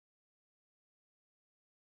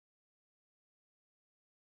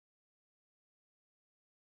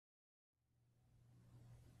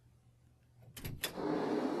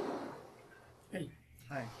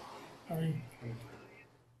Hi. How are you? Hey.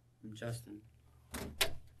 I'm Justin.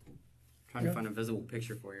 Trying to find a visible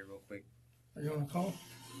picture for you real quick. Are you on a call?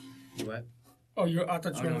 You what? Oh, I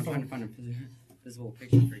thought you were no, on I'm the trying to phone. find a visible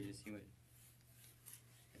picture for you to see what.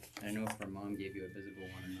 I don't know if her mom gave you a visible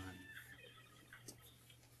one or not.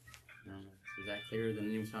 I don't know. Is that clearer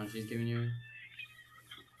than any sound she's giving you?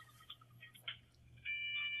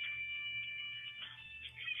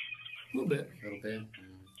 A little bit. A little bit.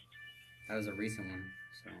 That was a recent one,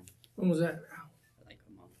 so When was that? like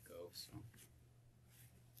a month ago. So.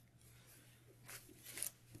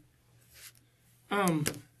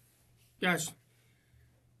 Gosh,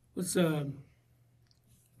 let's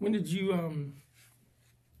when did you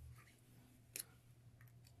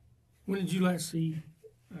last see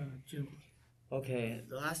Jennifer? Okay,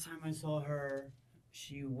 the last time I saw her,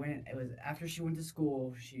 it was after she went to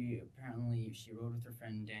school. She rode with her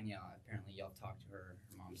friend Danielle. Apparently, y'all talked to her.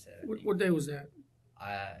 Her mom said. What day was that?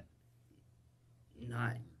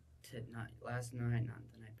 Not last night, not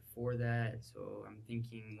the night before that. So I'm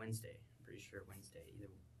thinking Wednesday. I'm pretty sure Wednesday.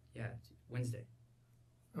 Wednesday.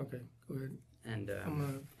 Okay, go ahead.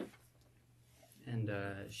 And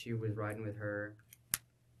she was riding with her,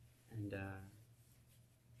 and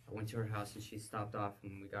I went to her house and she stopped off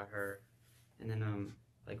and we got her, and then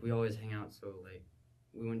like we always hang out. So like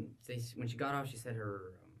when she got off, she said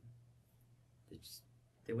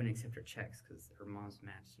they wouldn't accept her checks because her mom's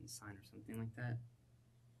match didn't sign or something like that.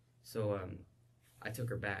 So I took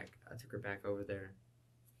her back. I took her back over there,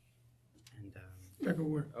 and Back over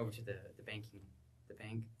where? over to the bank.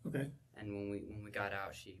 Okay. And when we got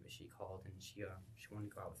out, she called and she wanted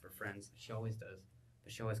to go out with her friends. She always does,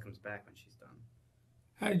 but she always comes back when she's done.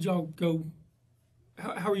 How did y'all go?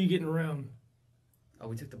 How are you getting around? Oh,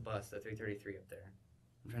 we took the bus, the 333 up there.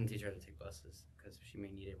 I'm trying to teach her how to take buses because she may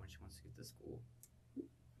need it when she wants to get to school.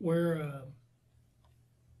 Where's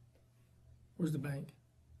the bank?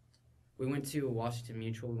 We went to Washington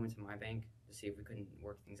Mutual. We went to my bank to see if we couldn't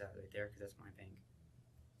work things out right there because that's my bank.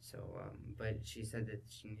 So, but she said that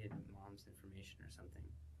she needed mom's information or something.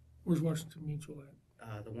 Where's Washington Mutual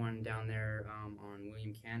at? The one down there on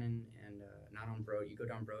William Cannon and not on Brody. You go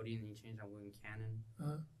down Brody and then you change on William Cannon.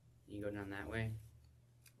 You go down that way.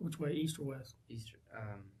 Which way, east or west? East. I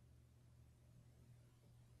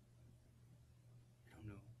don't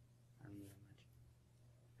know. I don't know that much.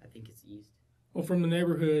 I think it's east. Well, from the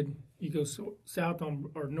neighborhood, you go south on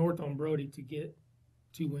or north on Brody to get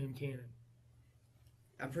to William Cannon.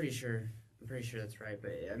 I'm pretty sure that's right.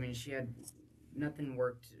 But I mean, she had nothing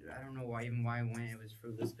worked. I don't know why I went. It was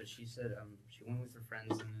fruitless. But she said she went with her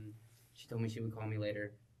friends and then she told me she would call me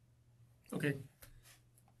later. Okay.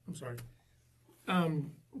 I'm sorry.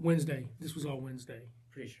 Wednesday. This was all Wednesday.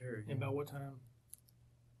 Pretty sure. And about what time?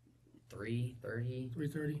 3:30.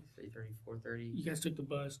 3:30. 3:30, 4:30. You guys took the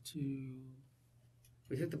bus to.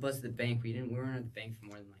 We took the bus to the bank. We weren't at the bank for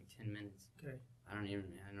more than like 10 minutes. Okay. I know.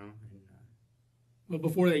 And, But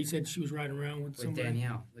before that, you said she was riding around with somebody.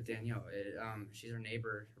 With Danielle. She's her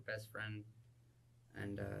neighbor, her best friend,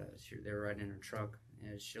 and they were riding in her truck.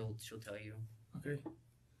 And she'll tell you. Okay.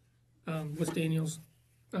 What's Danielle's?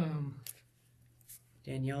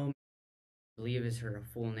 Danielle, I believe is her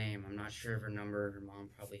full name. I'm not sure of her number. Her mom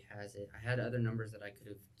probably has it. I had other numbers that I could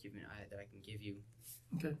have given. That I can give you.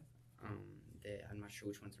 Okay. I'm not sure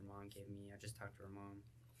which ones her mom gave me. I just talked to her mom.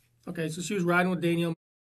 Okay, so she was riding with Danielle,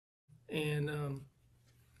 and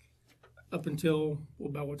up until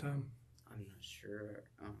about what time? I'm not sure.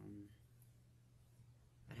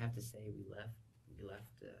 I'd have to say we left. We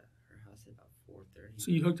left her house at about 4:30.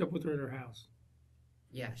 So you hooked up with her at her house?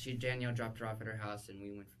 Yeah, Danielle dropped her off at her house, and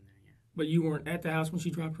we went from there. Yeah. But you weren't at the house when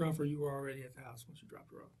she dropped her off, or you were already at the house when she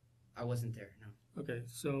dropped her off? I wasn't there. No. Okay,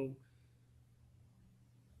 so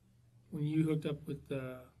when you hooked up with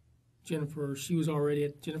Jennifer, Jennifer was already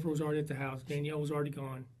at the house. Danielle was already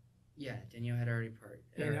gone. Yeah, Danielle had already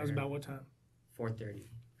parked. And that was about what time? 4:30,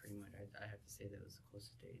 pretty much. I have to say that was the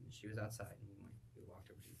closest date. And she was outside, and we walked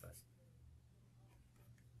over to the bus.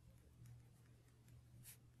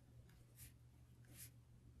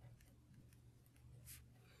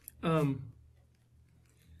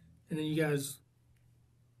 And then you guys.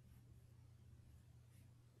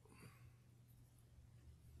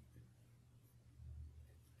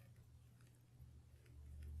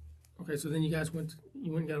 Okay, so then you guys went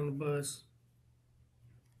and got on the bus.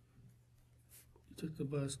 You took the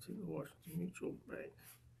bus to the Washington Mutual Bank.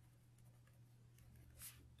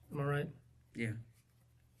 Am I right? Yeah.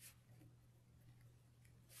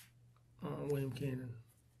 William Cannon.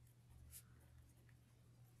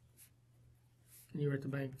 And you were at the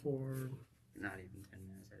bank for? Not even 10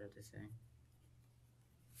 minutes, I'd have to say.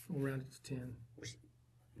 We'll round it to 10.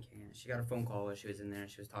 Okay, she got a phone call while she was in there.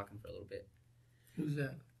 She was talking for a little bit. Who's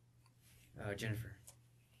that? Jennifer.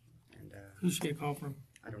 And Who'd she get a call from?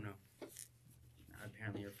 I don't know.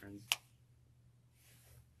 Apparently her friends.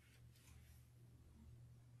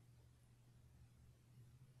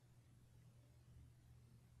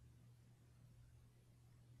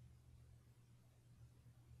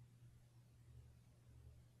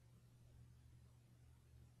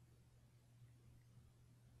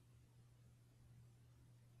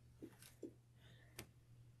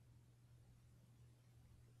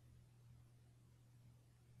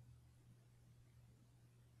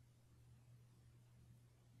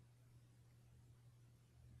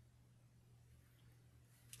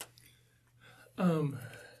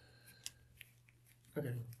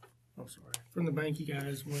 Okay. I'm sorry. From the bank, you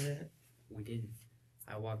guys went. We did.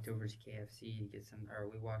 I walked over to KFC to get some, or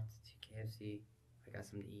we walked to KFC. I got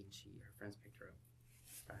something to eat, and her friends picked her up.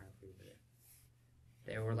 About halfway over there.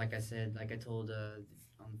 They were, like I said, like I told on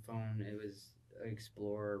the phone, it was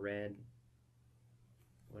Explorer Red,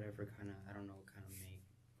 whatever kind of, I don't know what kind of make.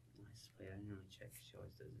 Nice play. I didn't really check. She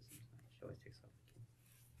always does this sometimes. She always takes off the key.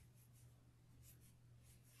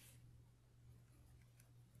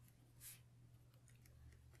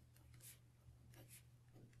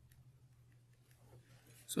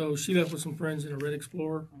 So she left with some friends in a Red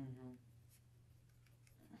Explorer. Mm-hmm.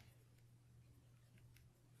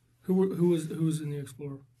 Who was in the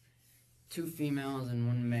Explorer? 2 females and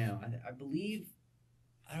 1 male. I believe.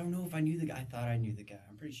 I don't know if I knew the guy. I thought I knew the guy.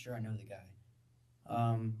 I'm pretty sure I know the guy.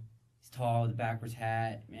 He's tall with a backwards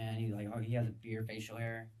hat. Man, he has a beard, facial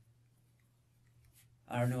hair.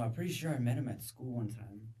 I don't know. I'm pretty sure I met him at school one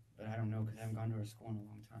time, but I don't know because I haven't gone to her school in a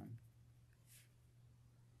long time.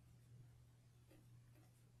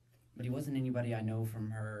 But he wasn't anybody I know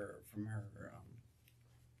from hanging out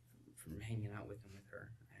with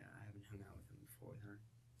her. I haven't hung out with him before with her.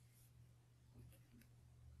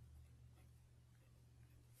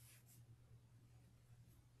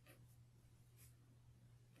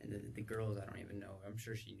 And the girls, I don't even know. I'm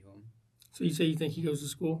sure she knew him. So you say you think he goes to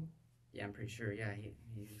school? Yeah, I'm pretty sure. Yeah, he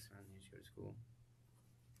was around there to go to school.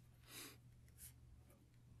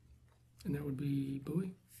 And that would be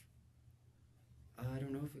Bowie? I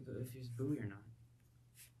don't know if he's Bowie or not.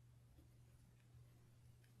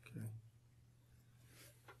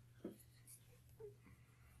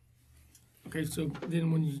 Okay, so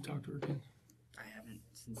then when did you talk to her again? I haven't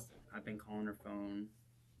since I've been calling her phone.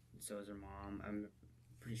 And so is her mom. I'm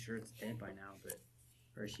pretty sure it's dead by now, but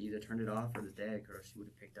or she either turned it off or it's dead, or she would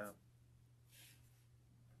have picked up.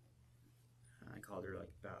 I called her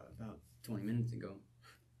like about 20 minutes ago.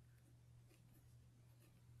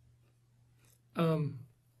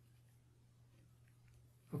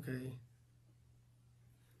 Okay.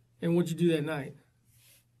 And what'd you do that night?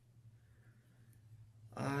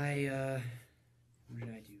 What did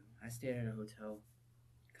I do? I stayed at a hotel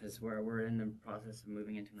because we're in the process of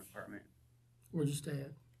moving into an apartment. Where'd you stay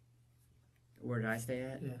at? Where did I stay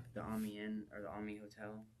at? Yeah. The Ami Inn or the Ami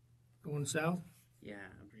Hotel. The one south? Yeah,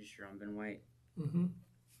 I'm pretty sure on Ben White. Mm-hmm.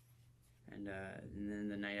 And then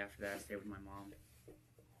the night after that, I stayed with my mom.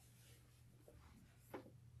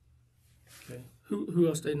 Okay. Who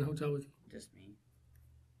else stayed in the hotel with you? Just me.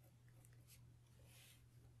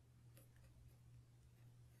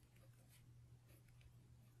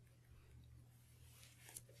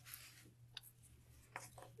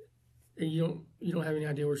 And you don't have any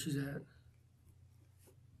idea where she's at?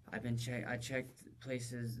 I checked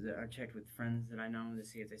places that I checked with friends that I know to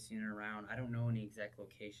see if they've seen her around. I don't know any exact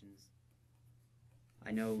locations.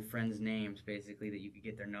 I know friends' names basically that you could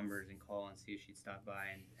get their numbers and call and see if she'd stop by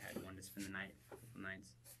and had one to spend the night, a couple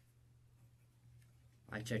nights.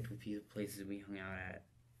 I checked with places we hung out at.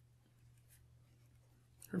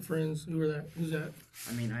 Her friends? Who are that? Who's that?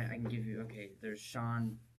 I mean, I can give you. Okay, there's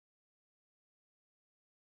Sean.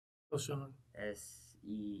 Oh, Sean.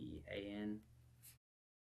 Sean.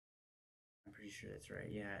 I'm pretty sure that's right.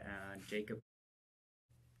 Yeah, Jacob.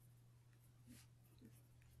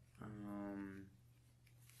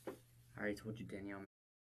 I already told you Danielle.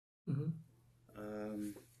 Mm-hmm.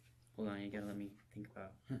 Hold on, you gotta let me think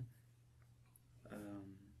about.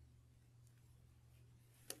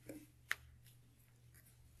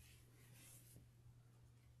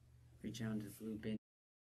 Reach out to the blue bin.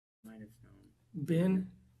 Might have known.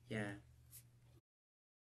 Ben? Yeah.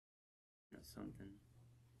 That's something.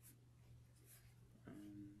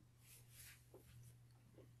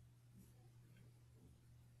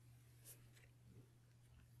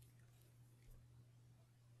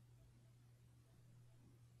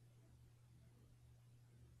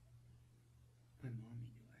 My mommy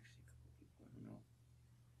knew actually a couple people. I don't know.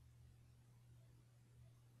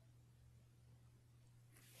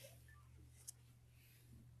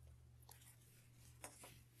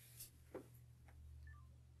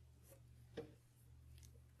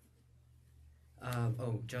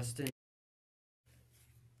 Justin.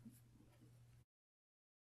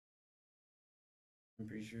 I'm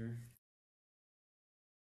pretty sure.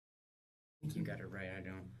 You got it right. I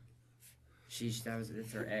don't.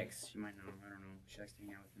 It's her ex. She might know. I don't know. She likes to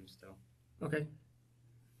hang out with him still. Okay.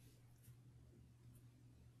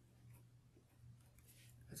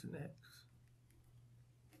 That's an ex.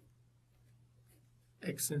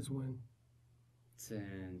 Ex since when?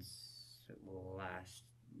 Since last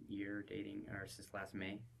year dating, or since last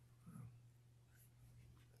May.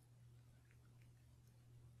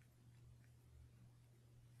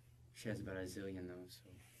 She has about a zillion though, so.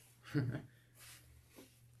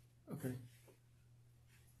 Okay.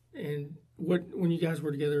 And when you guys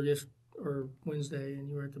were together or Wednesday and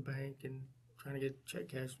you were at the bank and trying to get check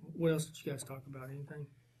cash, what else did you guys talk about? Anything?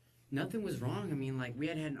 Nothing was wrong. I mean, like, we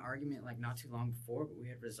had an argument, like, not too long before, but we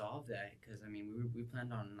had resolved that because, I mean, we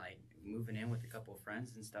planned on, like, moving in with a couple of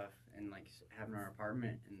friends and stuff and, like, having our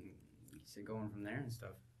apartment and going from there and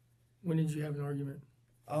stuff. When did you have an argument?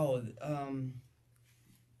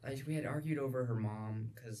 We had argued over her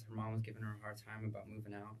mom because her mom was giving her a hard time about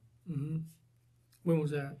moving out. Mm-hmm. When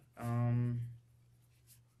was that? I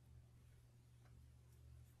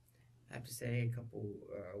have to say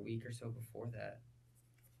a week or so before that.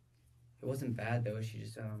 It wasn't bad though. She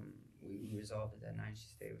just we resolved it that night. She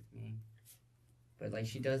stayed with me, but like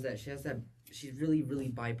she does that. She's really really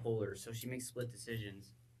bipolar. So she makes split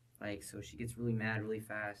decisions. Like so she gets really mad really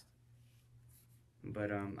fast.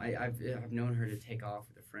 But I've known her to take off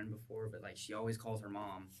with a friend before. But like she always calls her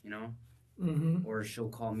mom, you know, or she'll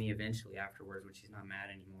call me eventually afterwards when she's not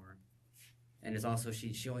mad anymore. And it's also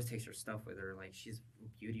she always takes her stuff with her. Like she's a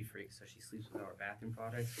beauty freak, so she sleeps with all her bathroom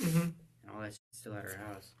products and all that shit's still at her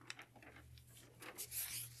house.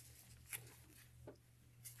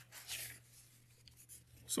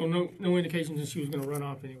 So no indications that she was going to run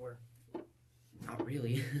off anywhere. Not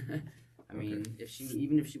really. I mean,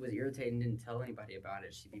 even if she was irritated and didn't tell anybody about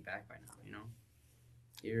it, she'd be back by now, you know?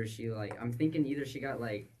 I'm thinking either she got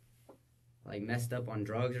like messed up on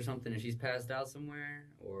drugs or something and she's passed out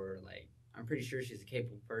somewhere, or like, I'm pretty sure she's a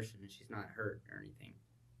capable person and she's not hurt or anything.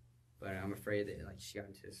 But I'm afraid that like she got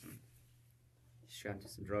into some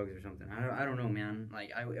drugs or something. I don't know, man.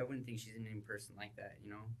 Like, I wouldn't think she's an any person like that, you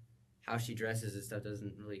know? How she dresses and stuff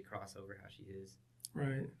doesn't really cross over how she is.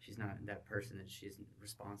 Right. She's not that person that she isn't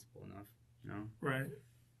responsible enough, you know? Right.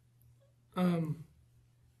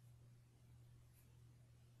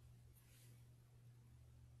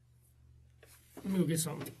 Let me go get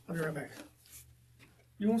something. I'll be right back.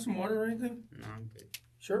 You want some water or anything? No, I'm good.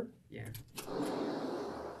 Sure? Yeah.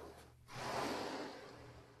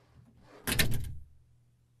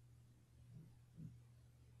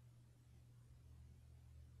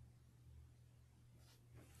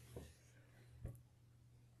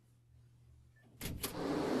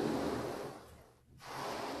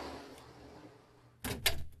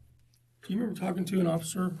 Do you remember talking to an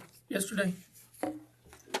officer yesterday? I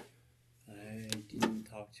didn't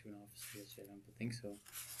talk to an officer yesterday. I don't think so.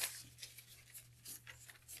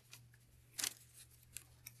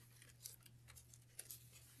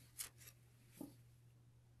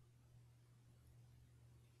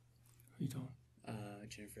 Who you talking?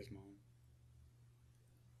 Jennifer's mom.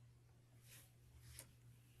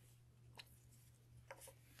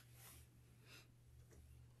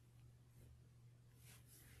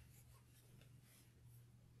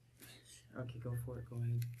 Okay, go for it. Go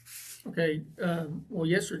ahead. Okay. Well,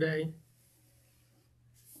 yesterday,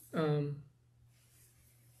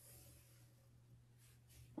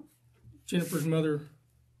 Jennifer's mother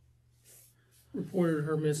reported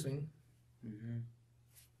her missing. Mm-hmm.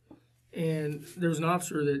 And there was an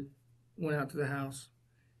officer that went out to the house,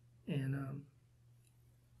 and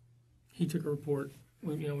he took a report.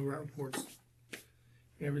 We write reports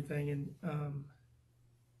and everything. And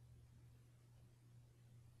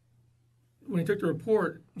when he took the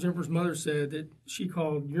report, Jennifer's mother said that she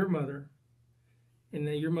called your mother, and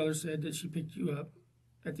that your mother said that she picked you up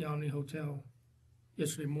at the Omni Hotel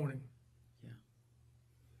yesterday morning. Yeah.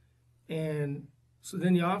 And so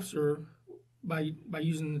then the officer, by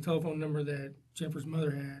using the telephone number that Jennifer's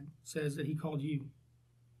mother had, says that he called you.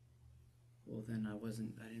 Well, then I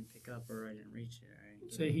didn't pick up, or I didn't reach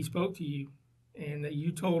it. Say he spoke to you, and that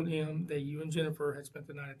you told him that you and Jennifer had spent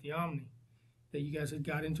the night at the Omni, that you guys had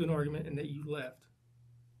got into an argument, and that you left.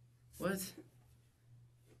 What?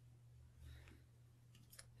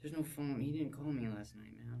 There's no phone. He didn't call me last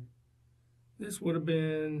night, man. This would have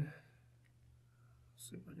been, let's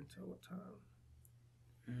see if I can tell what time.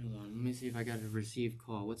 Hold on, let me see if I got a received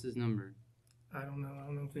call. What's his number? I don't know. I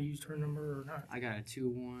don't know if they used her number or not. I got a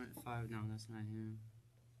 215. No, that's not him.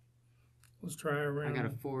 Let's try around. I got a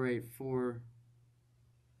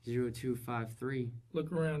 484-0253.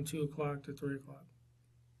 Look around 2 o'clock to 3 o'clock.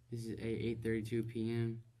 This is 8:32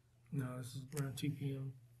 p.m. No, this is around 2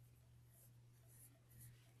 p.m.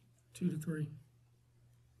 2 to 3.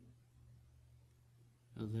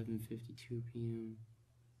 11:52 p.m.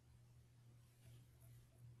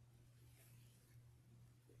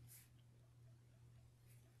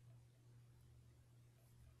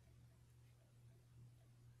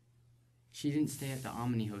 She didn't stay at the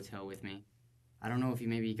Omni Hotel with me. I don't know if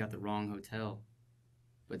maybe got the wrong hotel.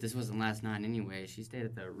 But this wasn't last night anyway. She stayed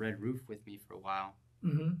at the Red Roof with me for a while.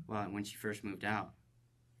 When she first moved out.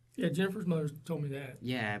 Yeah, Jennifer's mother told me that.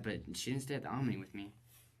 Yeah, but she didn't stay at the Omni with me.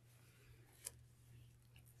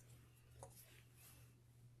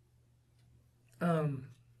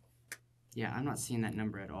 Yeah, I'm not seeing that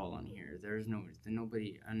number at all on here. There's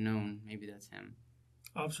nobody unknown. Maybe that's him.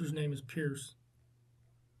 Officer's name is Pierce.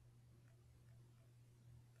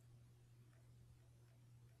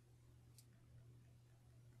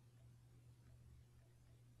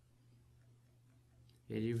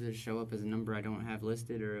 It'd either show up as a number I don't have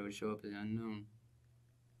listed, or it would show up as unknown.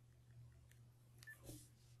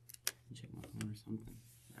 Check my phone or something.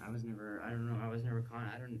 I don't ever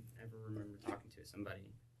remember talking to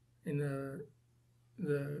somebody. And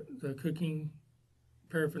the cooking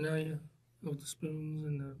paraphernalia with the spoons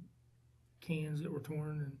and the cans that were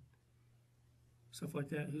torn and stuff like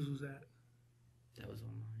that. Whose was that? That was all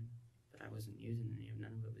mine, but I wasn't using any of.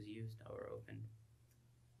 None of it was used or opened.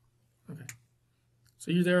 Okay. So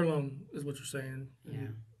you're there alone, is what you're saying?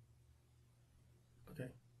 Yeah. Okay.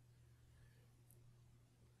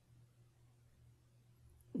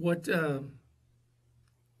 What,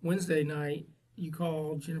 Wednesday night, you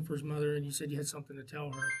called Jennifer's mother and you said you had something to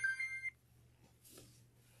tell her.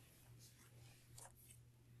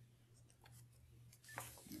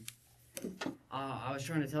 I was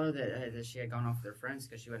trying to tell her that she had gone off with her friends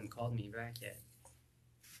because she hadn't called me back yet.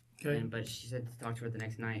 Okay. But she said to talk to her the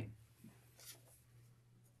next night.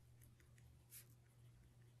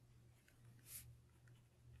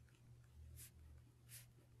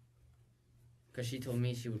 Because she told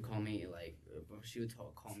me she would call me,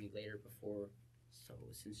 call me later before. So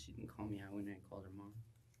since she didn't call me, I went and called her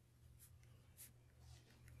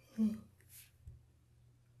mom.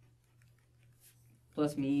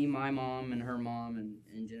 Plus me, my mom, and her mom,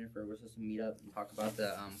 and Jennifer were supposed to meet up and talk about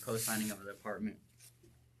the co-signing of the apartment.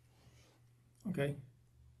 Okay.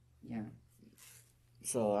 Yeah.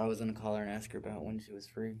 So I was going to call her and ask her about when she was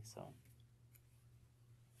free, so.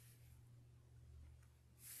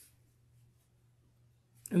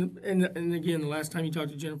 And again, the last time you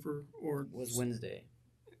talked to Jennifer was Wednesday.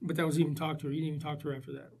 But that was even talk to her. You didn't even talk to her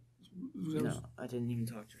after that. No, I didn't even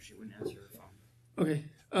talk to her. She wouldn't answer her phone. Okay.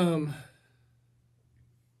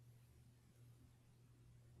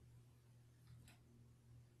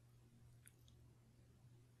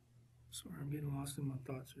 Sorry, I'm getting lost in my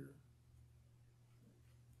thoughts here.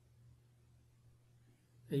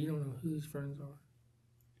 Hey, you don't know who these friends are.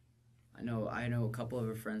 I know a couple of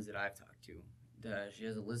her friends that I've talked to. She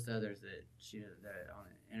has a list of others that on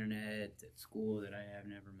the internet, at school, that I have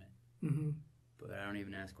never met. Mm-hmm. But I don't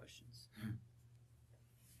even ask questions.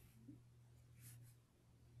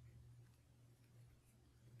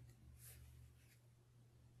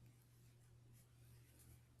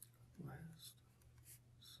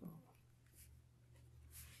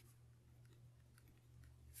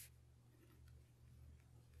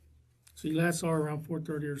 So you last saw her around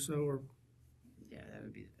 4:30 or so, or? Yeah, that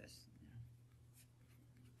would be the best.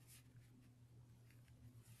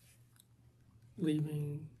 Yeah.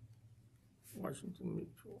 Leaving Washington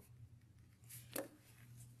Mutual.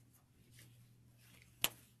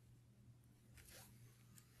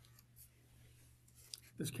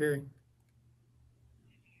 This Carrie.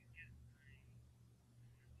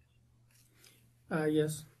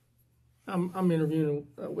 Yes. I'm interviewing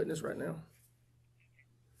a witness right now.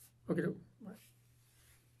 Okay. Bye.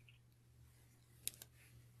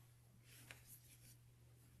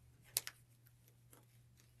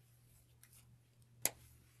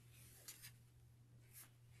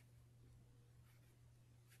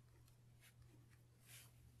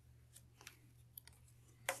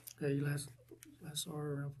 Okay, you last saw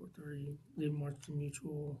her around 4:30. Leaving Washington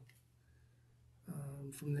Mutual.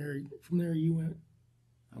 From there you went.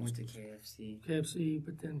 I went to KFC. KFC,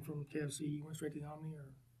 but then from KFC you went straight to the Omni,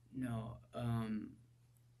 or? No,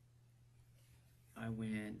 I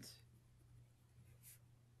went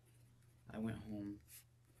home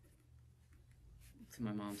to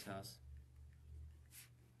my mom's house,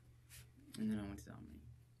 and then I went to the Omni.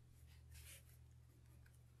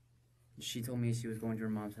 She told me she was going to her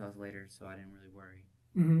mom's house later, so I didn't really worry.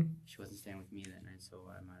 Mm-hmm. She wasn't staying with me that night, so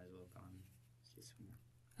I might as well have gone see somewhere.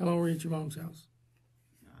 How long were you at your mom's house?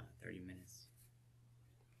 30 minutes.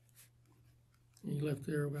 And you left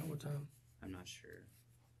there about what time? I'm not sure.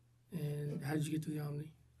 And how did you get to the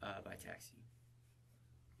Omni? By taxi.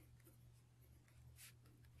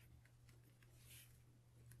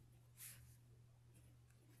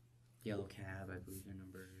 Yellow cab, I believe the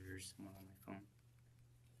number is somewhere on my phone.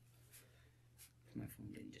 My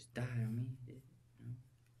phone didn't just die on me, did it? No.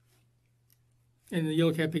 And the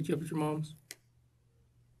yellow cab picked you up at your mom's?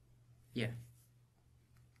 Yeah.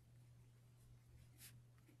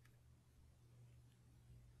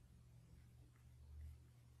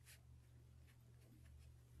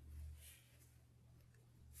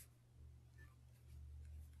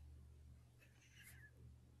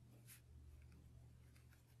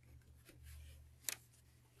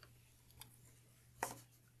 I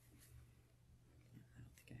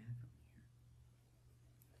don't think I have it on here.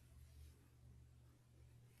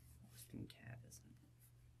 Justin Crabbe, isn't it?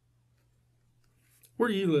 Where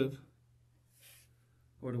do you live?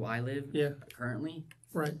 Where do I live? Yeah. Currently?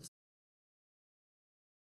 Right.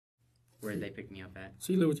 Where did they pick me up at?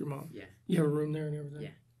 So you live with your mom? Yeah. You have a room there and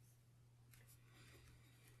everything?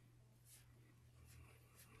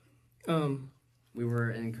 Yeah. We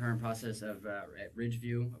were in the current process of at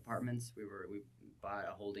Ridgeview Apartments. We bought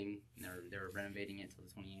a holding, and they were renovating it till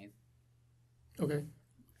the 28th. Okay.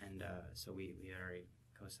 And so we had already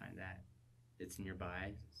co-signed that. It's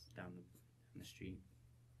nearby. It's down the street.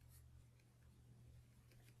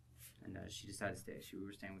 And she decided to stay. We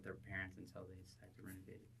were staying with her parents until they decided to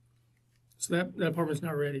renovate it. So that apartment's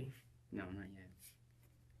not ready? No, not yet.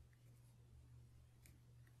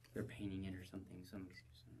 They're painting it or something. Some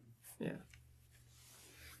excuse. Yeah.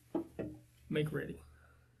 Make ready.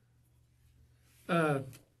 All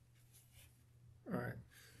right.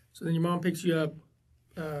 So then your mom picks you up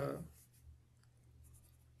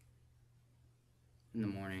In the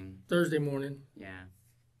morning. Thursday morning. Yeah.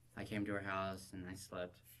 I came to her house and I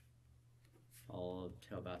slept all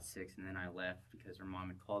till about 6, and then I left because her mom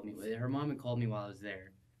had called me. Her mom had called me while I was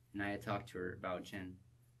there, and I had talked to her about Jen,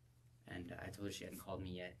 and I told her she hadn't called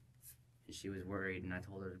me yet, and she was worried, and I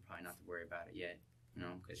told her probably not to worry about it yet,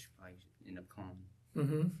 because she probably end up calling.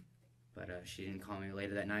 Mm-hmm. But she didn't call me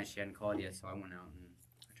later that night. She hadn't called yet, so I went out and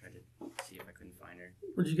I tried to see if I couldn't find her.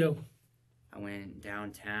 Where'd you go? I went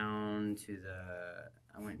downtown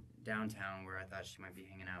where I thought she might be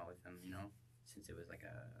hanging out with them, since it was like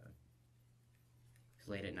it's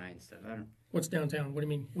late at night and stuff. I don't. What's downtown? What do you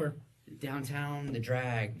mean? Where? Downtown, the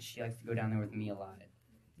drag. She likes to go down there with me a lot.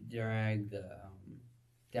 The drag,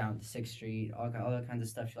 down the 6th Street, all that kinds of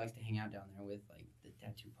stuff. She likes to hang out down there with, like, the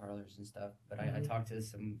tattoo parlors and stuff. But I talked to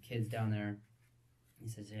some kids down there. He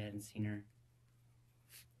says they hadn't seen her.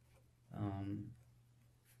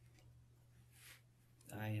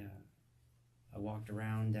 I walked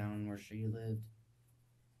around down where she lived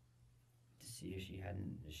to see if she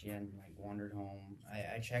hadn't like wandered home.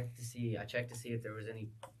 I checked to see if there was any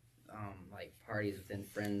like parties within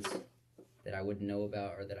friends that I wouldn't know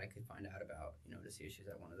about or that I could find out about, to see if she was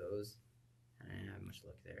at one of those. And I didn't have much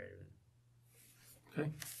luck there.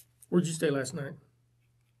 Okay. Where'd you stay last night?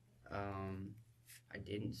 I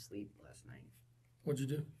didn't sleep last night. What'd you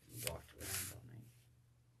do? Walked around all night.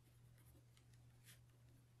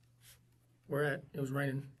 Where at? It was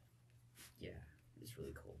raining. Yeah, it's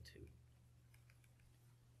really cold too.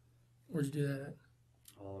 Where'd you do that at?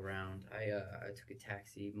 All around. I took a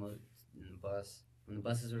taxi, in the bus. When the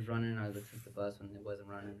buses was running, I took the bus. When it wasn't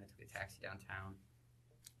running, I took a taxi downtown.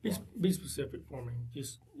 Be specific for me.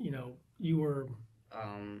 Just, you were,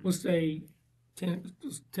 let's say 10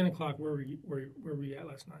 o'clock. Where were you at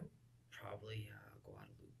last night? Probably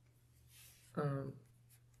Guadalupe.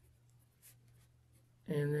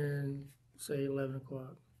 And then say 11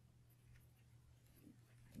 o'clock.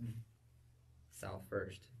 South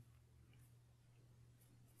First.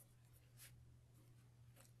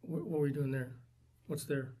 What were you doing there? What's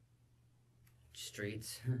there?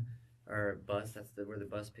 Streets. Or bus. That's where the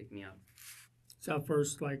bus picked me up. South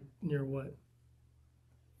First, like near what?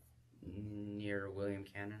 Near William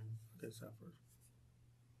Cannon. Okay, South First.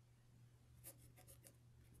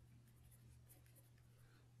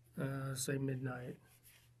 Say midnight.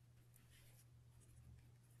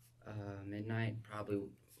 Midnight, probably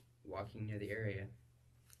walking near the area.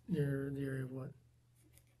 Near the area of what?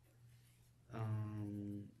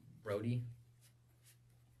 Brody.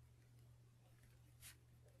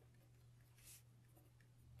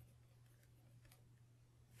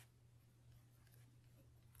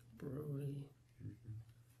 Brody.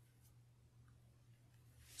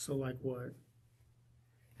 So like what?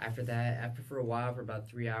 After that, for a while, for about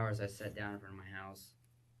 3 hours, I sat down in front of my house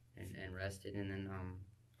and rested. And then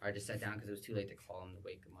I just sat down because it was too late to call him to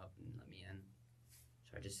wake him up and let me in.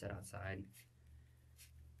 So I just sat outside.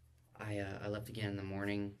 I left again in the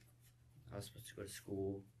morning. I was supposed to go to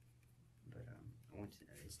school, but I went to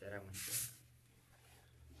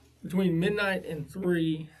Between midnight and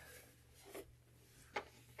 3,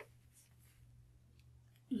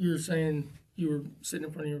 you're saying you were sitting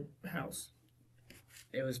in front of your house.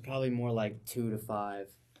 It was probably more like 2 to 5.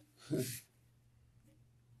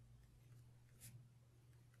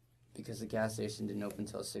 Because the gas station didn't open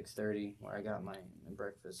until 6:30, where I got my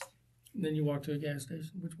breakfast. And then you walked to a gas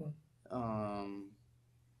station. Which one?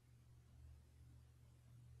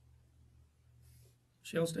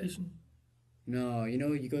 Shell station? No, you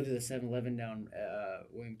know, you go to the 7-Eleven down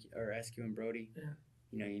William or SQ and Brody. Yeah.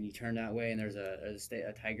 You know, and you turn that way, and there's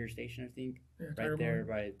a Tiger station, I think, Yeah, right there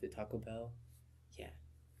by the Taco Bell. Yeah.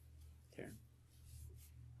 There.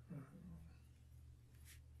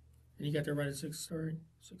 And you got there right at 6:30?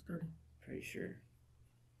 6:30? Pretty sure.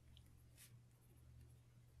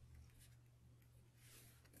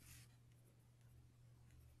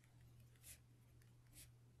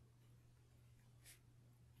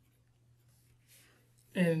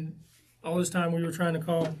 And all this time we were trying to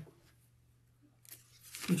call.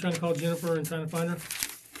 You trying to call Jennifer and trying to find her?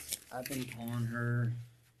 I've been calling her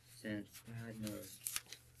since God knows.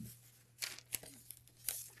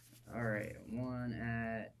 All right, one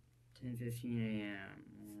at 10:15 a.m.,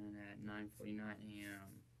 one at 9:49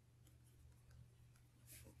 a.m.,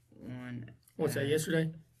 one. What's that?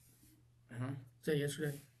 Yesterday? Huh? Is that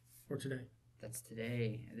yesterday or today? That's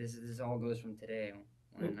today. This all goes from today.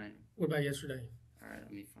 One at 9. What about yesterday? All right,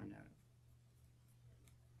 let me find out.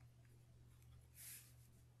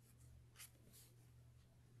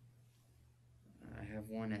 I have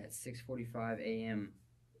one at 6:45 a.m.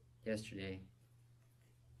 yesterday.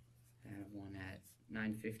 I have one at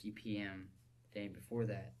 9:50 p.m. the day before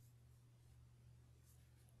that.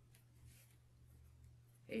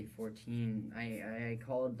 8:14. I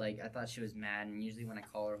called, like, I thought she was mad, and usually when I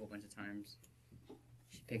call her a whole bunch of times,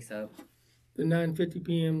 she picks up. The 9:50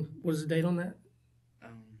 p.m. What is the date on that?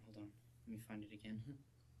 Hold on. Let me find it again.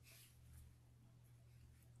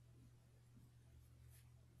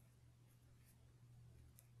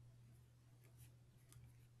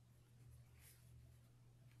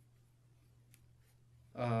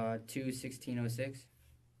 Uh, 2/16/06.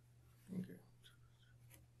 Okay.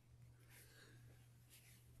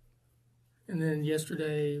 And then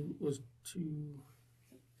yesterday was 2.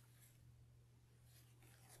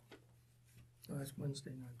 Oh, that's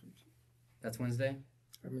Wednesday night. That's Wednesday?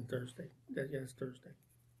 I mean Thursday. Yeah, it's Thursday.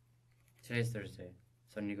 Today's Thursday.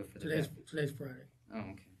 So I need to go for the Today's Friday. Oh,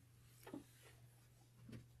 okay.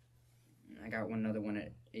 I got another one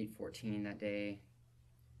at 8:14 that day.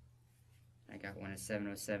 I got one at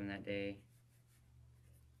 7:07 that day.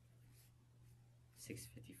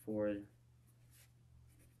 6:54.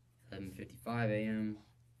 11:55 a.m.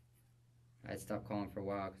 I had stopped calling for a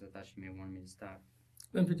while because I thought she may have wanted me to stop.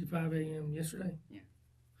 11:55 a.m. yesterday? Yeah.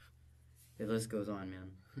 The list goes on,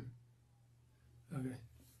 man. Okay.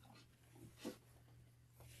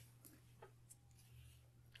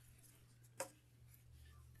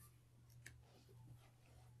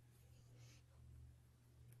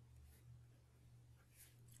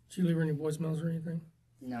 Did you leave her any voicemails or anything?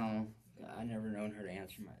 No, I never known her to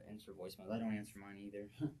answer voicemails. I don't answer mine either.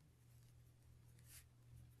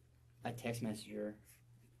 I text message her.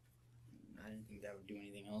 I didn't think that would do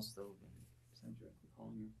anything else though. Besides directly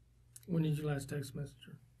calling her. When did you last text message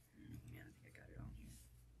her? Yeah, I think I got it on here.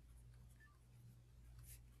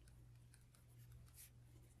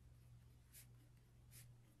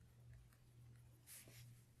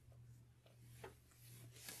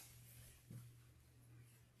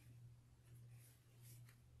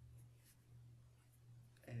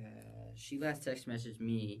 She last text messaged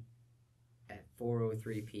me at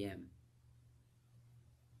 4:03 p.m.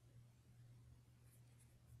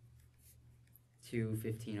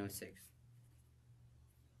 2:15:06.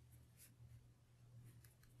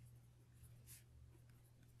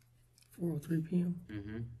 4:03 p.m.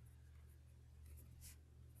 Mm-hmm.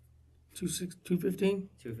 2:15.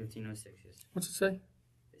 2:15:06. Yes. What's it say?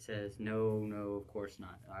 It says no, of course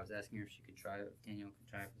not. I was asking her if she could try it. Danielle could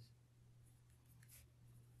drive us.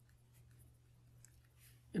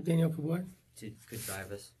 If Danielle could what? Could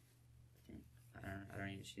drive us. I don't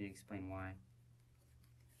even. She didn't explain why.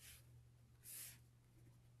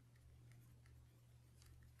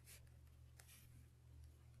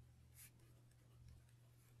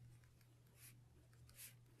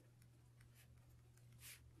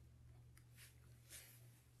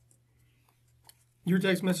 Your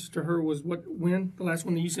text message to her was what? When? The last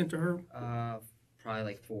one that you sent to her? Probably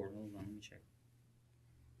like 4. Hold on, let me check.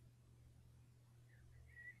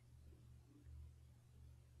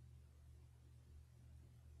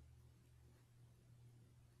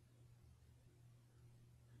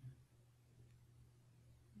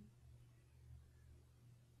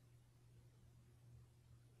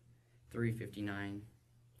 $3.59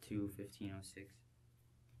 to $15.06.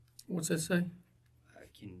 What's that say?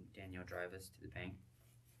 Can Danielle drive us to the bank?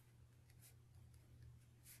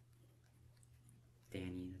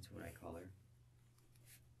 Danny, that's what I call her.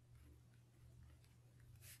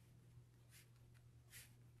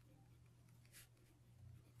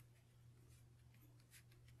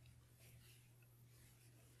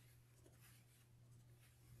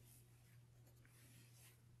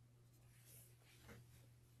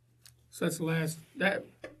 So that's the last that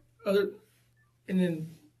other, and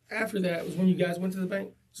then after that was when you guys went to the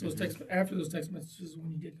bank. So those text after those text messages is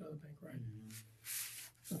when you did go to the bank, right?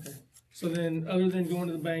 Okay. So then, other than going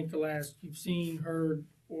to the bank, the last you've seen, heard,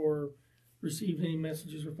 or received any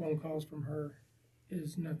messages or phone calls from her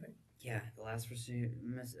is nothing. Yeah, the last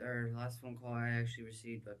last phone call I actually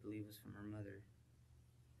received, I believe, was from her mother,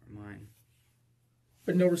 or mine.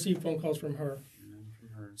 But no received phone calls from her None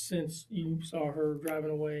from her. since you saw her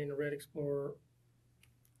driving away in the Red Explorer.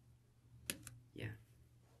 Yeah.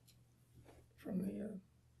 From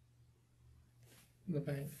the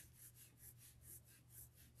bank.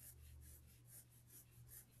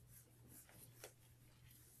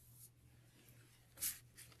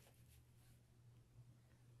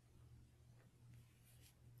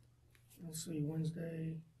 Let's see,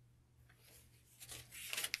 Wednesday.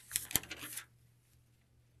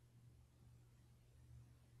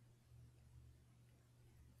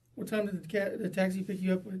 What time did the taxi pick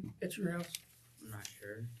you up at your house? I'm not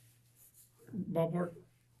sure. Ballpark?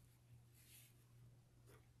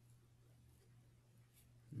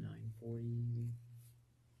 9:40.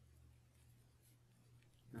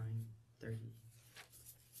 9:30.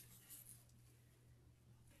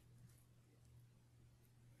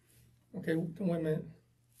 Okay, wait a minute.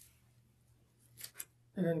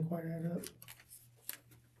 That doesn't quite add up.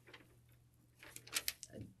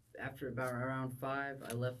 After about around 5,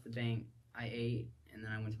 I left the bank. I ate, and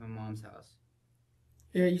then I went to my mom's house.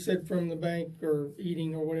 Yeah, you said from the bank or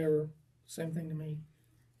eating or whatever. Same thing to me,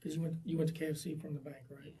 because you went to KFC from the bank,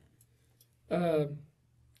 right?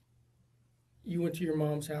 You went to your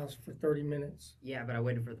mom's house for 30 minutes. Yeah, but I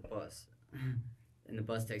waited for the bus, and the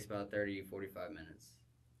bus takes about 30-45 minutes.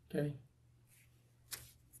 Okay.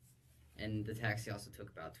 And the taxi also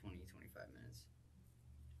took about 20-25 minutes.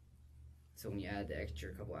 So when you add the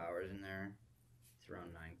extra couple hours in there, it's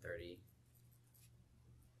around 9:30.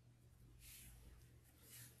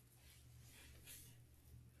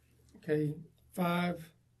 Okay,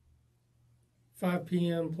 5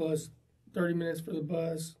 p.m. plus 30 minutes for the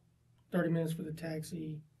bus, 30 minutes for the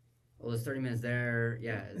taxi. Well, there's 30 minutes there,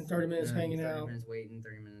 yeah. And 30 minutes hanging 30 out. 30 minutes waiting,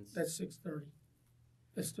 30 minutes. That's 6:30.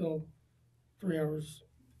 That's still 3 hours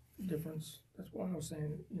difference. That's why I was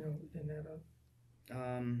saying, it didn't add up.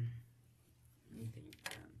 Let me think.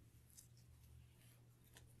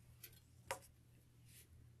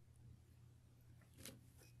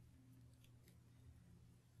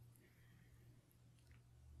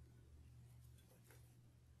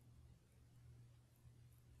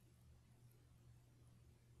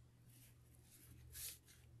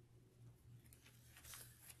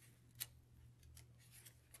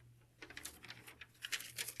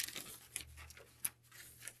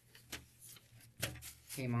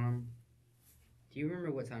 Hey, Mom. Do you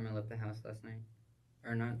remember what time I left the house last night?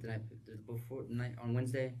 Or not the night before the night on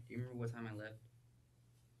Wednesday? Do you remember what time I left?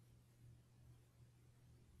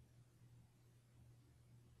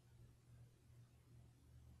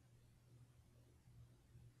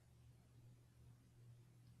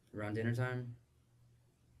 Around dinner time?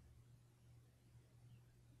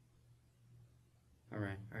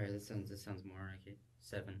 Alright, that sounds more like it.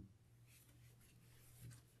 7.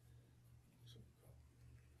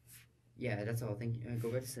 Yeah, that's all. Thank you.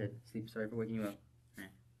 Go back to sleep. Sorry for waking you up. All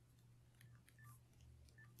right.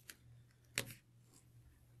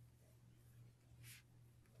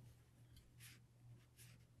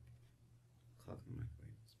 Clock on the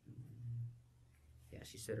microwave. Yeah,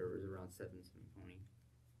 she said it was around 7:20.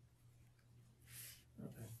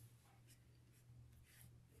 Okay.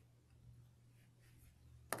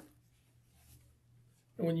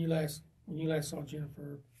 And when you last saw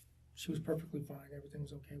Jennifer, she was perfectly fine. Everything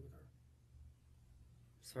was okay with her.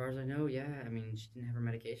 As far as I know, yeah. I mean, she didn't have her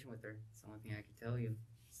medication with her. It's the only thing I can tell you.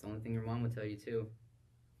 It's the only thing your mom would tell you, too.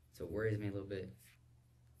 So it worries me a little bit.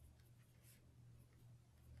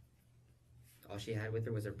 all she had with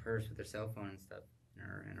her was her purse with her cell phone and stuff,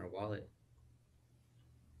 and her wallet.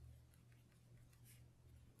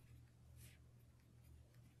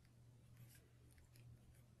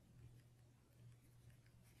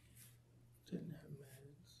 Didn't have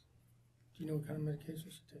meds. Do you know what kind of medication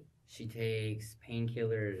she takes? She takes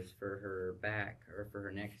painkillers for her back or for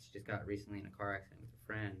her neck. She just got recently in a car accident with a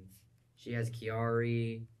friend. She has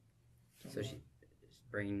Chiari, so she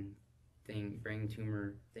brain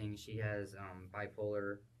tumor thing. She has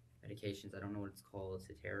bipolar medications. I don't know what it's called,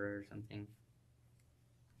 Cetera or something.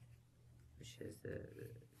 She has the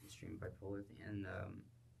extreme bipolar thing, and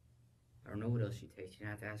I don't know what else she takes. You're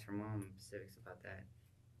gonna have to ask her mom specifics about that.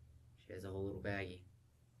 She has a whole little baggie.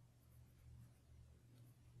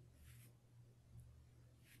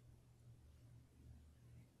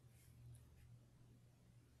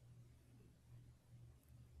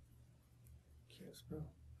 Can't spell.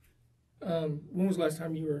 When was the last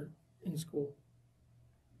time you were in school?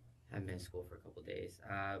 I haven't been in school for a couple days.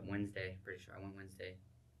 Wednesday, pretty sure I went Wednesday.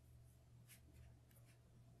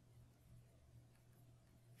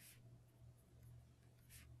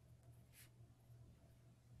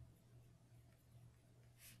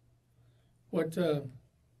 What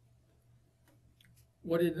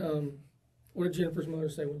did Jennifer's mother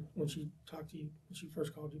say when she talked to you, when she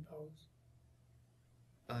first called you, Paulus?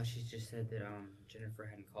 She just said that Jennifer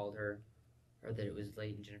hadn't called her, or that it was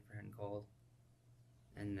late and Jennifer hadn't called,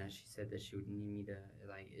 and she said that she would need me to,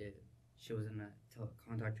 like, if she was gonna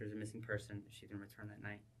contact her as a missing person if she didn't return that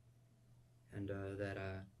night, and that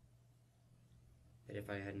if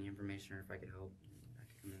I had any information or if I could help, I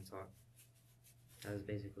could come in and talk. That was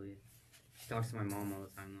basically it. She talks to my mom all the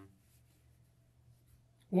time though.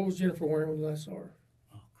 What was Jennifer wearing when you last saw her?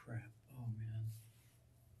 Oh crap! Oh man.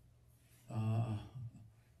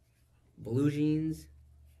 Blue jeans,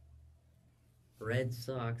 red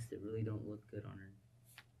socks that really don't look good on her,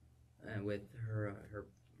 and with her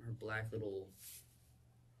black little,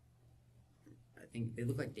 I think they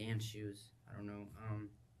look like dance shoes. I don't know.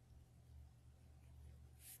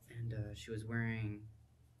 And she was wearing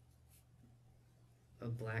a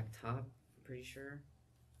black top. I'm pretty sure,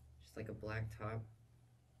 just like a black top.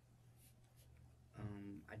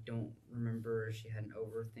 I don't remember if she had an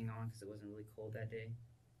over thing on because it wasn't really cold that day.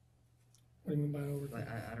 What do you mean by over? Like,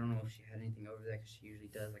 I don't know if she had anything over that because she usually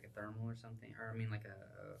does like a thermal or something, or I mean like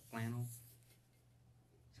a flannel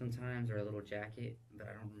sometimes, or a little jacket, but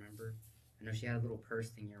I don't remember. I know she had a little purse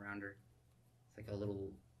thingy around her. It's like a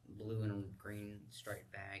little blue and green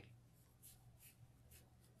striped bag.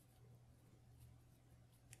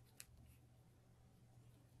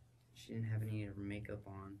 She didn't have any of her makeup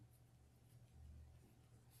on.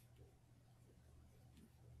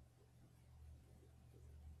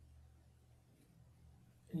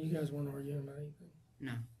 And you guys weren't arguing about anything?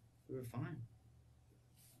 No, we were fine.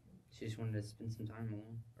 She just wanted to spend some time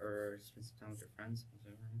alone, or spend some time with her friends. I was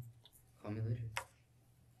like, call me later.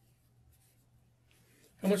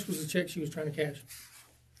 How much was the check she was trying to cash?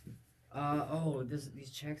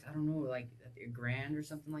 These checks, I don't know, like $1,000 or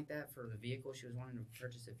something like that for the vehicle. She was wanting to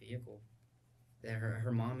purchase a vehicle. That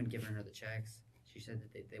her mom had given her the checks. She said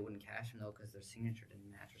that they wouldn't cash them though because their signature didn't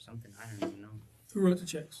match or something. I don't even know. Who wrote the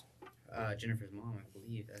checks? Jennifer's mom, I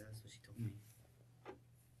believe. That's what she told me.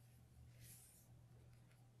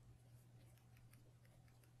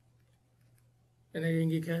 And they didn't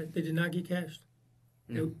get cash. They did not get cashed.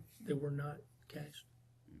 No, They were not cashed.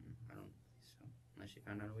 I don't think so. Unless she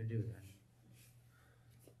found out a way to do that.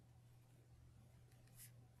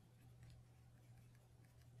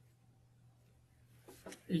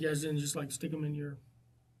 You guys didn't just like stick them in your.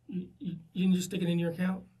 You didn't just stick it in your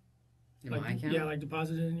account. In Like, my account? yeah, like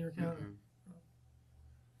deposit it in your account. Mm-mm.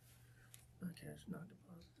 Not cash, not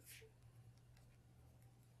deposit.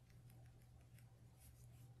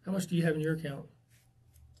 How much do you have in your account?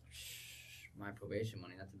 My probation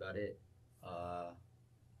money, that's about it. A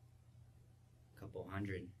couple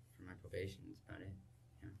hundred for my probation, that's about it.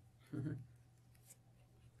 Yeah.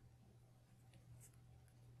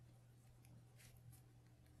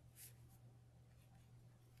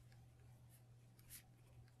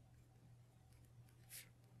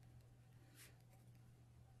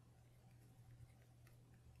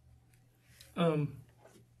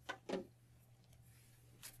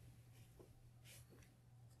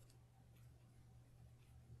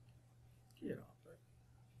 Get off it.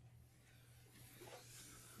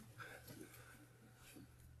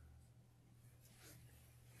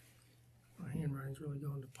 My handwriting's really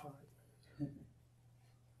going to pot.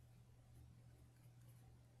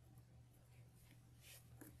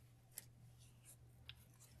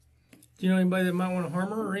 Do you know anybody that might want to harm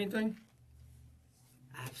her or anything?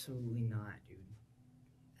 Absolutely not, dude.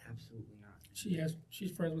 Absolutely not.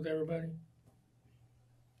 She's friends with everybody.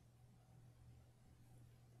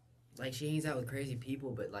 Like, she hangs out with crazy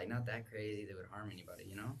people, but, like, not that crazy that would harm anybody,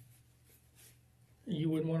 you know? You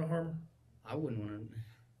wouldn't want to harm her? I wouldn't want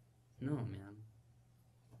to. No, man.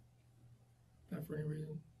 Not for any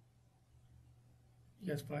reason. You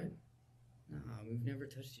guys fight? No, we've never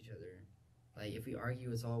touched each other. Like, if we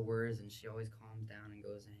argue, it's all words, and she always calms down and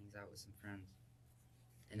goes and hangs out with some friends.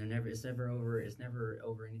 And it's never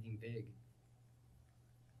over anything big.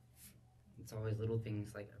 It's always little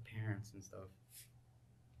things like parents and stuff.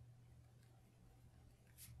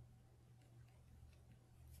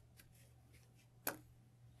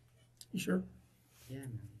 You sure? Yeah,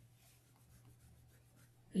 man.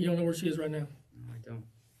 You don't know where she is right now? No, I don't.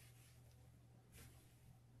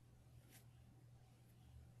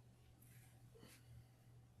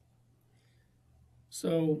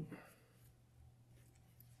 So,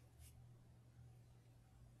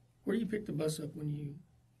 where do you pick the bus up when you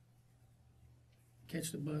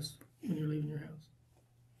catch the bus when you're leaving your house?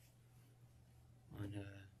 On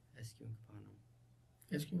SQ and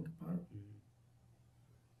Capano. SQ and Capano?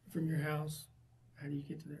 Mm-hmm. From your house, how do you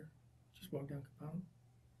get to there? Just walk down Capano?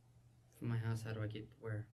 From my house, how do I get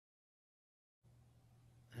where?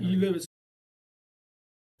 You live at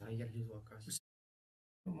All you gotta do is walk across the street.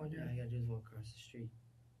 Oh my God. Yeah, all you gotta do is walk across the street.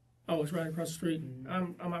 Oh, it's right across the street.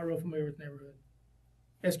 Mhm. I'm not real familiar with the neighborhood.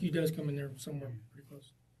 SQ does come in there somewhere pretty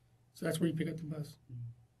close. So that's where you pick up the bus.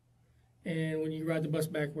 And when you ride the bus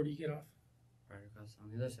back, where do you get off? Right across on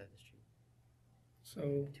the other side of the street.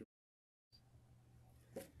 So,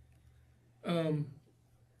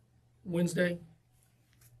 Wednesday,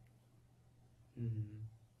 Mm-hmm.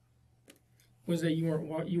 Wednesday, you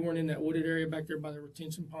weren't in that wooded area back there by the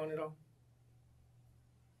retention pond at all?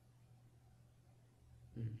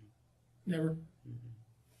 Mm-hmm. Never? Mm-hmm.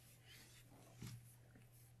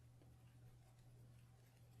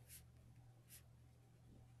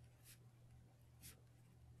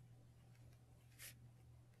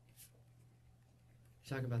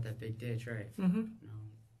 You're talking about that big ditch, right? Mm-hmm. No,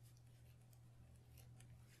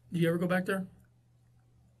 Do you ever go back there?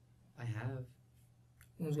 I have.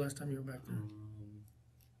 When was the last time you were back there?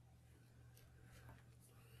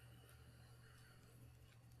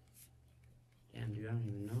 Damn, dude, I don't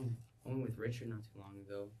even know. I went with Richard not too long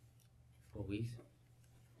ago. A couple weeks.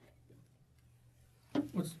 I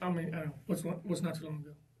don't know. What's not too long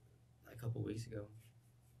ago? A couple weeks ago.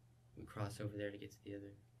 We crossed over there to get to the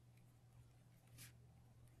other.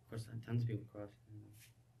 Of course, tons of people cross.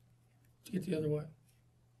 To get the other way?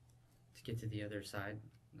 To get to the other side.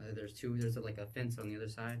 There's like a fence on the other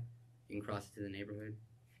side. You can cross it to the neighborhood.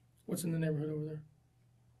 What's in the neighborhood over there?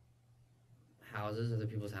 Houses, other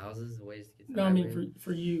people's houses, the ways to get to No, the I mean highway.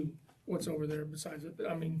 for you, what's over there besides it?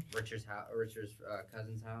 I mean, Richard's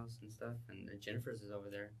cousin's house and stuff, and Jennifer's is over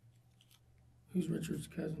there. who's Richard's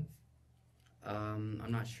cousin?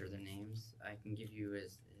 I'm not sure their names. I can give you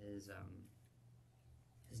his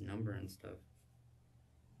number and stuff.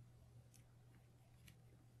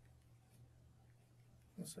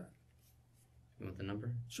 What's that? You want the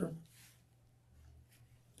number? Sure.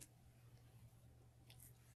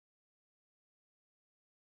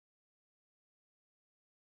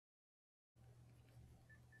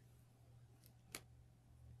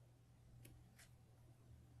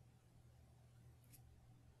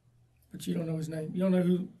 But you don't know his name. You don't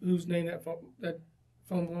know whose name that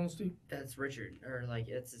phone belongs to? That's Richard, or like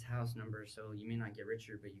it's his house number. So you may not get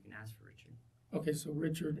Richard, but you can ask for Richard. Okay, so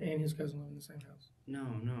Richard and his cousin live in the same house. No.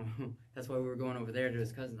 That's why we were going over there to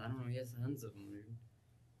his cousins. I don't know. He has tons of them, dude.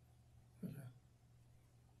 Okay.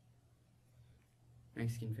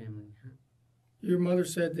 Mexican family. Your mother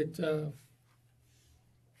said that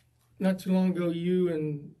not too long ago, you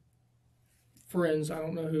and friends, I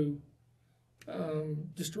don't know who,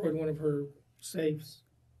 destroyed one of her safes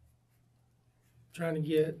trying to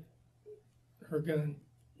get her gun.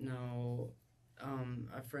 No,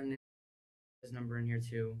 a friend his number in here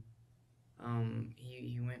too.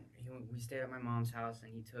 He went. We stayed at my mom's house,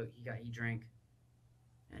 and he drank,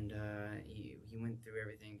 and he went through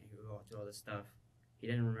everything. He went through all this stuff. He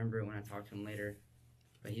didn't remember it when I talked to him later,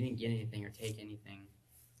 but he didn't get anything or take anything.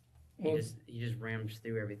 Well, He just rams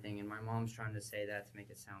through everything, and my mom's trying to say that to make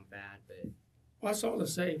it sound bad, but I saw the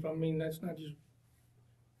safe. I mean, that's not just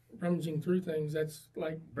rummaging through things. That's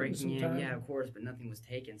like putting breaking some in, time. yeah, of course, but nothing was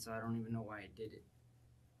taken, so I don't even know why I did it.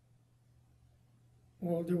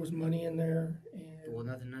 Well, there was money in there, and Well,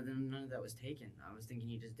 none of that was taken. I was thinking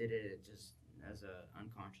he just did it just as a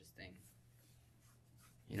unconscious thing.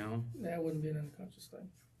 You know? that wouldn't be an unconscious thing.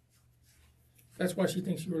 That's why she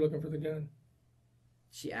thinks you were looking for the gun.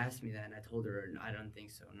 She asked me that, and I told her, I don't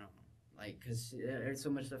think so, no. Like, because so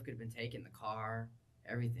much stuff could have been taken, the car,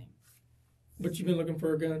 everything. But you've been looking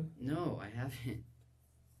for a gun? No, I haven't.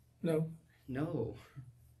 No? No.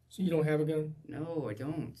 So you don't have a gun? No, I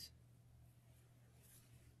don't.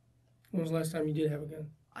 When was the last time you did have a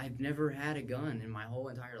gun? I've never had a gun in my whole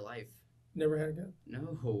entire life. Never had a gun?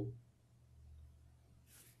 No.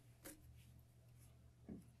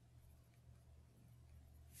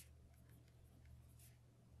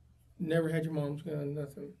 Never had your mom's gun,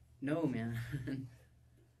 nothing? No, man.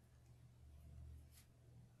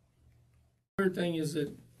 Third thing is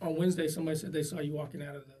that on Wednesday, somebody said they saw you walking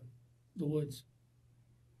out of the woods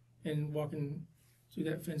and walking through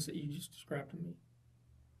that fence that you just described to me.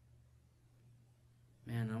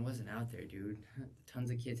 Man, I wasn't out there, dude. Tons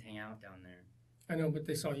of kids hang out down there. I know, but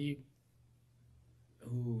they saw you.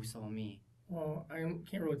 Who saw me? Well, I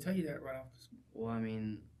can't really tell you that right off. Well, I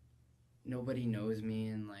mean, nobody knows me,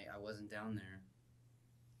 and, like, I wasn't down there.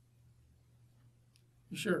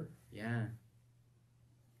 You sure? Yeah.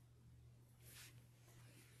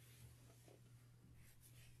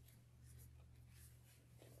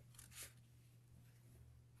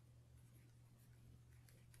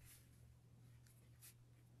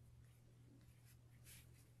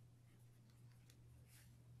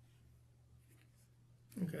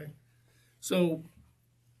 Okay. So,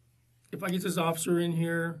 if I get this officer in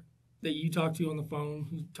here that you talked to on the phone,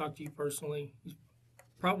 he talked to you personally, he's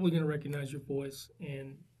probably going to recognize your voice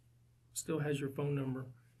and still has your phone number.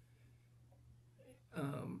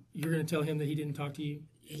 You're going to tell him that he didn't talk to you?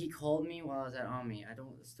 He called me while I was at Omni. I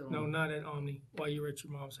don't still. No, not at Omni, while you were at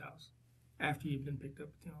your mom's house, after you'd been picked up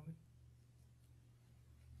at the Omni.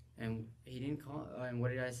 And he didn't call. And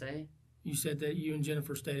what did I say? You said that you and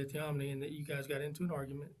Jennifer stayed at the Omni and that you guys got into an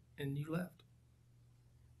argument and you left.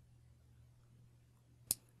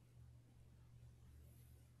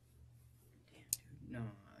 Damn, dude. No,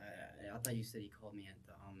 I thought you said he called me at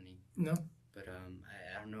the Omni. No? But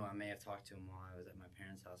I don't know. I may have talked to him while I was at my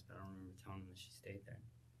parents' house, but I don't remember telling him that she stayed there.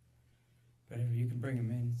 But if you can bring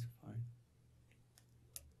him in, it's fine.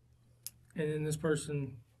 And then this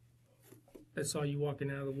person that saw you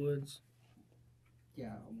walking out of the woods. Yeah,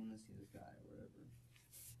 I want to see this guy or whatever.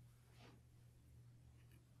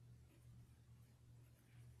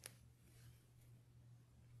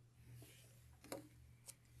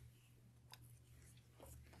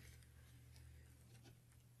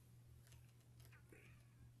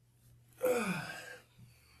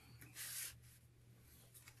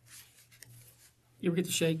 You ever get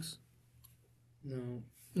the shakes? No.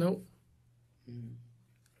 Nope. Mm.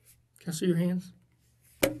 Can I see your hands?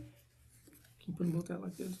 Can you put them both out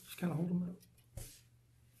like this? Just kind of hold them up.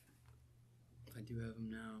 I do have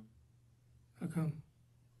him now. How come?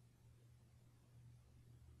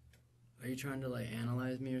 Are you trying to, like,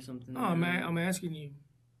 analyze me or something? Oh, I'm asking you.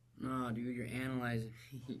 No, dude, you're analyzing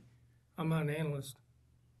me. I'm not an analyst.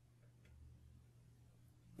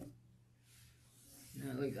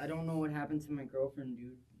 No, like, I don't know what happened to my girlfriend,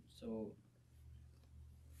 dude, so...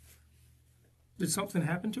 Did something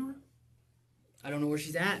happen to her? I don't know where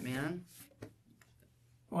she's at, man.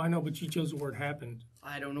 Well, I know, but you chose the word happened.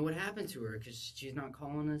 I don't know what happened to her, because she's not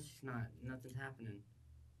calling us, nothing's happening.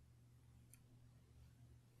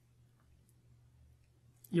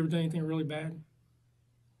 You ever done anything really bad?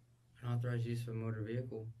 Unauthorized use of a motor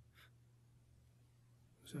vehicle.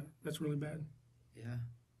 So that's really bad. Yeah.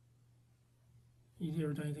 You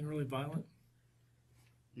ever done anything really violent?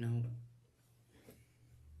 No.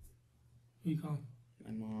 Who you calling?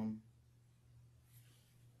 My mom.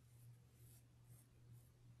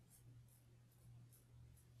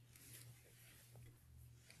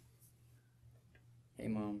 Hey,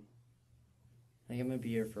 Mom. I think I'm gonna be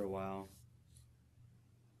here for a while.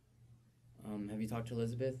 Have you talked to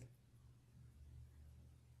Elizabeth?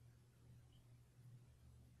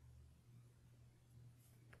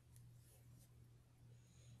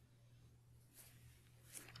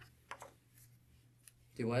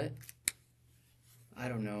 Do what? I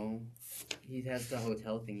don't know. He has the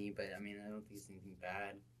hotel thingy, but I mean, I don't think it's anything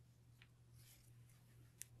bad.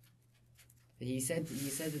 He said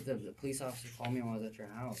that the police officer called me while I was at your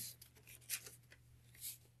house.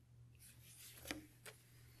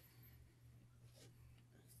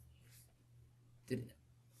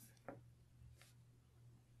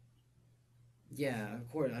 Yeah, of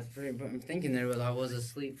course. I'm thinking there was I was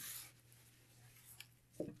asleep.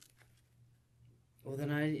 Well,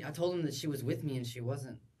 then I told him that she was with me and she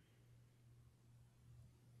wasn't.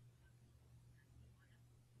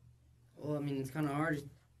 Well, I mean, it's kind of hard.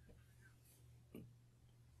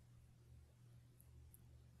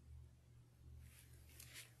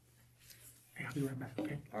 Hey, I'll be right back,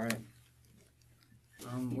 okay? All right.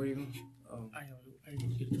 Where you going? Oh, I go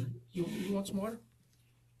get a drink. You want some water?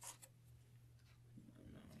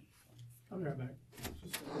 I'll be right back.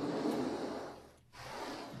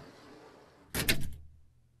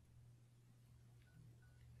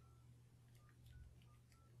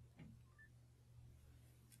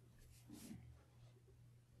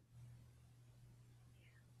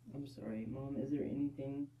 I'm sorry, Mom. Is there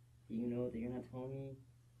anything that you know that you're not telling me?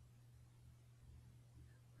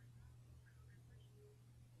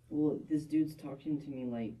 Well, this dude's talking to me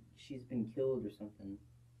like she's been killed or something.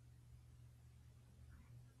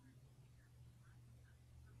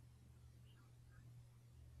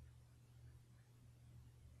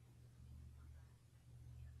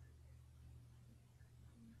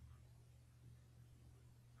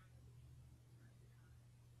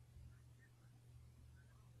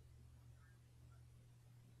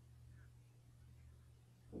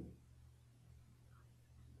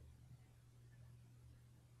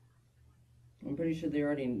 I'm pretty sure they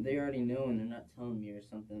already know and they're not telling me or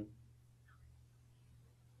something.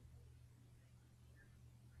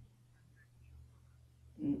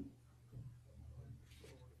 Mm,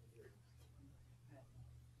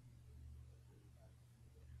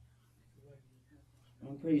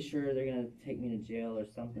 I'm pretty sure they're gonna take me to jail or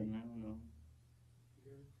something. I don't know.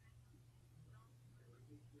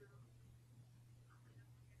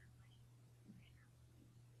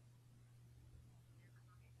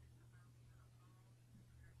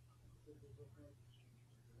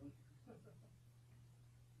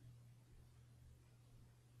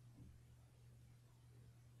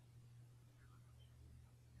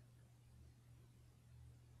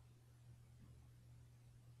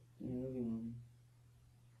 Yeah, love you, Mom.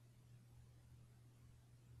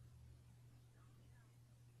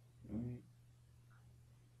 All right.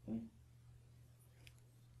 Bye.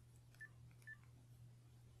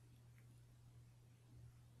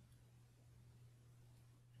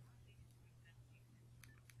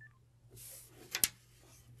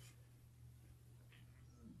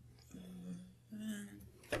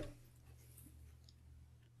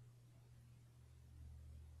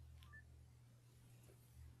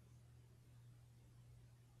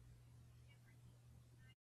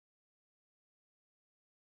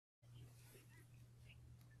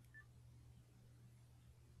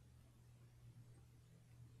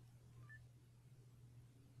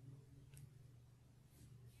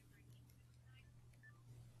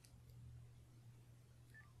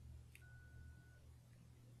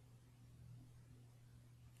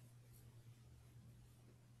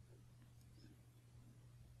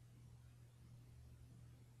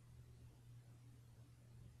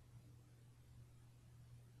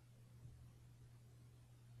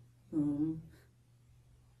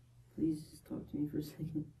 Please just talk to me for a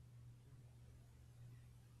second.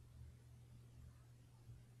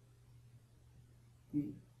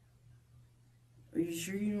 You, are you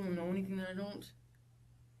sure you don't know anything that I don't?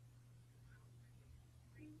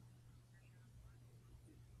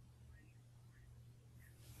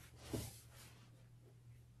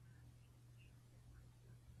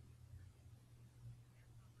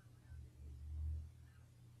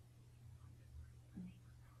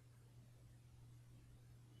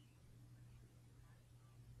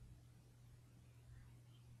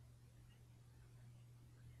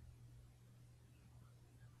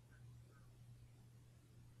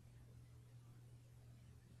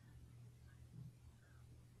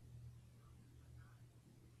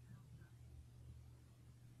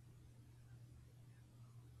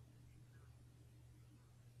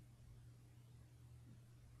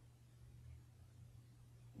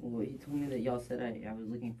 Well, he told me that y'all said I was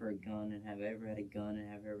looking for a gun, and have I ever had a gun,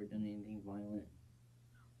 and have I ever done anything violent?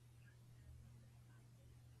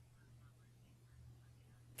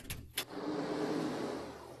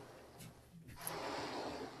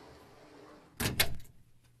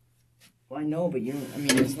 Well, I know, but you don't, I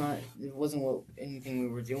mean, it wasn't anything we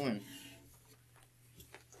were doing.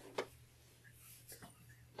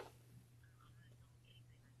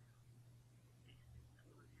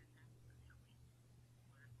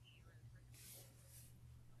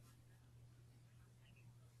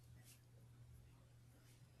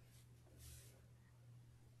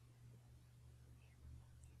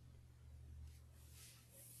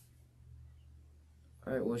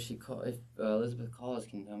 Alright, well, if Elizabeth calls,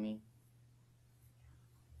 can you tell me?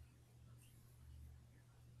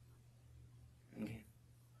 Okay.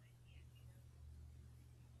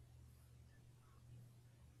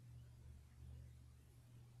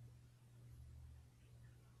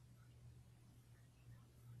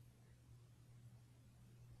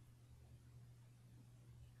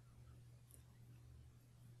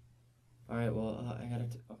 All right. Well,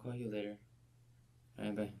 I'll call you later. All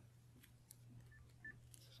right. Bye.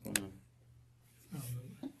 What's going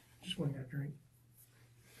on? Just want to get a drink.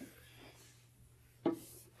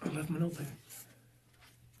 I left my notepad.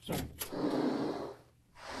 Sorry.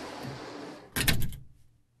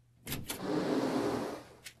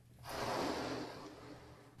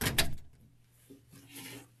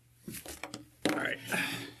 All right.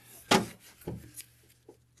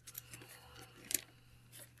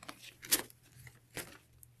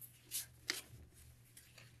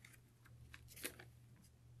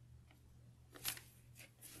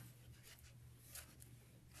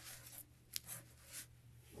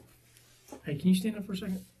 Hey, can you stand up for a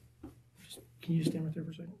second? Can you just stand right there for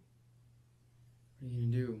a second? What are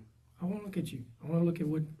you gonna do? I want to look at you. I want to look at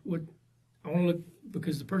what I want to look,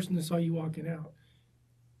 because the person that saw you walking out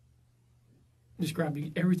described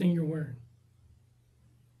everything you're wearing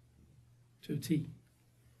to a T.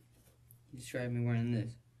 You described me wearing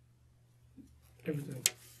this. Everything.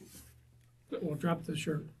 Well, drop the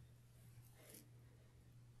shirt.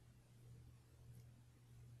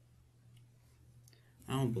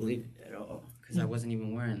 I don't believe it at all because I wasn't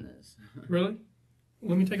even wearing this. Really?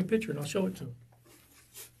 Let me take a picture and I'll show it to him.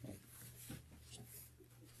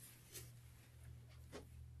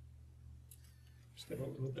 Step up a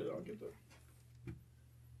little bit, I'll get the...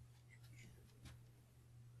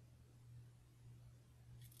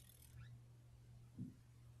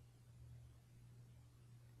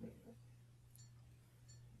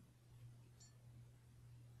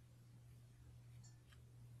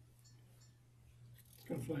 It's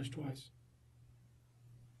gonna flash twice.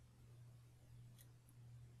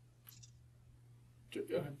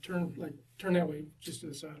 Turn that way, just to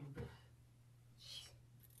the side a little bit.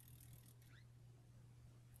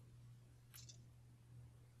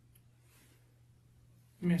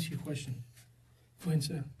 Let me ask you a question. Go ahead and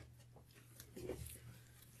sit.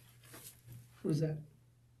 What is that?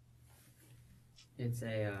 It's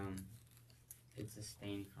a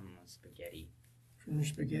stain from spaghetti. From your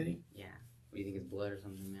spaghetti? Yeah. What do you think, it's blood or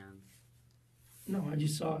something, man? No, I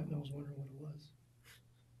just saw it and I was wondering what it was.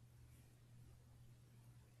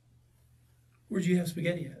 Where'd you have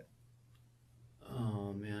spaghetti at?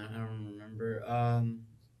 Oh man, I don't remember.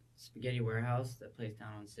 Spaghetti Warehouse, that place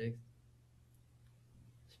down on 6th.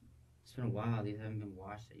 It's been a while. These haven't been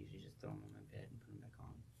washed. I usually just throw them on my bed and put them back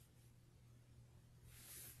on.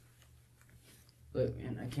 Look,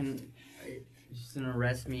 man, you're just gonna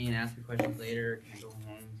arrest me and ask me questions later. Can I go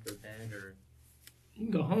home, go to bed, or? You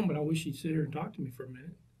can go home, but I wish you'd sit here and talk to me for a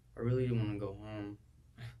minute. I really do want to go home.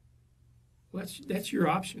 Well, that's your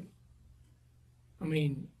option. I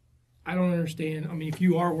mean, I don't understand. I mean, if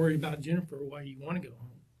you are worried about Jennifer, why do you want to go home?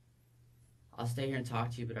 I'll stay here and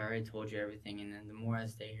talk to you, but I already told you everything, and then the more I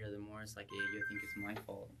stay here, the more it's like, yeah, you think it's my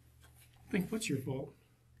fault. I think, what's your fault?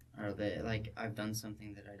 Or that, like, I've done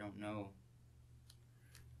something that I don't know.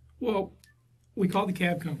 Well, we called the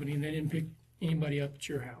cab company, and they didn't pick anybody up at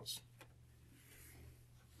your house.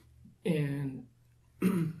 And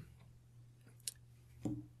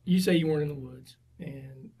you say you weren't in the woods,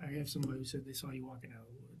 and I have somebody who said they saw you walking out of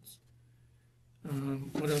the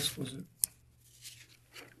woods. What else was it?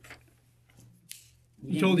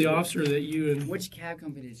 You told the officer that you and... Which cab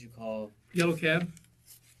company did you call? Yellow cab?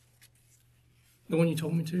 The one you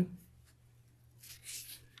told me to?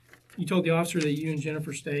 You told the officer that you and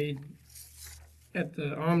Jennifer stayed at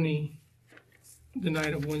the Omni the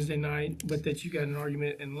night of Wednesday night, but that you got in an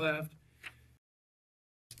argument and left.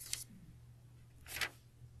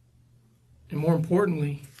 And more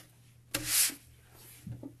importantly,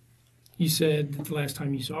 you said that the last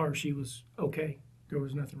time you saw her, she was okay. There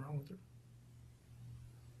was nothing wrong with her.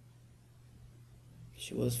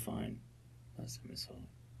 She was fine last time I saw her.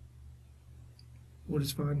 What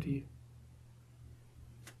is fine to you?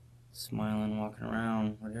 Smiling, walking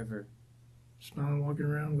around, whatever. Smiling, walking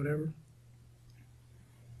around, whatever?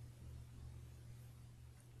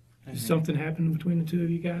 Did something happen between the two of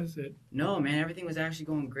you guys that... No, man, everything was actually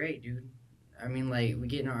going great, dude. I mean, like, we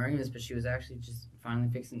get in our arguments, but she was actually just finally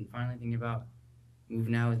thinking about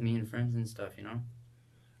moving out with me and friends and stuff, you know?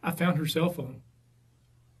 I found her cell phone.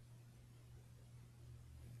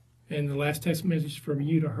 And the last text message from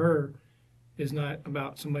you to her is not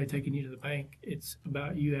about somebody taking you to the bank. It's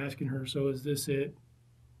about you asking her, so is this it?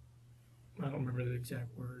 I don't remember the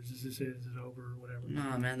exact words. Is this it? Is it over? Or whatever.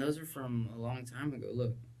 Nah, man, those are from a long time ago.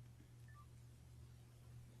 Look.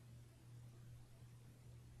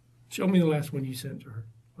 Show me the last one you sent to her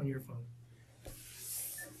on your phone.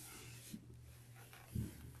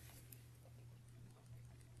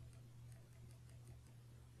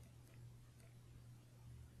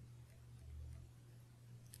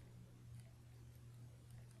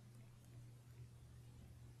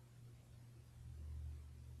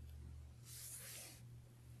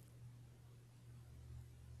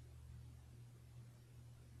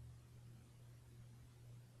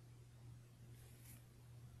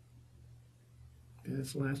 Okay,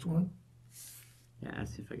 that's the last one. Yeah, I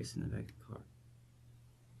asked if I could sit in the back of the car.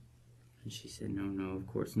 And she said, no, of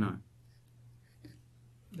course not.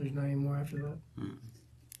 There's not any more after that?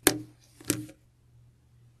 Can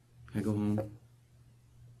I go home?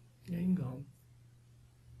 Yeah, you can go home.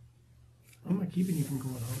 I'm not keeping you from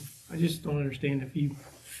going home. I just don't understand if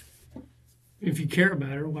you care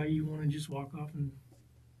about her, why you want to just walk off and...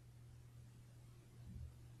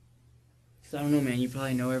 So I don't know, man. You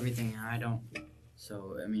probably know everything and I don't.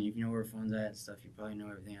 So, I mean, if you know where her phone's at and stuff, you probably know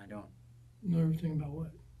everything I don't. Know everything about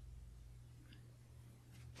what?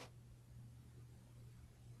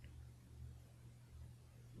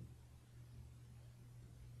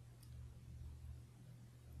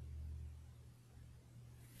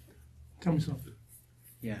 Tell me something.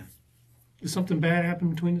 Yeah. Did something bad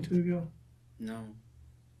happen between the two of y'all? No.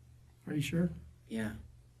 Are you sure? Yeah.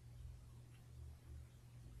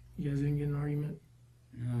 You guys didn't get in an argument?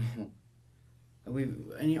 No.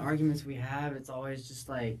 Any arguments we have, it's always just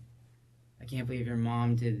like, I can't believe your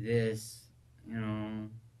mom did this, you know.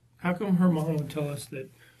 How come her mom would tell us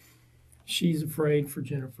that she's afraid for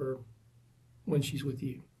Jennifer when she's with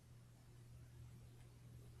you?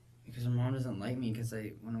 Because her mom doesn't like me, because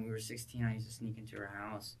when we were 16, I used to sneak into her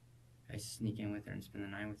house. I used to sneak in with her and spend the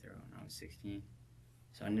night with her when I was 16.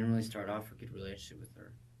 So I didn't really start off a good relationship with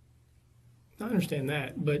her. I understand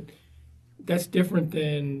that, but that's different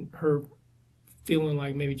than her feeling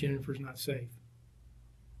like maybe Jennifer's not safe.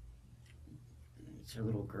 It's her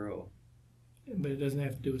little girl. But it doesn't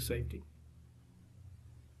have to do with safety.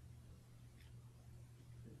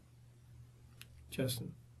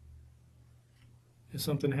 Justin, has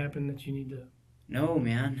something happened that you need to... No,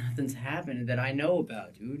 man. Nothing's happened that I know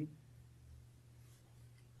about, dude.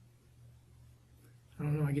 I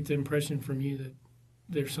don't know. I get the impression from you that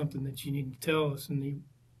there's something that you need to tell us and you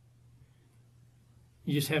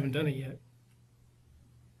just haven't done it yet.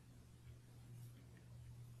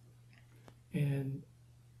 And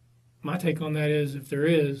my take on that is, if there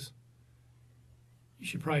is, you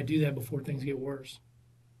should probably do that before things get worse.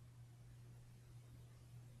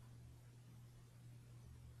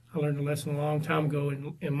 I learned a lesson a long time ago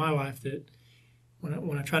in my life that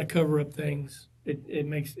when I try to cover up things, it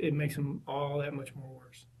makes them all that much more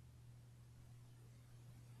worse.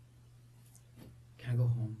 Can I go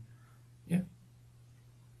home? Yeah.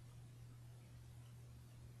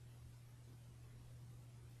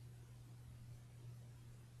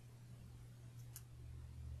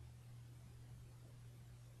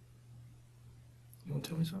 You want to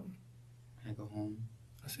tell me something? Can I go home?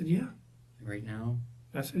 I said, yeah. Right now?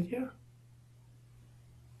 I said, yeah.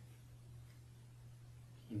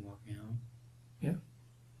 Can you walk me out? Yeah.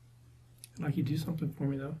 I'd like you to do something for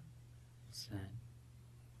me, though. What's that?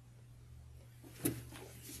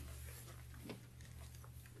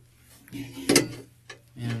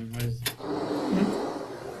 Man, what is it?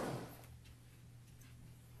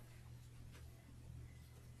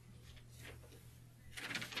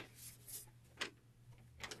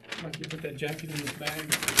 I'd like you to put that jacket in this bag.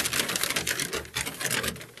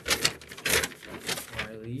 Before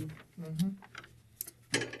I leave? Mm-hmm.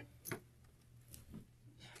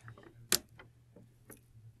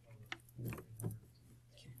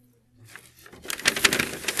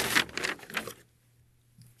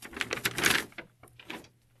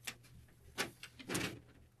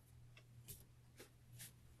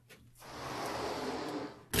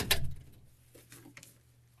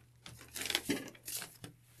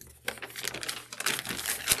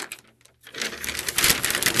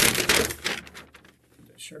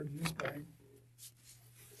 Shirt in this bag.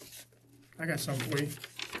 I got something for you.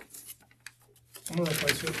 I'm gonna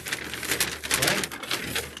replace it. What?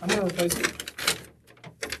 I'm gonna replace it.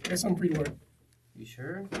 I got something for you to wear. You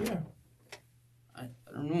sure? Yeah. I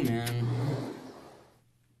don't know, man.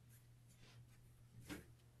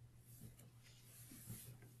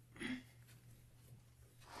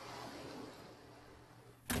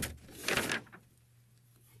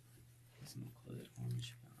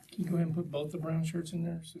 Can you go ahead and put both the brown shirts in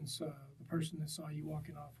there, since the person that saw you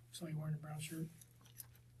walking off saw you wearing a brown shirt?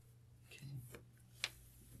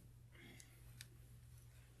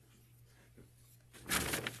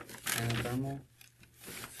 And a thermal?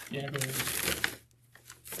 Yeah, go ahead.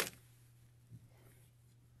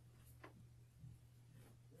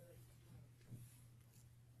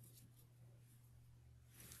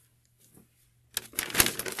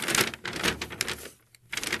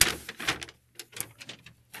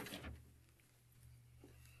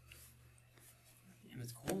 Damn,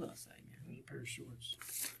 it's cold outside, man. There's a pair of shorts.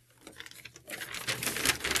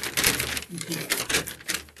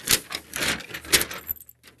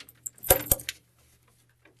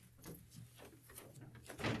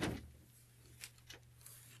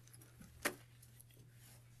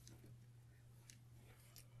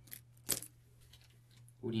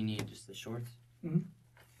 What do you need? Just the shorts? Mm-hmm.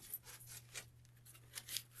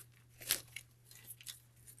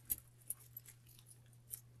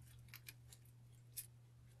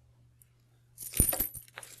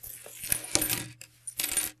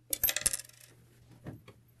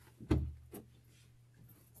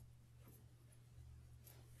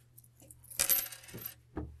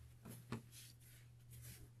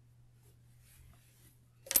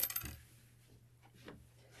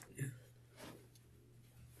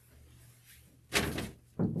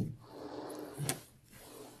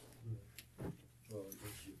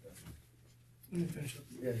 Let me finish up.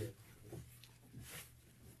 Yeah.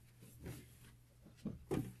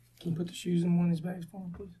 Can you put the shoes in one of these bags for me,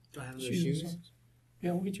 please? Do I have The those and shoes? socks.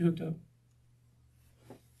 Yeah, we'll get you hooked up.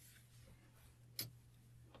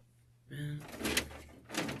 Man.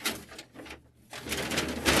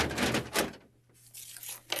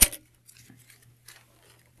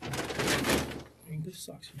 You can put the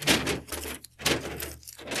socks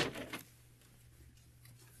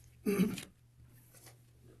in.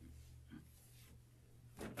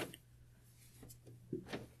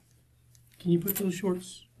 Can you put those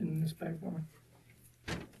shorts in this bag for me?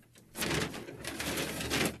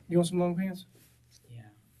 You want some long pants? Yeah.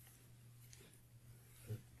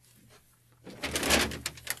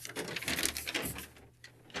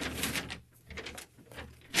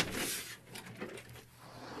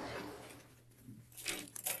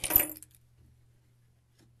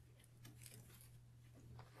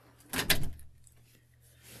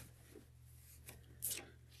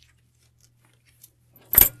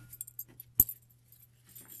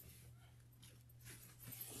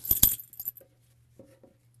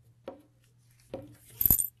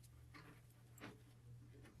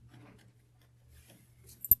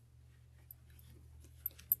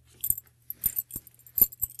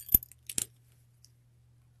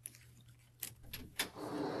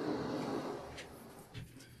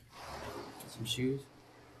 Some shoes?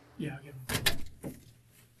 Yeah, I'll get them.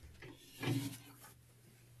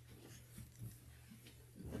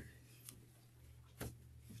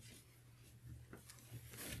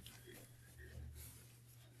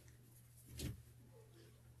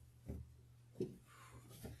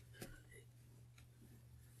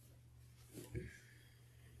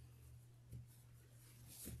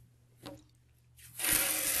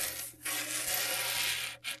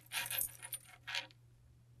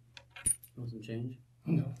 Want some change?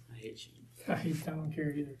 No, I hate change. I don't care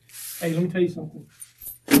either. Hey, let me tell you something.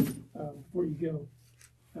 Before you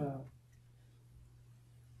go,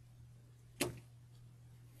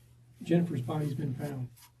 Jennifer's body's been found.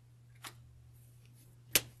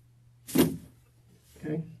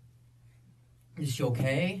 Okay? Is she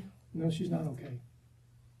okay? No, she's not okay.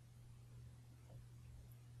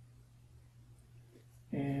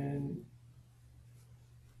 And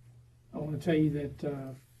I want to tell you that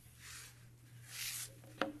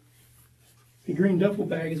the green duffel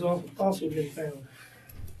bag has also been found.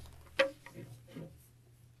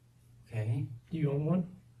 Okay. Do you own one?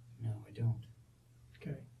 No, I don't.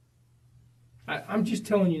 Okay. I'm just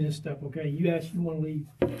telling you this stuff, okay? You ask, you want to leave.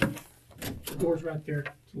 The door's right there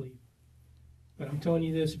to leave. But I'm telling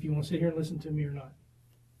you this if you want to sit here and listen to me or not.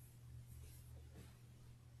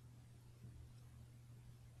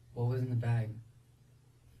 What was in the bag?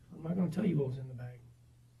 I'm not going to tell you what was in the bag.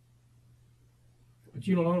 But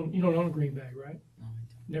you don't own a green bag, right? No, I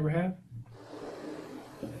don't. Never have?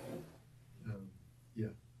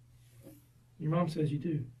 Yeah. Your mom says you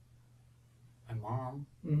do. My mom?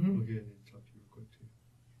 Mm-hmm. We'll get in and talk to you real quick too.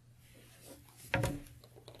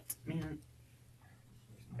 Man.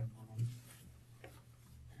 Where's my mom?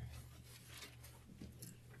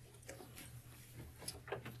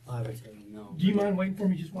 I would tell you no. Do you mind waiting for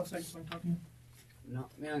me just 1 second so I can talk to you? No,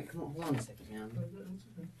 man, come on, hold on a second, man.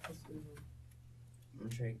 I'm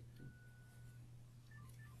sure.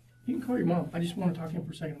 You can call your mom. I just want to talk to him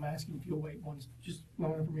for a second. I'm asking if you'll wait just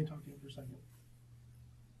long enough for me to talk to him for a second.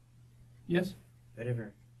 Yes?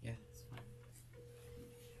 Whatever. Yeah, it's fine.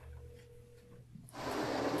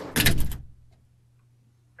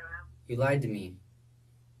 You lied to me.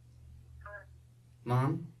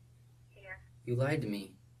 Mom? Yeah. You lied to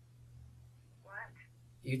me. What?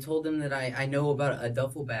 You told them that I know about a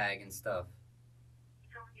duffel bag and stuff. You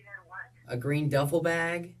told me that what? A green duffel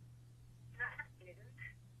bag? No, I didn't.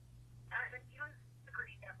 You don't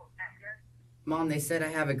agree that will matter. Mom, they said I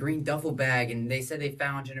have a green duffel bag and they said they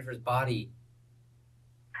found Jennifer's body.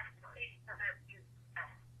 You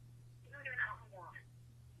don't even know who won.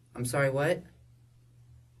 I'm sorry, what?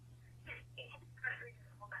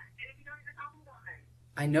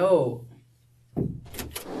 I know. Can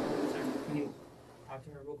you talk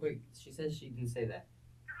to her real quick? She says she didn't say that.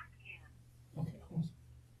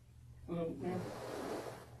 Hello, ma'am.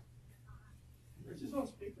 Is this on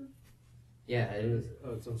speaker? Yeah, it is.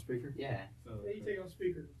 Oh, it's on speaker? Yeah. Oh, Yeah, you take it on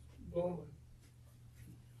speaker. Blow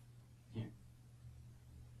Here.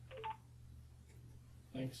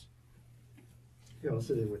 Thanks. Yeah, I'll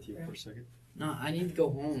sit in with you for a second. No, I need to go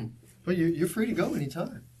home. But you're free to go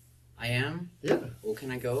anytime. I am? Yeah, Well,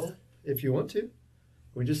 can I go? if you want to.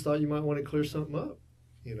 We just thought you might want to clear something up,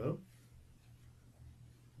 you know?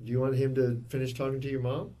 Do you want him to finish talking to your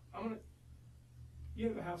mom? You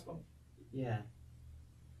have a house phone? Yeah.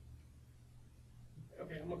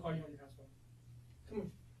 Okay, I'm gonna call you on your house phone. Come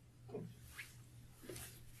on. Come on.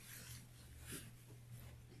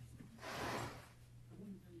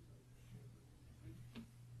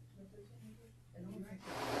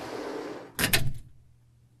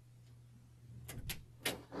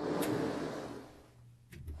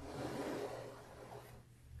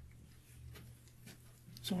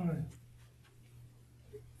 So,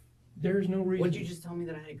 there is no reason. What'd you just tell me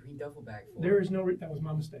that I had a green duffel bag for? There is no reason. That was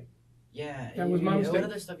my mistake. Yeah. That was my mistake. What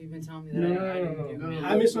other stuff you've been telling me that No, I didn't do? No,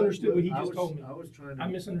 I misunderstood what he I just was- told me. I was trying to. I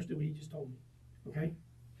misunderstood what he just told me. Okay? Do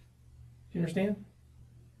you understand?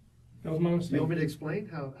 That was my mistake. You want me to explain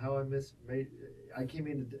how I made? I came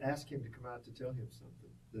in to ask him to come out to tell him something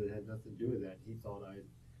that had nothing to do with that. He thought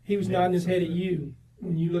He was nodding his head at you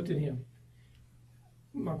when you looked at him.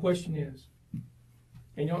 My question is,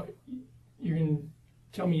 and you're going to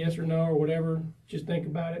tell me yes or no or whatever, just think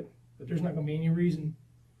about it, but there's not going to be any reason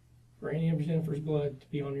for any of Jennifer's blood to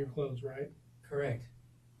be on your clothes, right? Correct.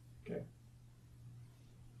 Okay.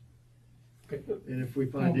 And if we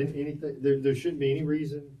find anything, there shouldn't be any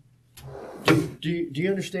reason. Do you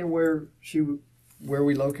understand where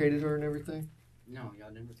we located her and everything? No,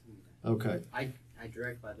 y'all never told me that. Okay. I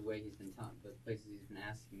direct by the way he's been telling, but places he's been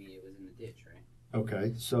asking me, it was in the ditch, right?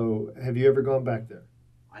 Okay. So have you ever gone back there?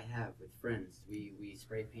 I have with friends. We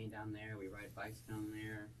spray paint down there. We ride bikes down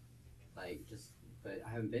there, but I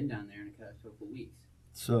haven't been down there in a couple of weeks.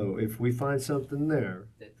 So if we find something there,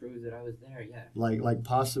 That proves that I was there. Yeah. like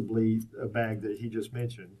possibly a bag that he just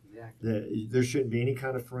mentioned, Exactly. that there shouldn't be any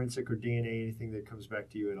kind of forensic or DNA, anything that comes back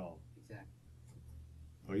to you at all. Exactly.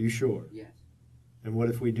 Are you sure? Yes. And what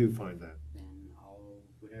if we do find that? Then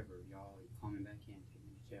whatever, y'all call me back in, take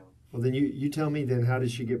me to jail. Well, then you tell me then, how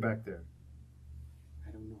did she get back there?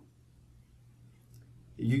 I don't know.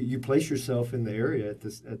 You place yourself in the area at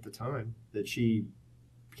the time that she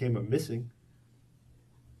came up missing,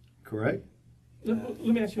 correct? Let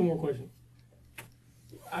me ask you one more question.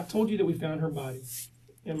 I've told you that we found her body.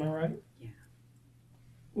 Am I right? Yeah.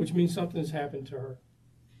 Which means something has happened to her.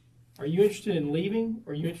 Are you interested in leaving,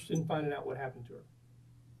 or are you interested in finding out what happened to her?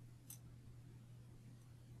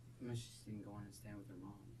 I'm interested in going and staying with her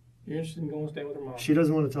mom. You're interested in going and staying with her mom. She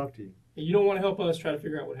doesn't want to talk to you. And you don't want to help us try to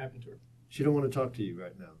figure out what happened to her. She don't want to talk to you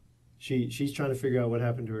right now. She's trying to figure out what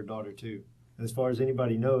happened to her daughter too. And as far as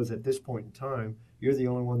anybody knows, at this point in time, you're the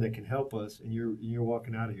only one that can help us, and you're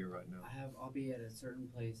walking out of here right now. I'll be at a certain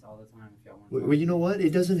place all the time if y'all want. Well, you know what?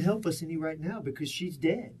 It doesn't help us any right now because she's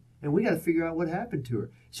dead, and we got to figure out what happened to her.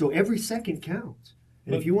 So every second counts.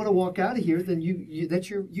 And if you want to walk out of here, then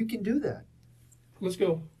you can do that. Let's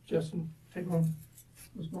go, Justin. Take on.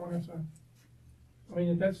 Let's go on outside. I mean,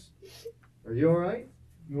 if that's. Are you all right?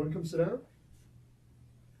 You want to come sit down?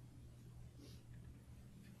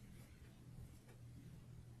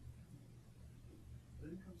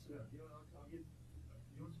 Come sit down. I'll get.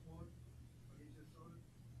 You want some water? I'll get you a soda.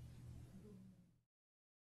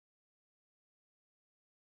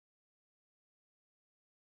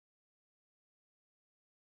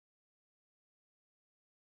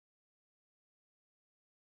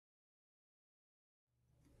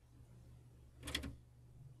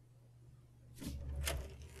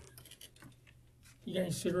 You got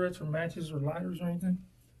any cigarettes or matches or lighters or anything?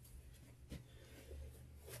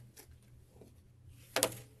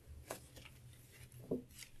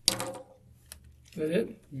 Is that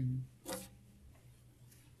it? Mm-hmm.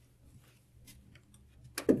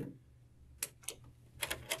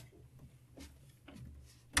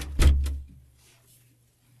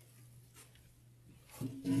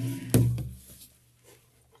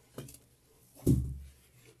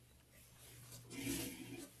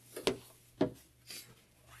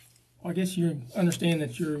 Well, I guess you understand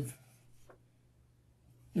that you're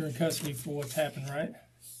in custody for what's happened, right?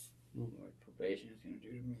 What probation is going to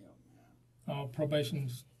do to me?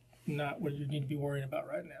 Probation's not what you need to be worrying about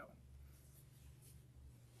right now.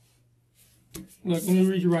 Look, let me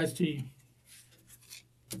read your rights to you.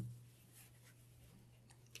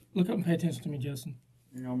 Look up and pay attention to me, Justin.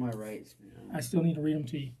 You know my rights, man. I still need to read them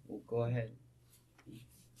to you. Well, go ahead.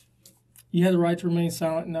 You have the right to remain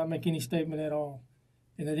silent and not make any statement at all.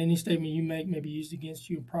 and that any statement you make may be used against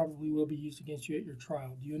you and probably will be used against you at your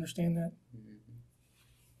trial. Do you understand that?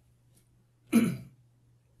 Mm-hmm.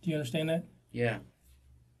 Do you understand that? Yeah.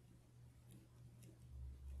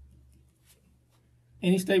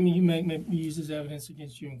 Any statement you make may be used as evidence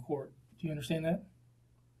against you in court. Do you understand that?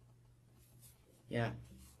 Yeah.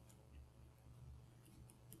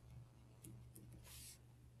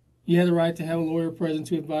 You have the right to have a lawyer present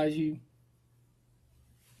to advise you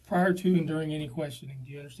prior to and during any questioning.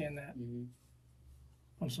 Do you understand that? Mm-hmm.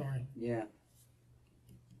 I'm sorry. Yeah.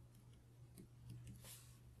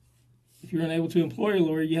 If you're unable to employ a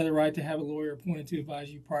lawyer, you have the right to have a lawyer appointed to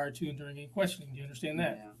advise you prior to and during any questioning. Do you understand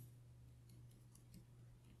that? Yeah.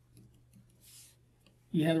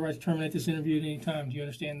 You have the right to terminate this interview at any time. Do you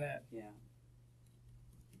understand that? Yeah.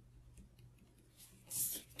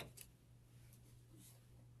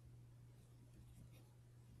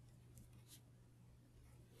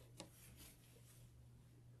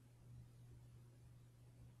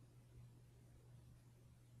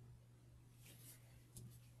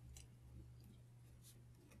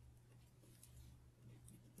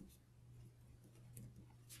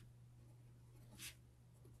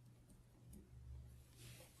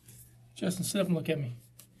 Justin, sit up and look at me.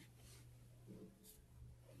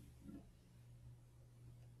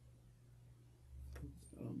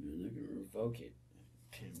 Oh man, they're gonna revoke it.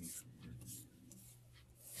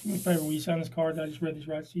 Do me a favor, will you sign this card that I just read these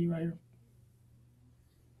rights to you right here?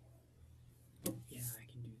 Yeah, I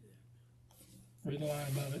can do that. Read the line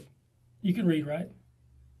above it. You can read, right?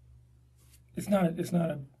 It's not a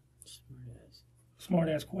Smart ass. smart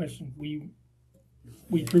ass question. Will you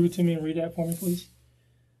prove it to me and read that for me, please?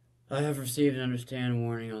 I have received and understand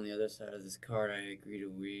warning on the other side of this card. I agree to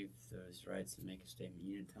waive those rights to make a statement.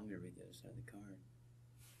 You didn't tell me to read the other side of the card.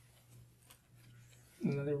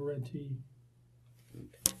 No, they were read to you.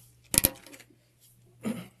 Okay.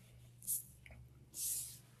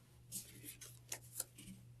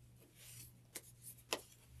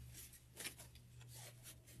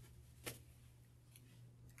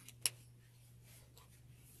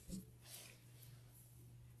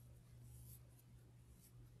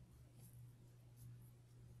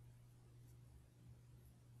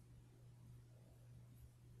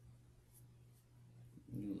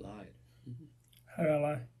 You lied. How did I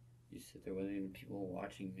lie? You said there wasn't even people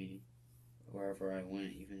watching me wherever I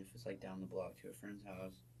went, even if it's like down the block to a friend's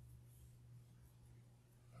house.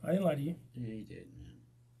 I didn't lie to you. Yeah, you did, man.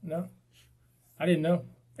 No. I didn't know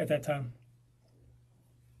at that time.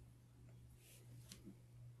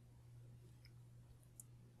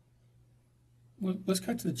 Let's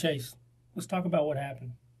cut to the chase. Let's talk about what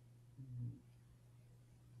happened.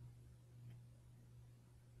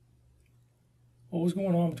 What was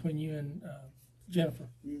going on between you and Jennifer?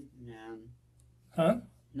 Man. Huh?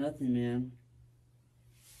 Nothing, man.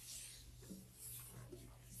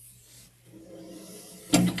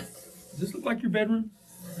 Does this look like your bedroom?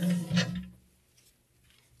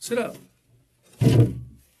 Sit up.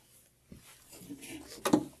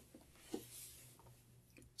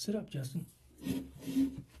 Sit up, Justin.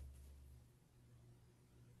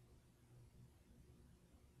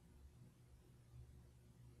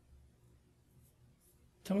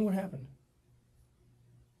 Tell me what happened.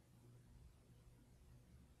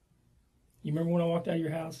 You remember when I walked out of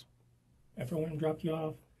your house after I went and dropped you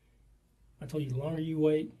off? I told you the longer you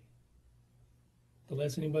wait, the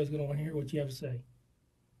less anybody's going to want to hear what you have to say.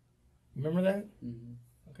 Remember that? Mm-hmm.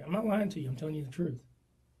 Okay, I'm not lying to you. I'm telling you the truth.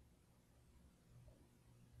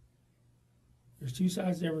 There's two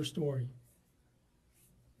sides to every story.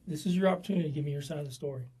 This is your opportunity to give me your side of the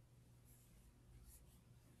story.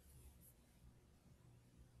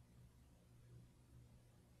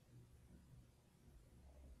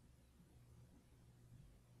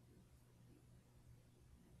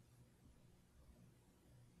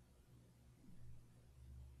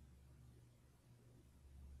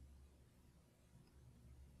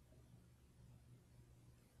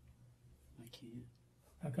 I can't.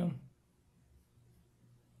 How come?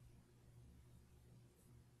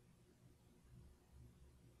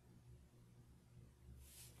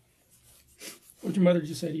 What'd your mother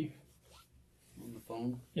just say to you? On the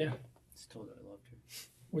phone? Yeah. Just told her I loved her.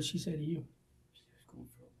 What'd she say to you? She was going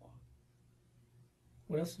for a walk.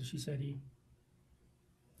 What else did she say to you?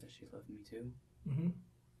 That she loved me too. Mm-hmm.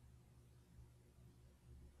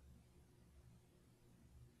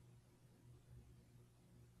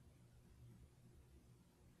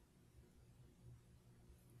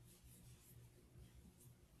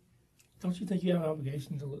 Don't you think you have an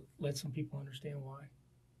obligation to let some people understand why?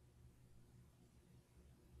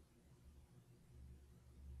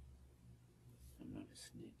 I'm not a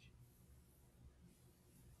snitch.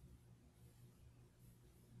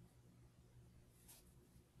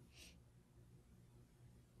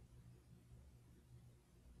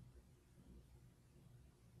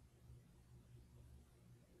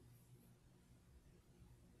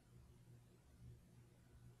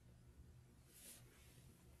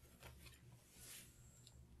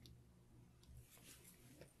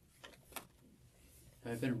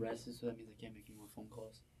 I've been arrested, so that means I can't make any more phone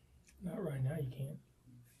calls. Not right now, you can't.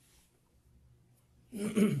 I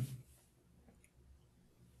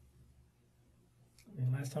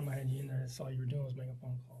mean, last time I had you in there, that's all you were doing was making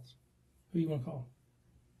phone calls. Who you want to call?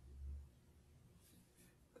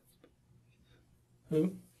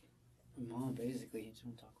 Who? My mom, basically. I just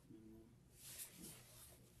want to talk with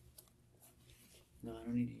my mom. No, I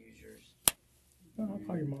don't need to use yours. No, I'll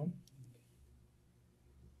call your mom.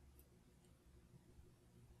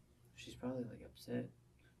 She's probably like upset.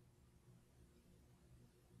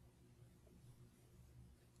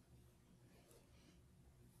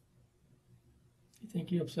 You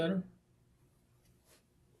think you upset her?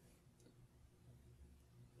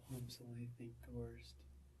 Moms only think the worst.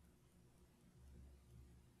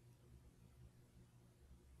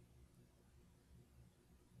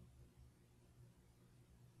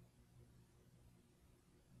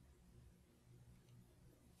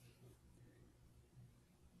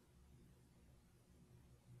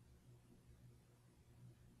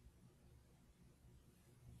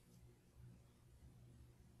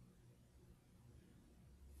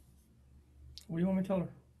 What do you want me to tell her? I'll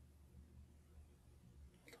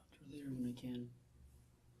talk to her later when I can.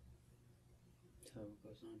 Tell her what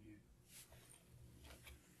goes on here.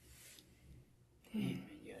 Dang,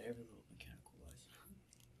 man, you got every little mechanical license.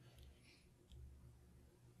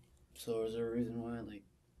 So is there a reason why, like,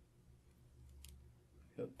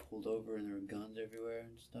 you got pulled over and there were guns everywhere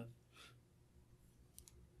and stuff?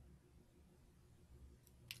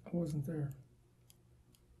 I wasn't there.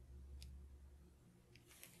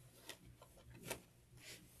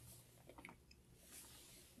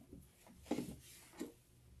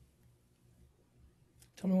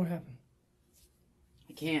 Tell me what happened.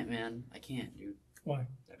 I can't, man. I can't, dude. Why?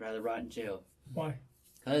 I'd rather rot in jail. Why?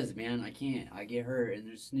 Cause, man, I can't. I get hurt and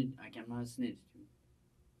there's snitch. I'm not a snitch, dude.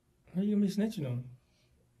 How are you gonna be snitching on him?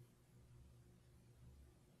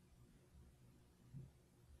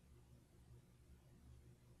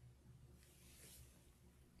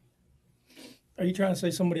 Are you trying to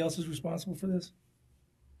say somebody else is responsible for this?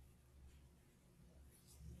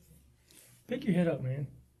 Pick your head up, man.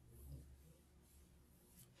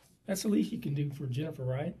 That's the least you can do for Jennifer,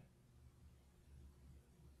 right?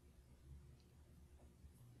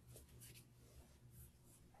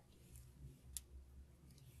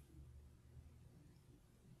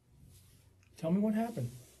 Tell me what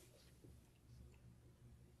happened.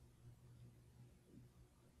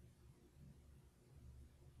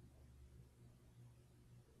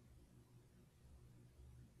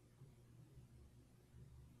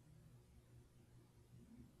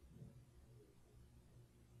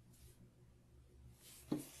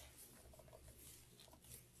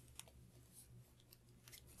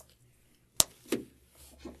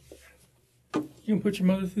 You gonna put your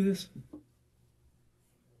mother through this?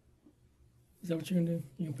 Is that what you're gonna do?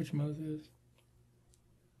 You gonna put your mother through this?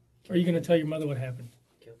 Or are you gonna tell your mother what happened?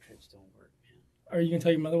 Guilt trips don't work, man. Are you gonna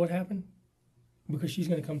tell your mother what happened? Because she's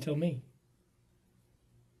gonna come tell me.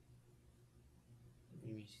 What do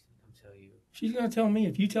you mean she's gonna come tell you? She's gonna tell me.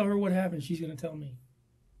 If you tell her what happened, she's gonna tell me.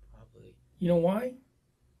 Probably. You know why?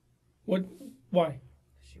 What? Why?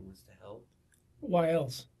 She wants to help. Why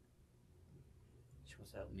else? She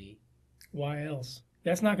wants to help me. Why else?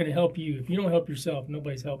 That's not gonna help you. If you don't help yourself,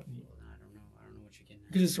 nobody's helping you. Well, I don't know. I don't know what you're getting at.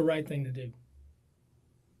 Because it's the right thing to do.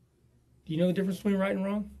 Do you know the difference between right and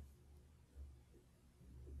wrong?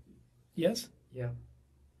 Yes? Yeah.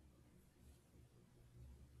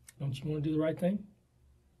 Don't you want to do the right thing?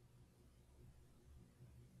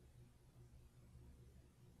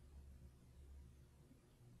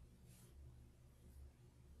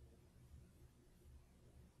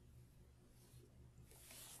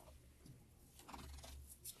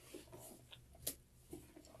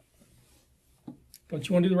 Don't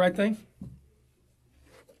you want to do the right thing?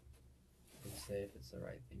 Let's say if it's the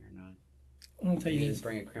right thing or not. I'm gonna tell You you mean this.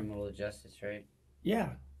 bring a criminal to justice, right?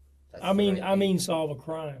 Yeah. That's I the mean, right I thing. mean, solve a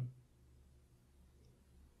crime.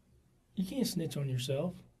 You can't snitch on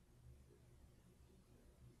yourself.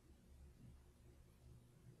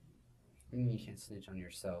 What do you mean you can't snitch on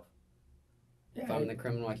yourself? Yeah. If I'm the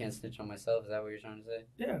criminal, I can't snitch on myself. Is that what you're trying to say?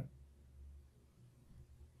 Yeah.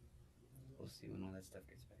 We'll see when all that stuff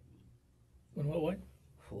gets back, man. When what?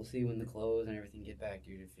 We'll see when the clothes and everything get back,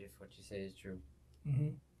 dude. If what you say is true. Mm-hmm.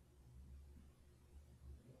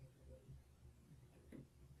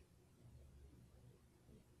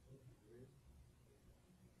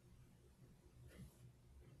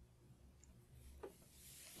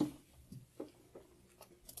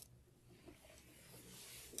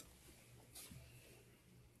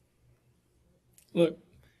 Look,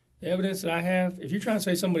 The evidence that I have, if you're trying to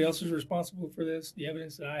say somebody else is responsible for this, the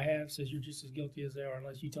evidence that I have says you're just as guilty as they are,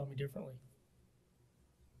 unless you tell me differently.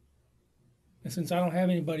 And since I don't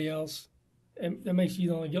have anybody else, that makes you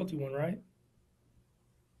the only guilty one, right?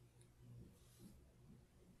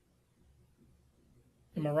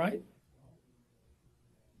 Am I right?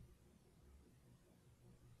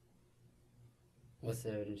 What's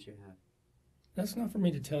the evidence you have? That's not for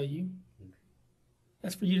me to tell you. Okay.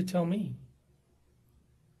 That's for you to tell me.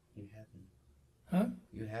 You haven't. Huh?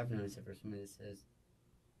 You have noticed it for somebody that says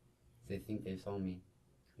they think they saw me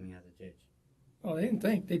coming out of the ditch. Oh, they didn't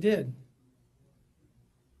think. They did.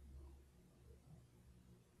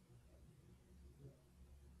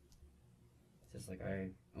 It's just like I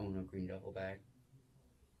own a green duffel bag.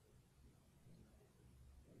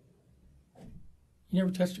 You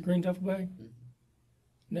never touched a green duffel bag? Mm-hmm.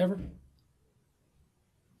 Never?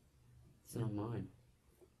 It's not mine.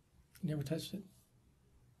 You never touched it?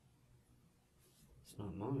 It's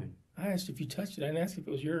not mine. I asked if you touched it. I didn't ask if it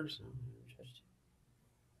was yours. No, I never touched it.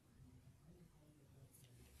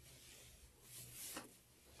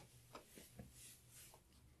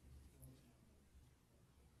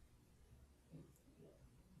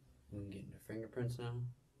 We can get into fingerprints now.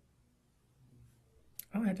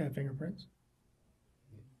 I don't have to have fingerprints.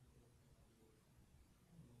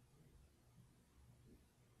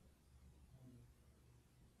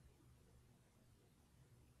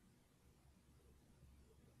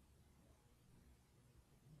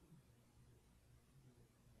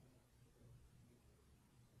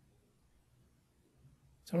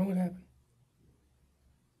 Tell me what happened.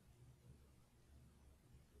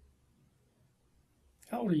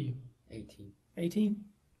 How old are you? 18. 18?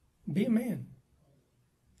 Be a man.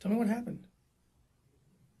 Tell me what happened.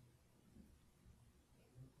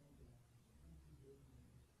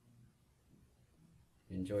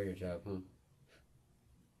 Enjoy your job, huh?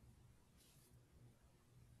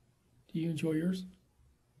 Do you enjoy yours?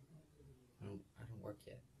 I don't work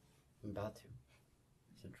yet. I'm about to.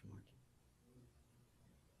 Central Market.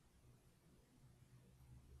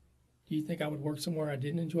 Do you think I would work somewhere I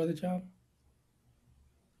didn't enjoy the job?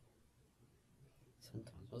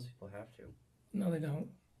 Sometimes. Most people have to. No, they don't.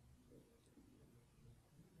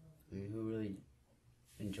 I mean, who really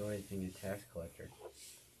enjoys being a tax collector?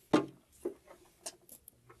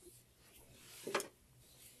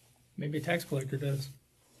 Maybe a tax collector does.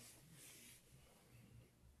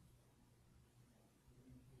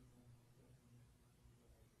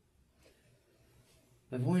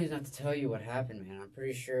 My point is not to tell you what happened, man. I'm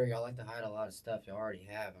pretty sure y'all like to hide a lot of stuff y'all already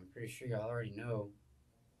have. I'm pretty sure y'all already know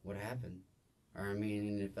what happened. Or, I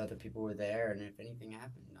mean, if other people were there and if anything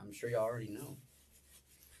happened, I'm sure y'all already know.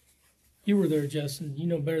 You were there, Justin. You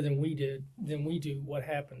know better than we do what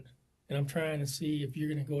happened. And I'm trying to see if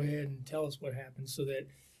you're going to go ahead and tell us what happened so that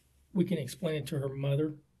we can explain it to her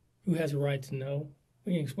mother, who has a right to know.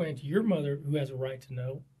 We can explain it to your mother, who has a right to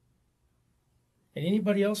know. And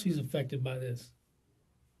anybody else who's affected by this.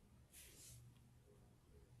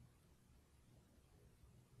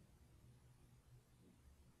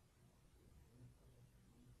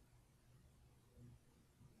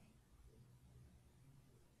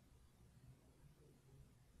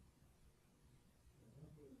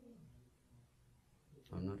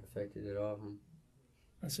 I'm not affected at all, huh?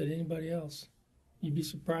 I said anybody else. You'd be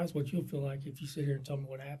surprised what you'll feel like if you sit here and tell me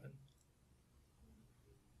what happened.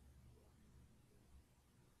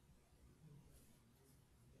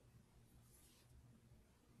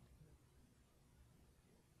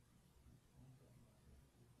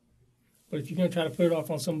 But if you're going to try to put it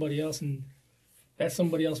off on somebody else and that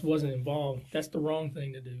somebody else wasn't involved, that's the wrong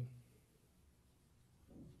thing to do.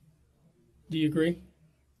 Do you agree?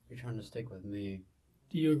 You're trying to stick with me.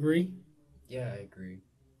 Do you agree? Yeah, I agree.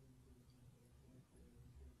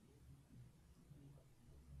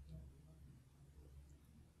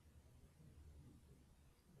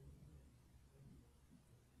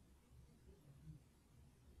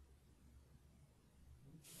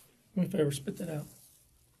 Do me a favor, spit that out.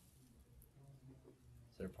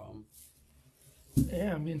 Is there a problem?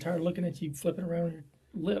 Yeah, I'm getting tired of looking at you flipping around your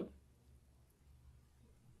lip.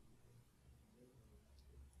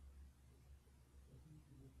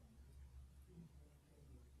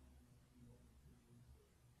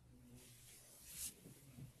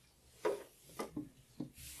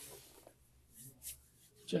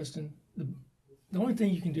 Justin, the only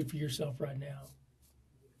thing you can do for yourself right now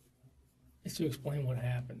is to explain what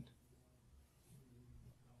happened.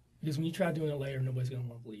 Because when you try doing it later, nobody's going to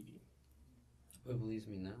want to believe you. Who believes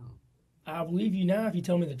me now? I'll believe you now if you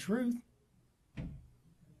tell me the truth.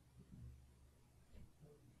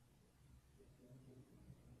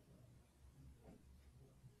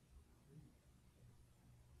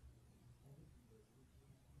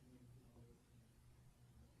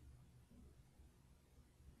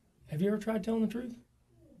 Have you ever tried telling the truth?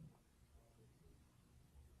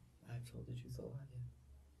 I've told the truth a lot. Yeah.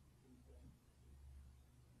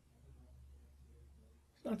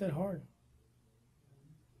 It's not that hard.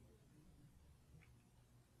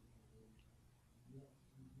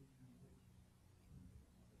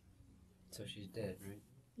 So she's dead, right?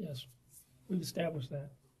 Yes, we've established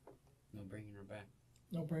that. No bringing her back.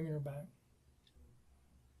 No bringing her back.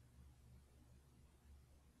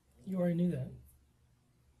 You already knew that.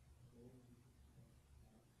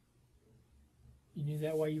 You knew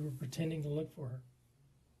that while you were pretending to look for her.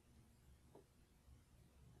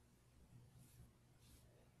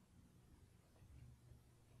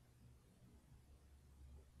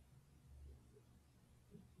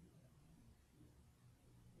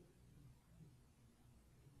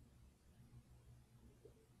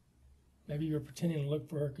 Maybe you were pretending to look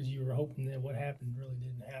for her because you were hoping that what happened really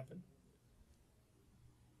didn't happen.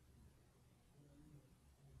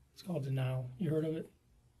 It's called denial. You heard of it?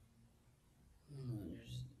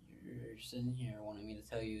 You're sitting here wanting me to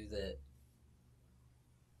tell you that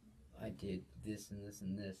I did this and this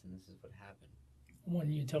and this and this is what happened. I'm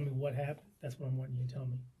wanting you to tell me what happened. That's what I'm wanting you to tell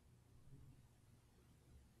me.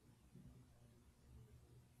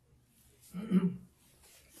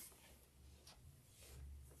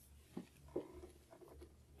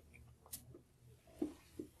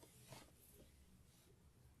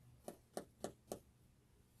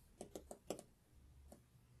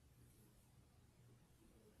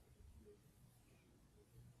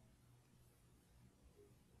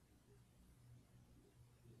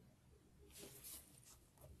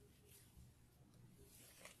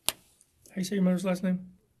 How you say your mother's last name?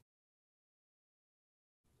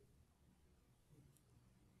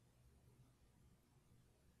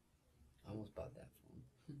 I almost bought that phone.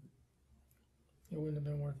 It wouldn't have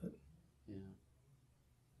been worth it. Yeah.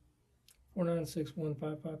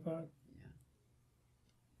 4961555. Yeah.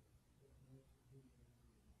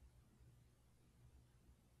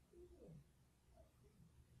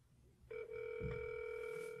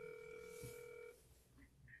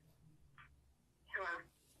 Hello.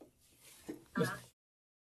 Miss- Hello?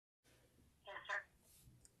 Yes,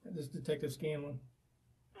 sir. This is Detective Scanlon.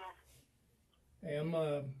 Yes. Hey, I'm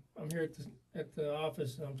here at the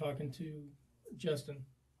office and I'm talking to Justin.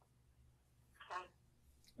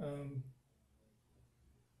 Okay.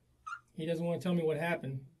 He doesn't want to tell me what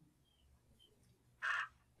happened.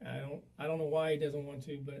 I don't know why he doesn't want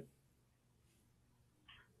to, but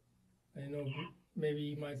I know maybe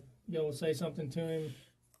you might be able to say something to him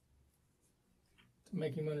to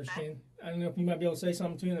make him understand. I don't know if you might be able to say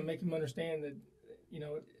something to him to make him understand that, you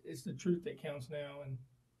know, it's the truth that counts now. And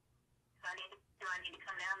Do I need to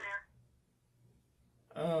come down there?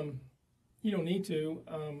 you don't need to.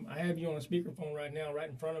 I have you on a speakerphone right now, right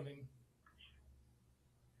in front of him.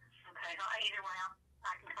 Okay. No, either way,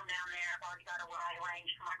 I can come down there. I've already got a ride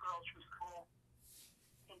arranged for my girls from school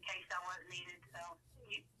in case I was needed. So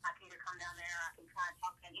I can either come down there or I can try and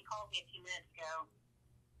talk to him. He called me a few minutes ago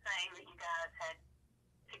saying that you guys had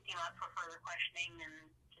picked him up for further questioning and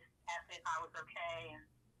just asked me if I was okay. And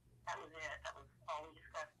that was it. That was all we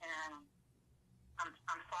discussed then. I'm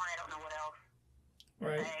sorry. I don't know what else to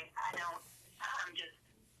Right. say. I'm just.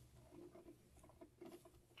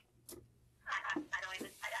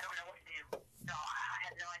 I don't know what to do. So I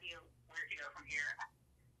have no idea where to go from here.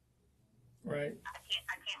 Right. I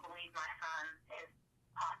can't believe my son is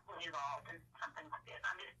possibly involved in something like this.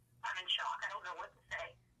 I'm in shock. I don't know what to say.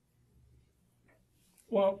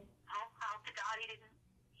 Well, I hope to God he didn't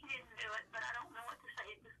do it, but I don't know what to say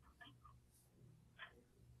at this point. I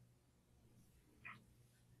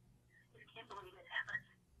just can't believe it happened.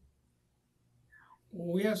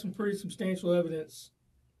 we have some pretty substantial evidence.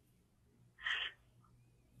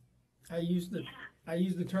 I used the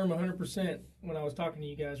term 100% when I was talking to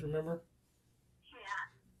you guys. Remember?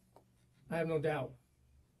 Yeah. I have no doubt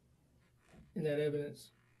in that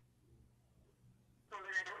evidence. Well,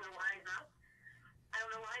 then I don't know why he's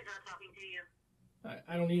not talking to you.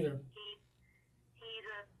 I don't either. He's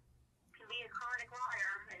can be a chronic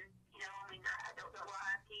liar, and I don't know why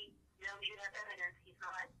he knows you have evidence. He's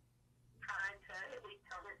not trying to at least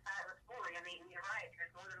tell his side of the story. I mean, you're right.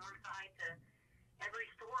 There's more than one side to every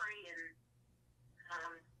story, and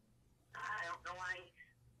I don't know why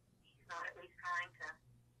he's not at least trying to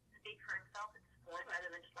speak for himself at this point, rather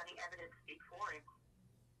than just letting evidence speak for him.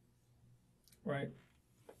 Right.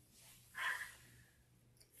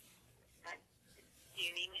 Do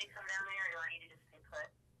you need me to come down there, or do I need to just stay put?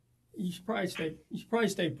 You should probably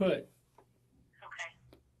stay put. Okay.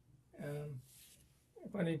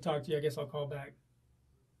 If I need to talk to you, I guess I'll call back.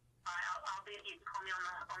 I'll be. You can call me on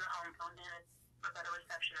the home phone then for better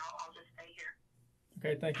reception. I'll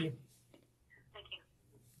Okay, thank you. Thank you.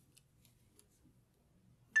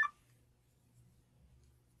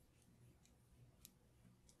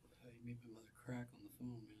 You made my mother crack on the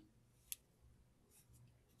phone, man.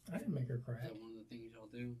 I didn't make her Is crack. that one of the things y'all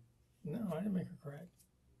do? No, I didn't make her crack.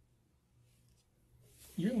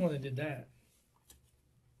 You're the one that did that.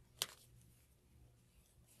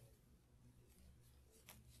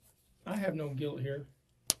 I have no guilt here.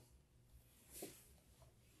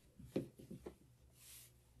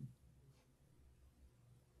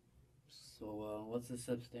 So, what's the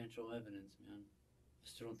substantial evidence, man? I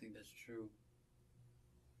still don't think that's true.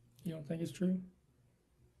 You don't think it's true?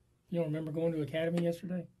 You don't remember going to academy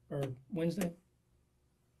yesterday or Wednesday?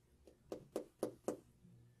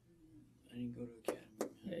 I didn't go to academy, man.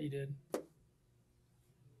 Yeah, you did.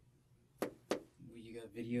 Well, you got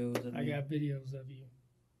videos of I me? got videos of you.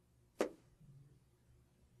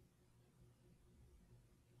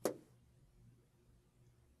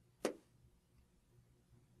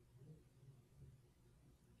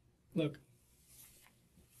 Look,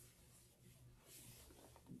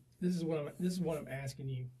 this is what I'm asking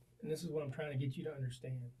you, and this is what I'm trying to get you to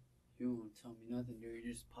understand. You won't tell me nothing, dude.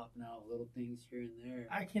 You're just popping out little things here and there.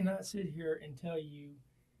 I cannot sit here and tell you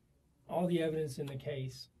all the evidence in the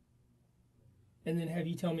case, and then have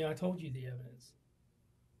you tell me I told you the evidence.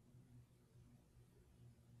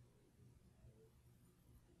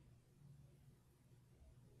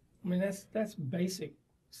 I mean, that's basic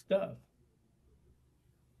stuff.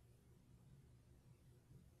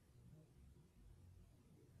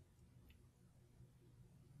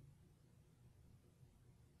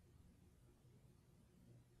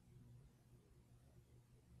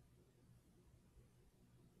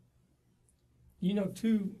 You know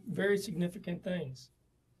two very significant things.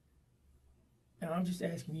 And I'm just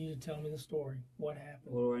asking you to tell me the story. What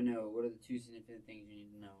happened? What do I know? What are the two significant things you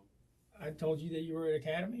need to know? I told you that you were at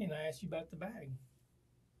academy, and I asked you about the bag.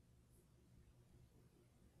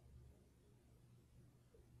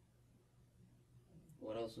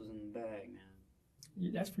 What else was in the bag,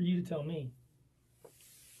 man? That's for you to tell me.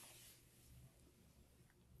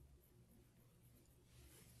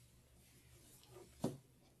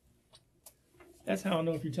 That's how I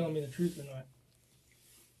know if you're telling me the truth or not.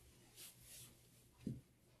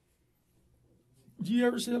 Do you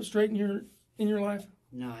ever sit up straight in your life?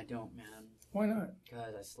 No, I don't, man. Why not?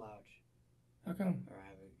 Because I slouch. How come? Or I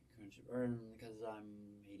have a crunch. Or because I'm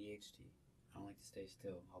ADHD. I don't like to stay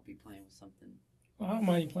still. I'll be playing with something. Well, I don't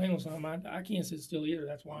mind you playing with something. I can't sit still either.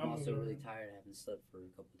 That's why I'm I'm also moving really around. tired. I haven't slept for a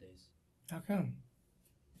couple of days. How come?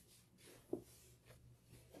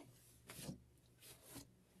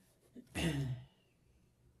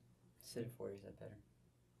 Sit it for you. Is that better?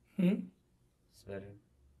 Hmm? It's better.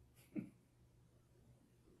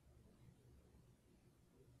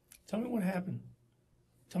 Tell me what happened.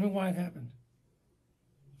 Tell me why it happened.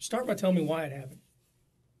 Start by telling me why it happened.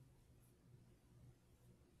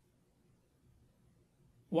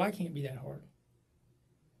 Why can't it be that hard?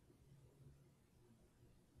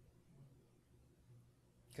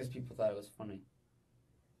 Because people thought it was funny.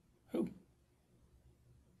 Who?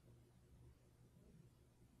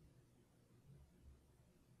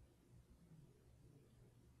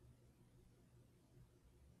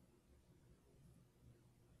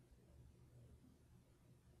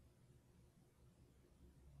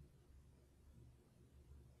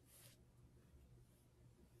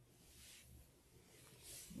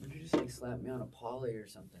 Would you just like slap me on a poly or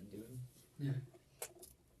something, dude?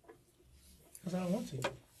 Because I don't want to.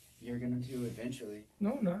 You're gonna do eventually.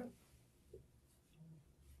 No, I'm not.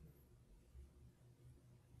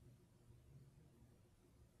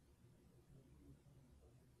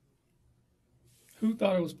 Who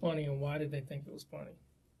thought it was funny and why did they think it was funny?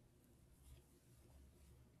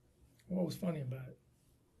 What was funny about it?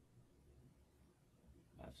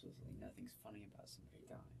 Absolutely nothing's funny about somebody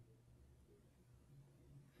dying.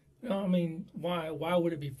 No, I mean, why? Why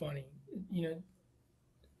would it be funny? You know,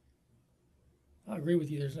 I agree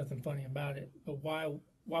with you. There's nothing funny about it, but why?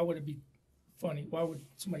 Why would it be funny? Why would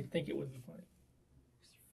somebody think it would be funny?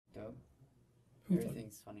 Dope. Who?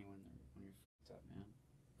 Everything's funny when you're fucked up, man.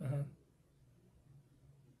 Uh huh.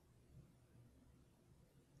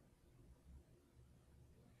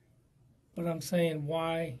 But I'm saying,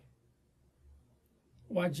 why?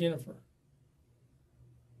 Why Jennifer?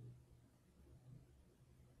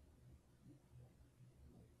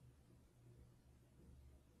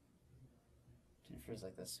 Jennifer's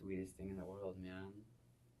like the sweetest thing in the world, man.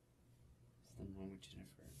 There's nothing wrong with Jennifer.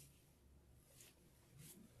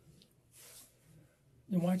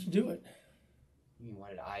 Then why'd you do it? I mean, why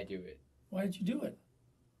did I do it? Why did you do it?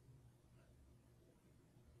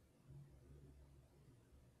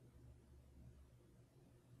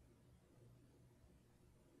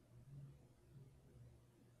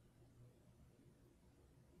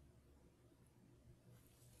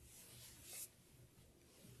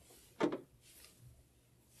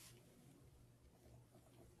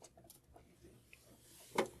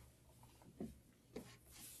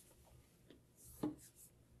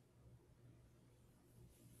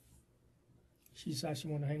 She decided she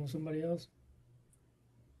wanted to hang with somebody else?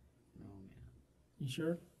 No, man. You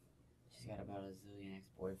sure? She's got about a zillion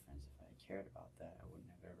ex-boyfriends. If I cared about that, I wouldn't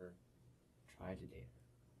have ever tried to date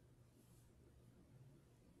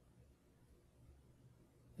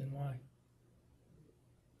her. Then why?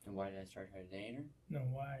 And why did I start trying to date her? No,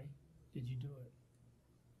 why did you do it?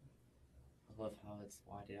 I love how it's,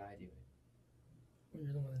 why did I do it? Well,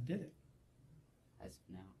 you're the one that did it. As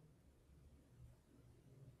of now.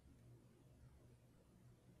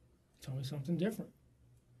 Tell me something different.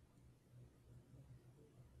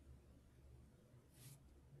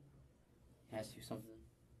 Can I ask you something?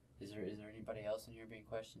 Is there anybody else in here being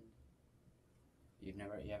questioned? You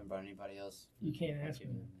haven't brought anybody else? You can't ask me.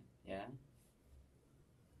 Yeah?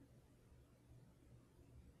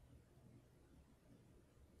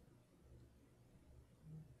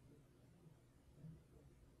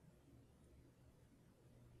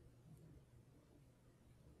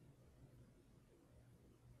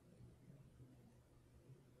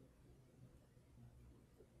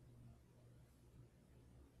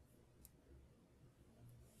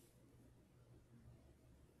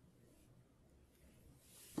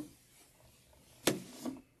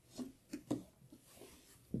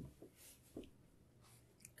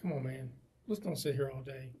 Come on, man. Let's don't sit here all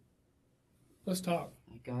day. Let's talk.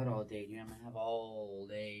 I got all day, dude. I'm gonna have all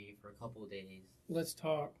day for a couple of days. Let's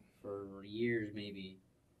talk. For years, maybe.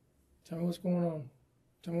 Tell me what's going on.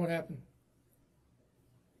 Tell me what happened.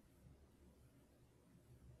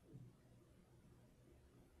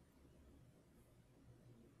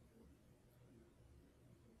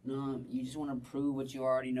 No, you just want to prove what you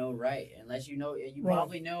already know, right? Unless you know, you Wrong.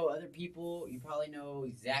 probably know other people. You probably know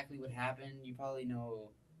exactly what happened. You probably know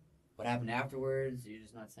what happened afterwards. You're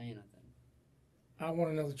just not saying nothing. I want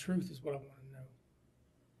to know the truth is what I want to know.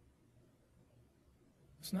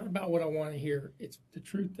 It's not about what I want to hear. It's the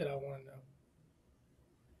truth that I want to know.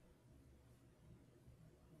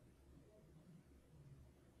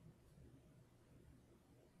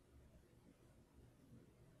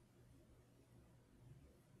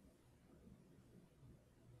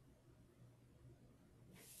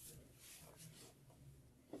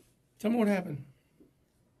 Tell me what happened.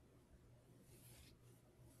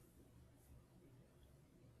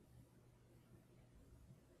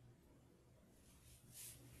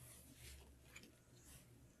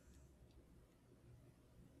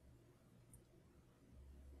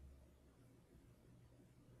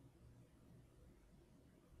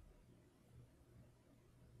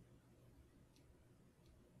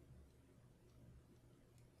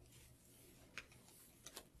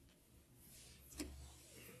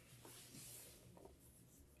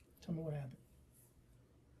 Tell me what happened.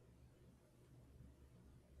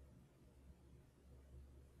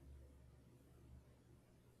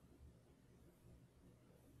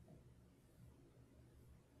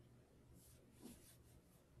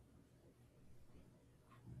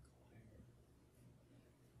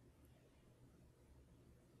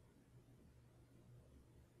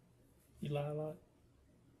 You lie a lot?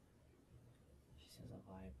 She says I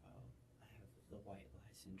lie about, I have the white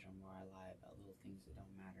lie syndrome where I lie about little things that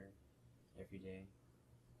don't matter every day.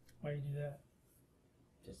 Why do you do that?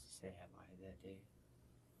 Just to say I lied that day.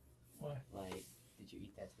 Why? Like, did you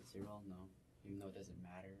eat that Tootsie Roll? No. Even though it doesn't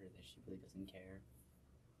matter, or that she really doesn't care.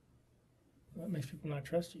 That makes people not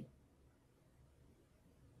trust you.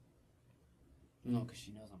 No, because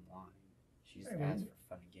she knows I'm lying. She just I mean, asks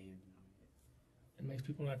for fun and games. It makes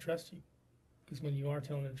people not trust you. Because when you are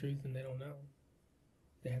telling the truth and they don't know,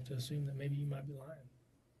 they have to assume that maybe you might be lying.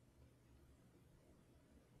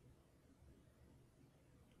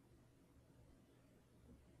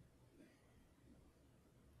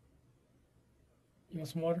 You want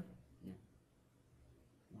some water? No.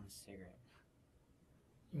 I want a cigarette.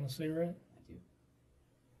 You want a cigarette? I do.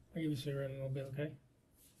 I'll give you a cigarette in a little bit, okay?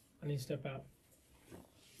 I need to step out.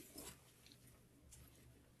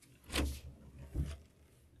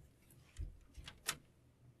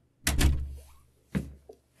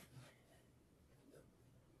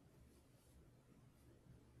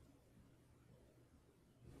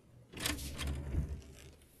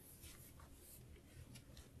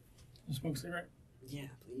 You smoke a cigarette? Yeah,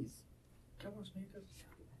 please. Come on, Sneakers.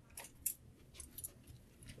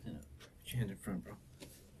 Put your hand in front, bro.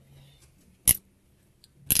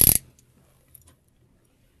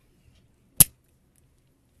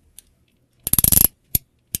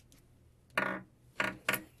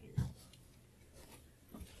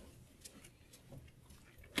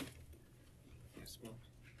 Yeah, smoke.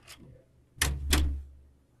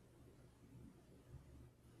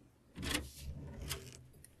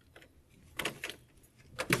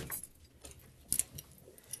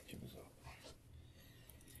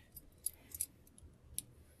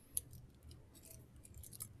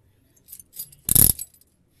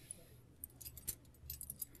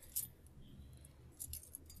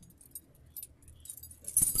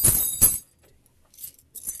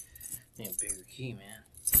 Need a bigger key, man.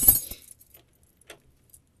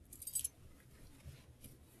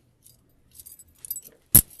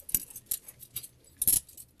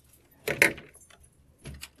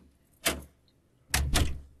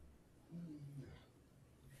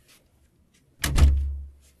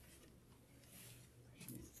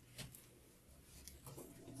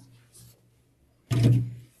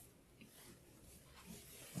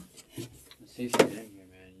 See if she's in here,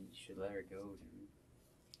 man. You should let her go, dude.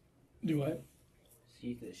 Do what?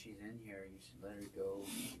 See that she's in here. You should let her go.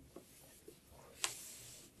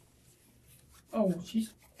 Oh,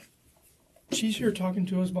 she's here talking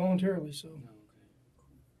to us voluntarily, so No, okay.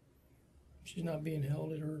 she's not being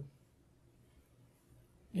held at her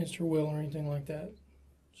against her will or anything like that.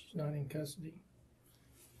 She's not in custody.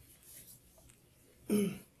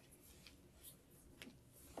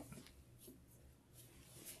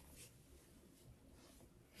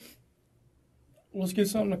 Let's get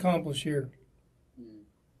something accomplished here.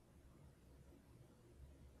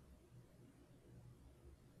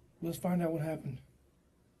 Let's find out what happened.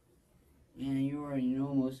 Man, you already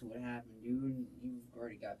know most of what happened, dude. You've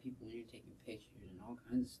already got people in here taking pictures and all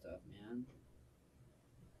kinds of stuff, man.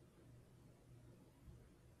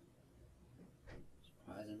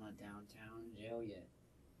 Surprised I'm not downtown in jail yet.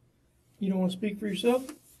 You don't want to speak for yourself?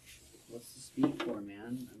 What's to speak for,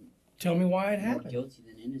 man? Tell me why it I'm more happened. guilty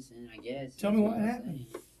than innocent, I guess. Tell me That's why all it I'm happened.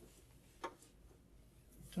 saying.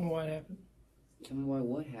 Tell me why it happened. Tell me why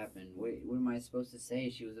what happened. What am I supposed to say?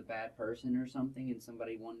 She was a bad person or something and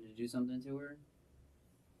somebody wanted to do something to her?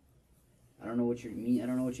 I don't know what you mean. I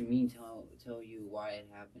don't know what you mean. Tell you why it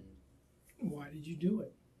happened. Why did you do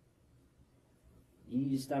it? You need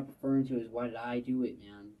to stop referring to it as why did I do it,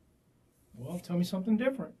 man. Well, tell me something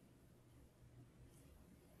different.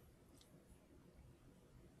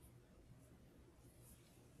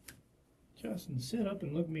 Justin, sit up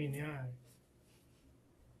and look me in the eye.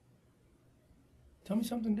 Tell me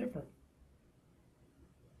something different.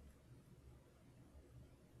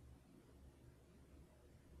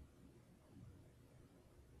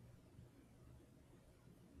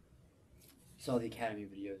 You saw the Academy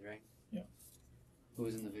videos, right? Yeah. Who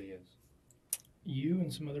was in the videos? You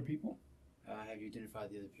and some other people. Have you identified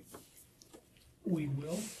the other people? We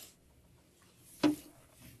will.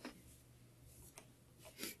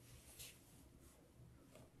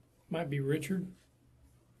 Might be Richard.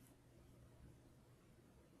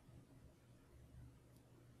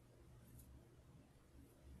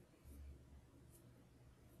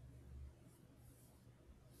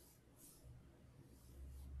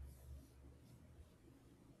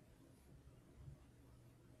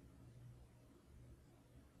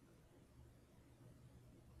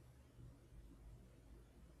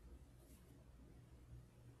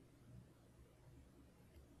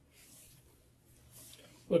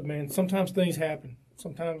 Look, man, sometimes things happen.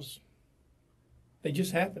 Sometimes they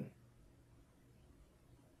just happen.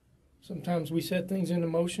 Sometimes we set things into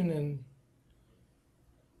motion and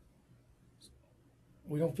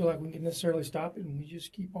we don't feel like we can necessarily stop it, and we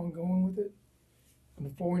just keep on going with it. And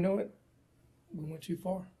before we know it, we went too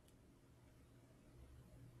far.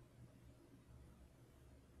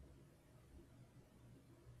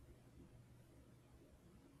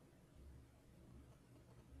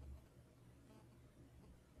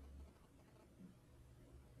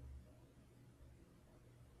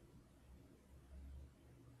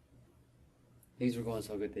 Things were going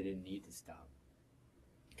so good they didn't need to stop.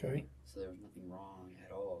 Okay. So there was nothing wrong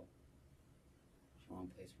at all. Wrong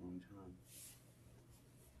place, wrong time.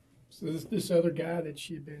 So this other guy that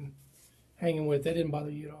she had been hanging with, that didn't bother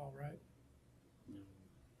you at all, right?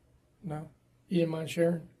 No. No? You didn't mind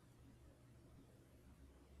sharing?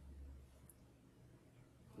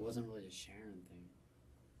 It wasn't really a sharing thing.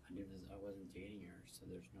 I wasn't dating her, so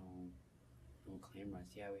there's no claim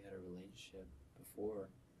rights. Yeah, we had a relationship before.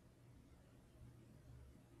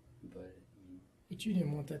 But But you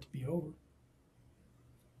didn't want that to be over.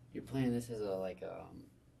 you're playing this as a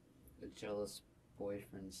jealous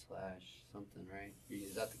boyfriend / something, right?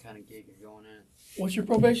 Is that the kind of gig you're going at? What's your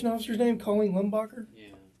probation officer's name? Colleen Lumbacher?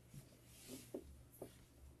 Yeah.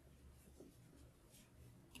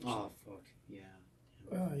 Oh fuck yeah.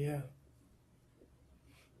 Oh, yeah.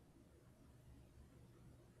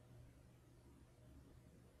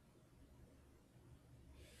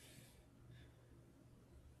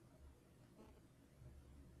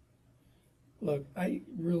 Look, I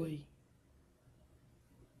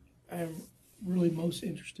am really most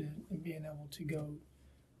interested in being able to go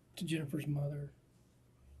to Jennifer's mother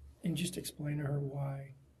and just explain to her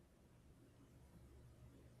why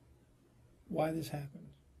this happened.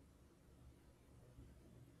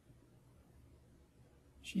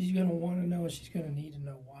 She's going to want to know, and she's going to need to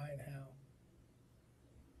know why and how.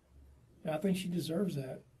 And I think she deserves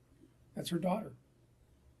that. That's her daughter.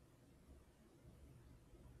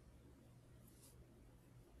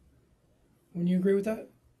 Wouldn't you agree with that?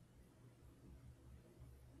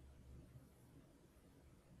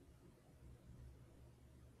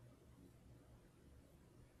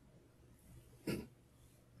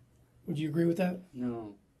 Would you agree with that?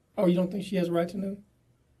 No. Oh, you don't think she has a right to know?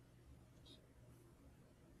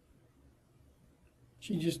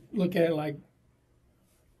 She just look at it like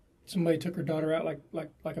somebody took her daughter out like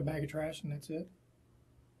a bag of trash, and that's it.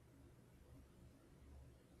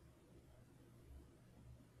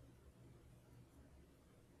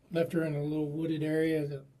 Left her in a little wooded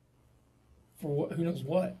area for what, who knows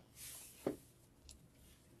what.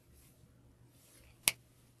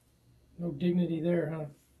 No dignity there, huh?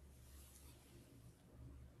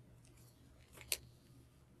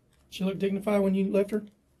 She look dignified when you left her?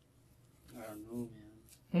 I don't know, man.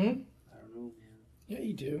 Hmm? I don't know, man. Yeah,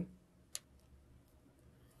 you do.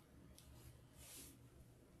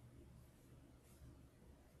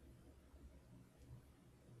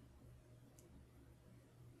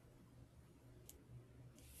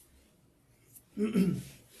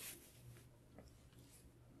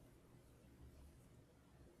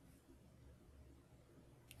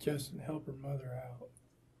 Justin, help her mother out.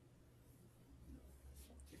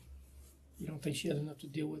 You don't think she has enough to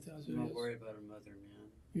deal with as it I'm not is? worried about her mother, man.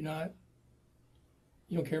 You're not?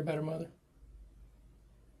 You don't care about her mother?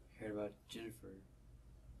 I cared about Jennifer.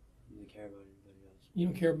 I don't care about anybody else. You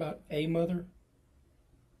don't care about a mother?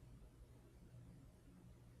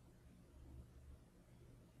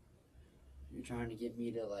 You're trying to get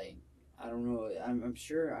me to, like, I don't know.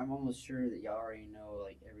 I'm almost sure that y'all already know,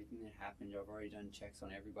 like, everything that happened. Y'all have already done checks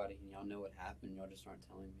on everybody, and y'all know what happened. Y'all just aren't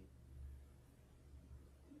telling me.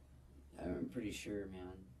 I'm pretty sure,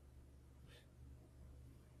 man.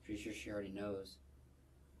 Pretty sure she already knows.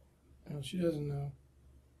 No, she doesn't know.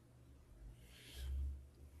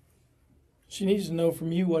 She needs to know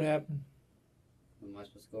from you what happened. Am I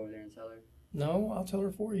supposed to go over there and tell her? No, I'll tell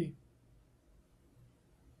her for you.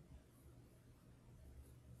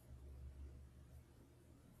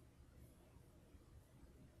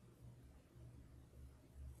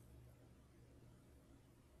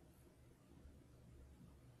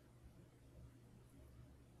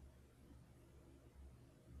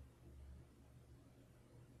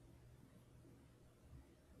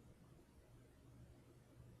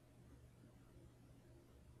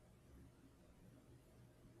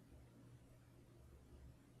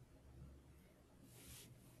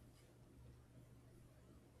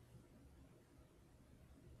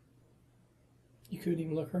 You couldn't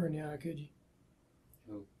even look her in the eye, could you?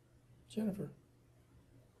 Who? Jennifer.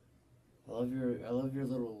 I love your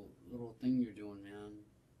little thing you're doing, man.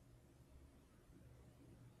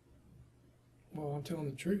 Well, I'm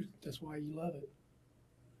telling the truth. That's why you love it.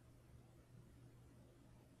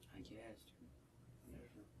 I guess. Whatever.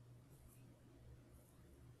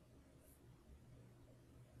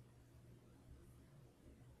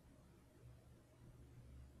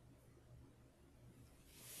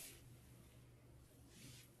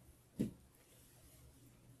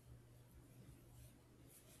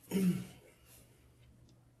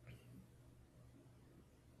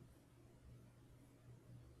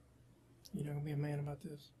 You're not going to be a man about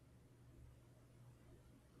this.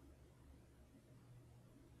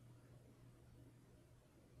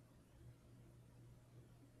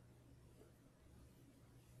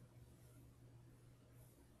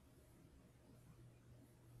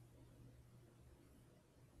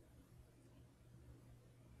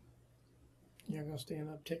 You're not going to stand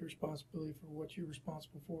up, take responsibility for what you're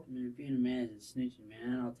responsible for. I mean, being a man isn't snitching,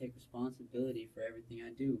 man. I'll take responsibility for everything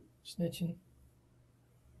I do. Snitching?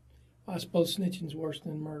 I suppose snitching's worse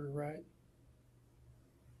than murder, right?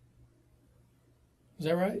 Is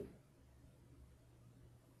that right?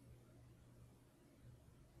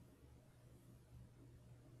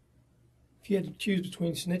 If you had to choose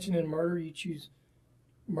between snitching and murder, you choose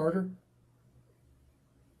murder?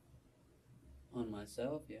 On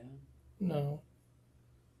myself, yeah. No.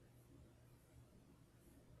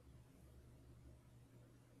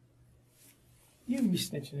 You wouldn't be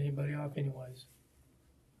snitching anybody off anyways.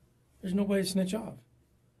 There's nobody to snitch off.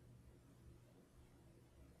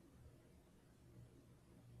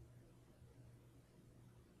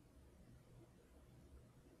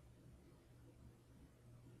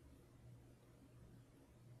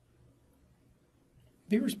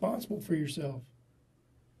 Be responsible for yourself.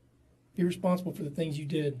 Be responsible for the things you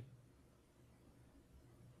did.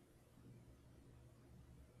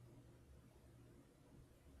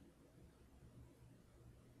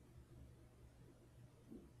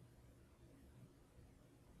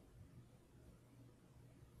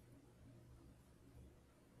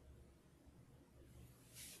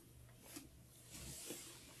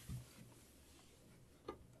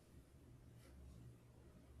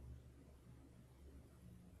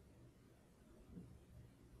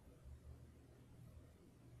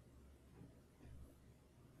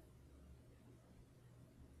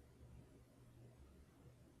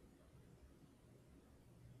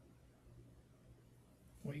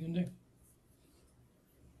 you gonna do?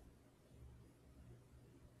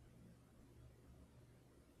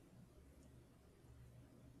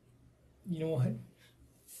 You know what?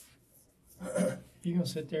 You're gonna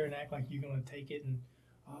sit there and act like you're gonna take it and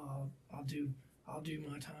I'll do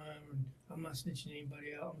my time and I'm not snitching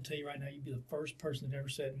anybody out. I'm gonna tell you right now, you'd be the first person that ever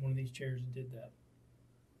sat in one of these chairs and did that.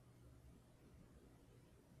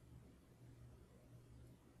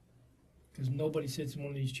 Because nobody sits in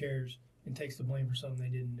one of these chairs and takes the blame for something they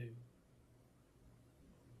didn't do.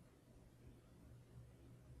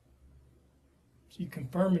 So you're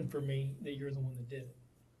confirming for me that you're the one that did it.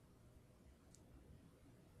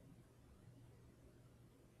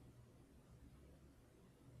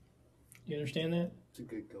 You understand that? It's a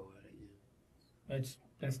good go at it, yeah.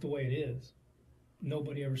 That's the way it is.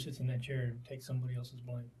 Nobody ever sits in that chair and takes somebody else's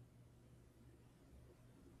blame.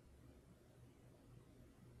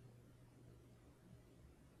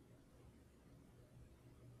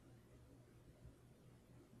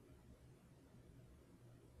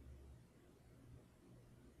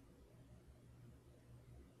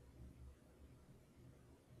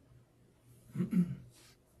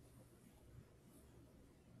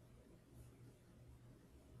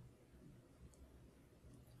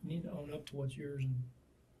 You need to own up to what's yours and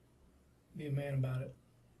be a man about it.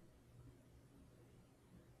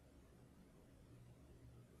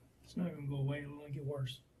 It's not going to go away. It'll only get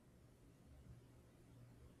worse.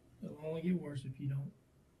 It'll only get worse if you don't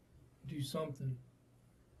do something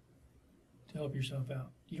to help yourself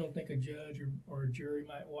out. You don't think a judge or a jury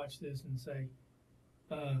might watch this and say,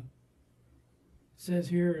 says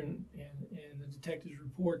here in the detective's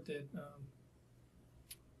report that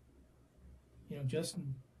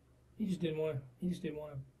Justin, he just didn't want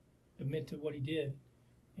to admit to what he did,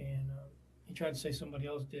 and he tried to say somebody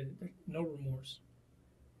else did it. There's no remorse.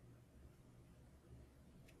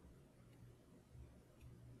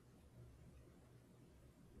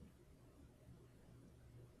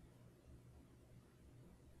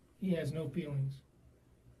 He has no feelings.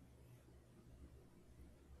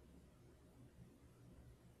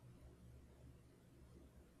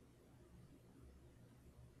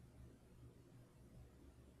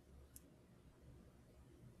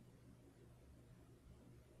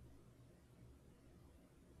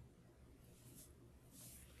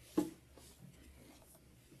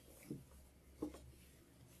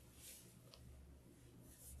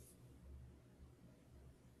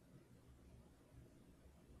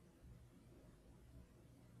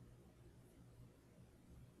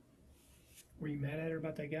 Were you mad at her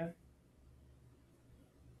about that guy?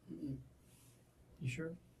 Mm-mm. You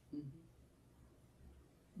sure? Mm-hmm.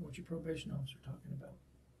 What's your probation officer talking about?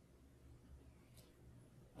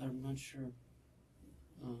 I'm not sure.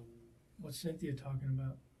 What's Cynthia talking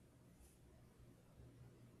about?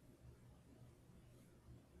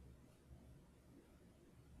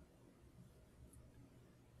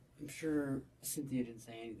 I'm sure Cynthia didn't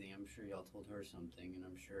say anything. I'm sure y'all told her something, and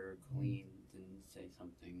I'm sure Colleen didn't say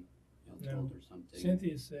something. Y'all told her something.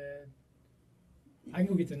 Cynthia said, I can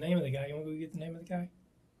go get the name of the guy. You want to go get the name of the guy?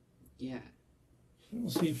 Yeah. We'll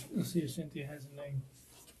see if Cynthia has a name.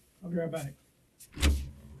 I'll be right back.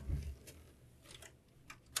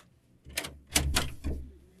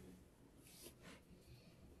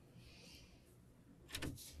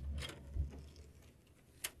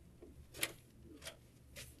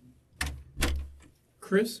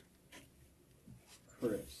 Chris?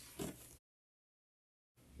 First.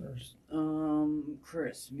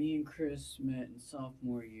 Chris. Me and Chris met in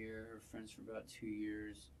sophomore year. We're friends for about 2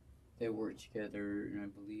 years. They worked together, and I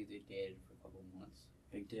believe they dated for a couple months.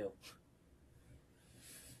 Big deal.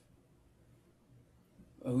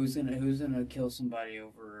 Who's gonna kill somebody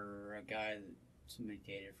over a guy that somebody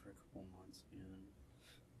dated for a couple months, man?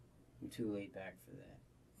 I'm too laid back for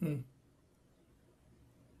that.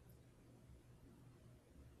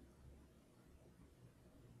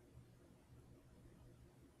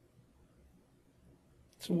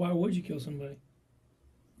 So why would you kill somebody?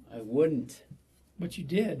 I wouldn't. But you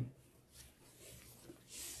did.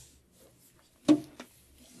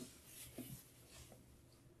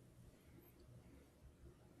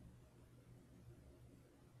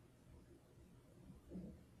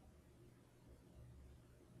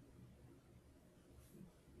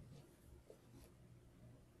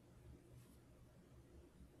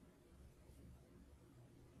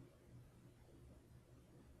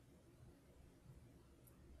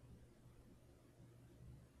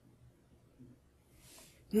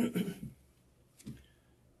 So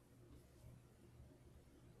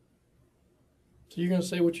you're going to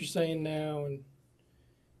say what you're saying now, and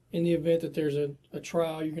in the event that there's a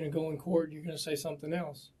trial, you're going to go in court, you're going to say something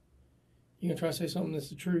else. you're going to try to say something that's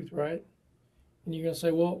the truth, right? And you're going to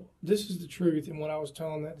say, well, this is the truth, and what I was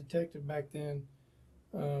telling that detective back then,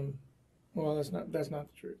 well, that's not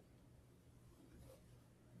the truth.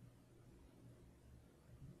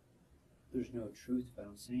 There's no truth if I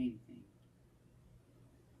don't say anything.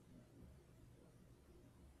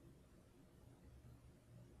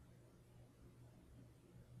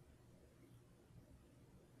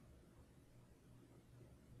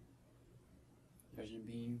 There's gonna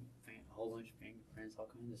be a whole bunch of fingerprints, all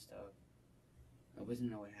kinds of stuff. Nobody's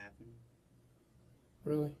gonna know what happened.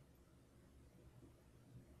 Really?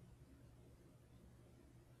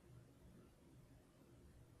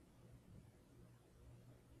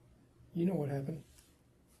 You know what happened.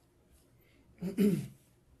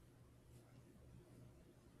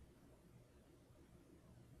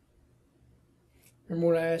 Remember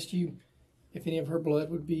when I asked you if any of her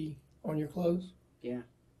blood would be on your clothes? Yeah.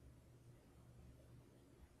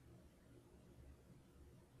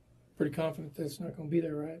 Pretty confident that's not going to be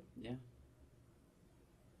there, right? Yeah.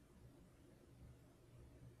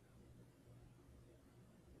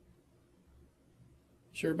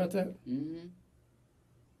 Sure about that? Mm-hmm.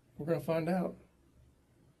 We're going to find out.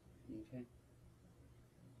 Okay.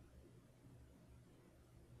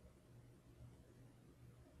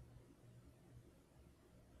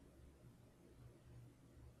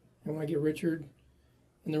 And when I get Richard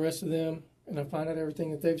and the rest of them, and I find out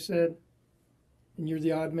everything that they've said, and you're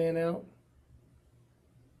the odd man out,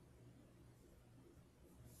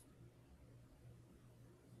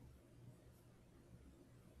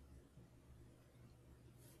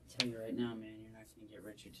 I tell you right now, man, you're not gonna get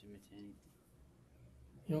Richard to admit to anything.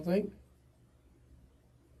 you don't think?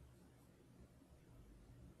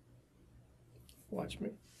 Watch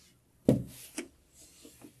me.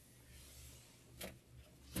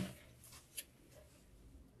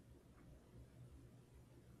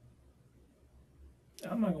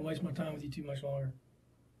 I'm not going to waste my time with you too much longer.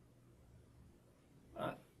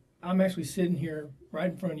 I'm actually sitting here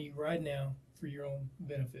right in front of you right now for your own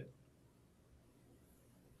benefit.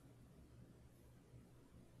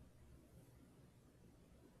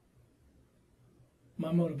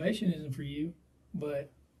 My motivation isn't for you,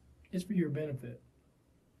 but it's for your benefit.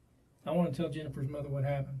 I want to tell Jennifer's mother what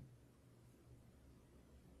happened.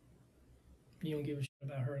 You don't give a shit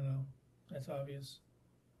about her, though. That's obvious.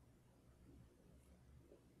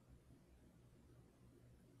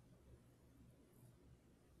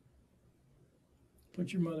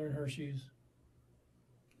 Put your mother in her shoes.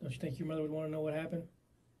 Don't you think your mother would want to know what happened?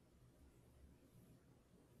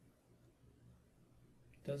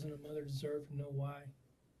 Doesn't a mother deserve to know why?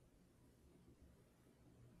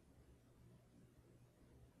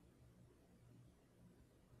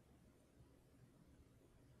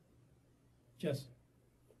 Justin,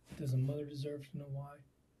 does a mother deserve to know why?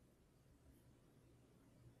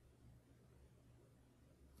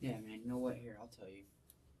 Yeah, man. You know what? Here, I'll tell you.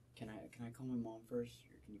 Can I call my mom first,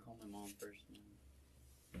 or can you call my mom first? No.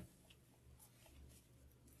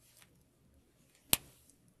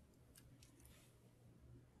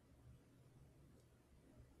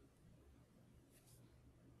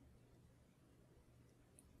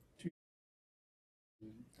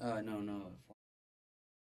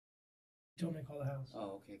 You told me to call the house.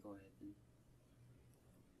 Oh, okay. Go ahead then.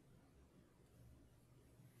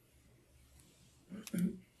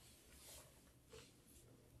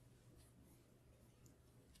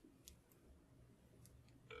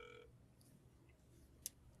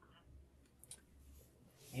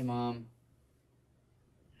 Hey, Mom.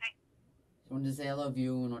 Hi. Just wanted to say I love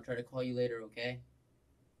you, and I'll try to call you later, okay?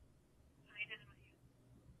 What are they doing with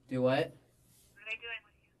you? Do what? What are they doing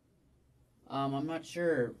with you? I'm not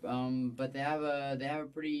sure. But they have a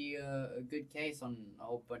pretty good case on a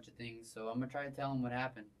whole bunch of things, so I'm gonna try to tell them what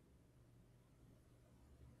happened.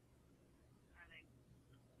 Are they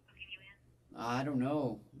booking you in? I don't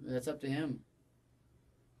know. That's up to him.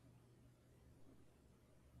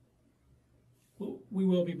 Well, we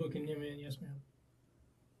will be booking him in, yes, ma'am.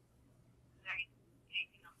 Is there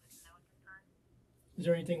anything else I can know at this time? Is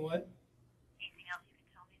there anything what? Anything else you can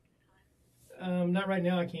tell me at this time? Not right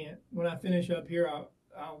now, I can't. When I finish up here,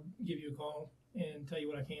 I'll give you a call and tell you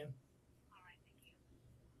what I can. All right, thank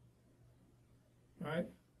you. All right?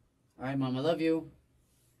 All right, Mom. I love you.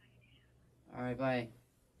 All right, bye.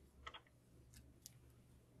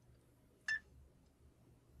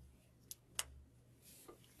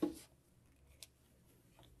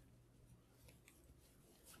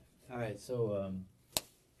 All right, so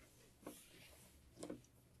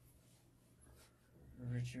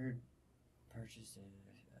Richard purchased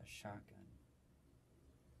a shotgun,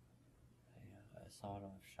 a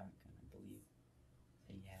sawed-off shotgun, I believe,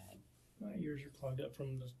 that he had My ears are clogged up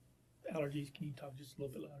from the allergies. Can you talk just a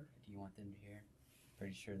little bit louder? Do you want them to hear?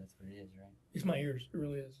 Pretty sure that's what it is, right? It's my ears. It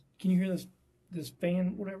really is. Can you hear this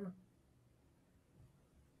fan, whatever?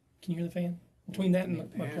 Can you hear the fan? Between that and my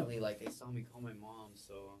apparently, like, they saw me call my mom,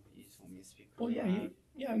 so you just want me to speak. Well,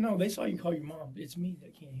 yeah, no, they saw you call your mom. It's me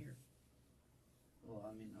that can't hear. Well,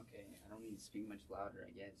 I mean, okay, I don't need to speak much louder,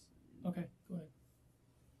 I guess. Okay, go ahead.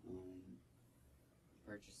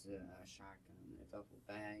 Purchased a shotgun. The duffel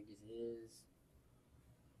bag is his.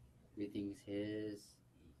 Everything's his.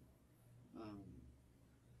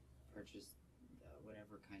 Purchased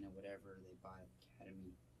whatever kind of whatever they buy at the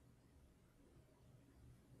academy.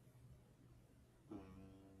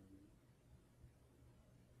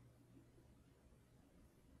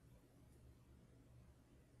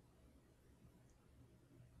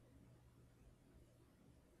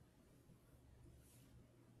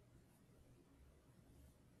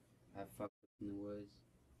 I fucked up in the woods.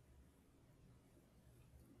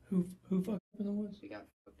 Who fucked up in the woods? We got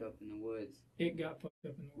fucked up in the woods. It got fucked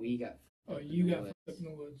up in the woods. We got fucked up you in the got woods. fucked up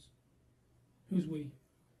in the woods. Who's we?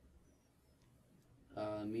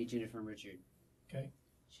 Me, Jennifer, and Richard. Okay.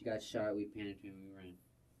 She got shot. We panicked and we ran.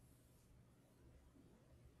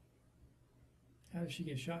 How did she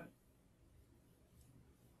get shot?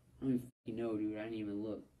 I don't even fucking know, dude. I didn't even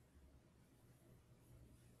look.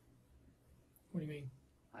 What do you mean?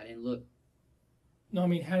 I didn't look. No, I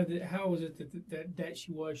mean, how was it that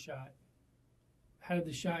she was shot? How did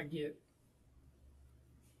the shot get?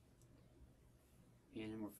 Me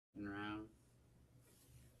and him were fucking around.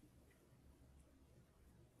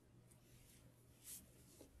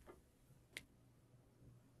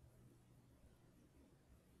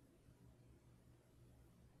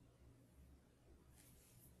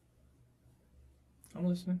 I'm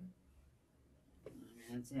listening. I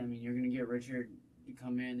mean, that's it. I mean, you're gonna get Richard to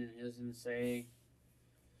come in and he was gonna say,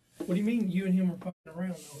 What do you mean you and him were fucking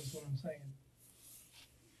around, though, is what I'm saying.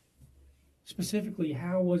 Specifically,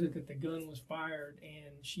 how was it that the gun was fired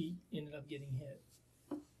and she ended up getting hit?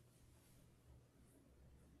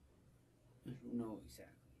 I don't know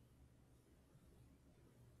exactly.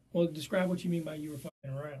 Well, describe what you mean by you were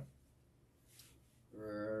fucking around.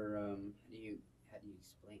 Or how do you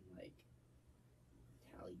explain, like,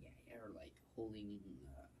 or like holding,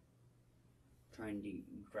 trying to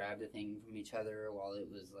grab the thing from each other while it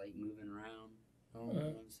was like moving around. You know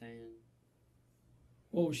what I'm saying?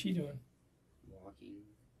 What was she doing? Walking.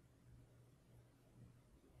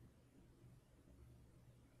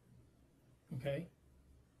 Okay.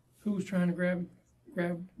 Who was trying to grab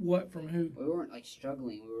what from who? We weren't like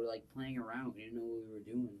struggling. We were like playing around. We didn't know what we were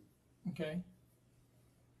doing. Okay.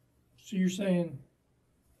 So you're saying,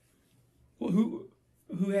 well, who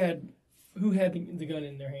had the gun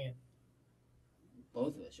in their hand?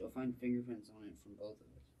 Both of us. You'll find fingerprints on it from both of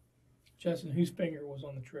us. Justin, whose finger was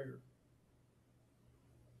on the trigger?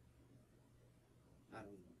 I don't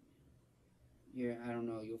know. Yeah, I don't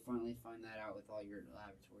know. You'll finally find that out with all your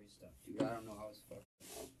laboratory stuff, dude. I don't know how it's fucked.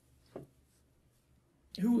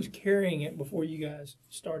 Who was carrying it before you guys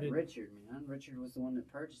started? Richard, man. Richard was the one that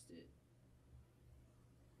purchased it.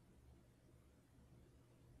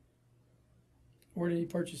 Where did he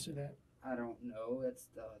purchase it at? I don't know. That's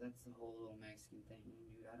the whole little Mexican thing,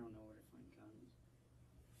 dude. I don't know where to find guns.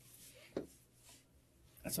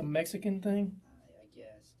 That's a Mexican thing? I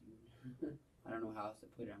guess, dude. I don't know how else to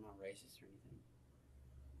put it. I'm not racist or anything.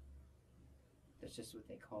 That's just what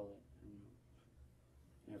they call it. I don't know.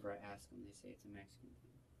 Whenever I ask them, they say it's a Mexican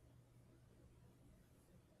thing.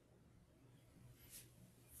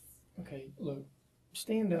 Okay, look.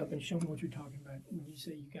 Stand up and show me what you're talking about when you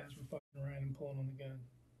say you guys were fucking around and pulling on the gun.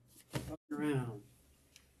 Fucking around.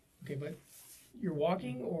 Okay, but you're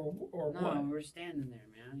walking or No, what? we're standing there,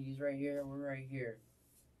 man. He's right here. We're right here.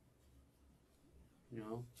 You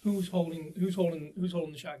know. Who's holding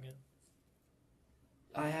the shotgun?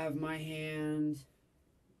 I have my hand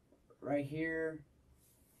right here,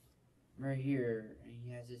 and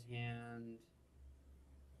he has his hand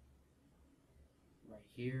right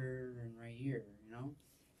here and right here. You know.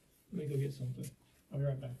 Let me go get something. I'll be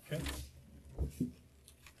right back. Okay.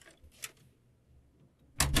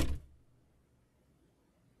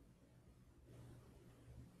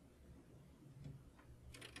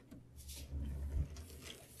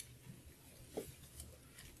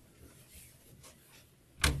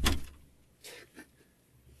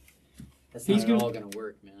 That's He's not at gonna- all gonna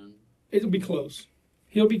work, man. It'll be close.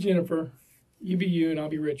 He'll be Jennifer, you be you, and I'll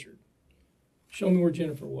be Richard. Show me where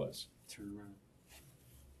Jennifer was. Turn around.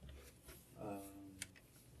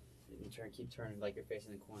 Keep turning like you're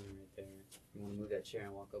facing the corner right there. You want to move that chair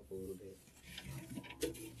and walk up a little bit.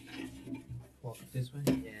 Walk this way?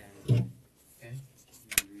 Yeah.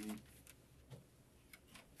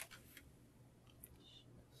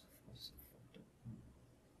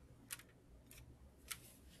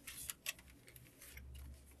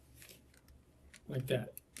 like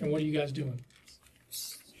that. And what are you guys doing?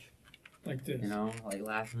 Like this. You know, like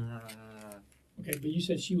laughing. Okay, but you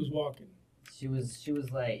said she was walking. She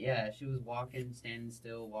was like, yeah, she was walking, standing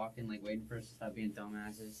still, walking, like waiting for us to stop being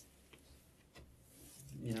dumbasses.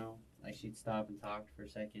 You know, like she'd stop and talk for a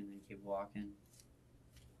second and keep walking.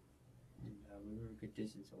 And we were a good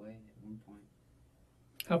distance away at one point.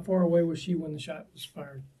 How far away was she when the shot was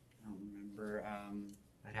fired? I don't remember.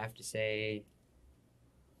 I'd have to say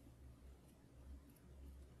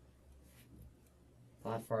a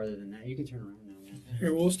lot farther than that. You can turn around now, man.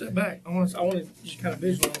 Here, we'll step back. I want to just kind of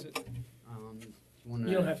visualize it.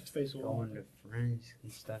 You don't have to face the wall. Go into forensic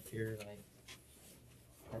and stuff here, like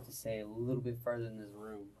I have to say a little bit further in this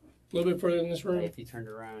room. A little bit further in this room. Like if you turned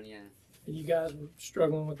around, yeah. And you guys were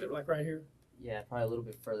struggling with it, like right here. Yeah, probably a little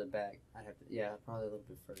bit further back. Probably a little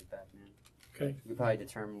bit further back, man. Okay. You could probably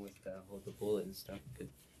determine with the bullet and stuff.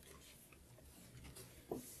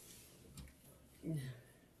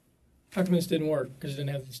 How come this didn't work? Because it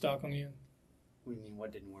didn't have the stock on the end. What do you mean?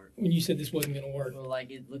 What didn't work? When you said this wasn't going to work. Well, like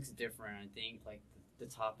it looks different. I think like the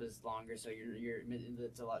top is longer, so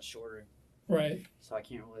it's a lot shorter. Right. So I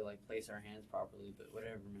can't really like place our hands properly. But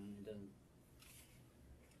whatever, man. It doesn't.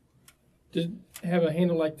 Did it have a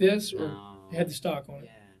handle like this, or No. it had the stock on it?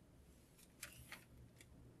 Yeah.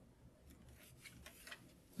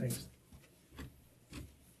 Thanks.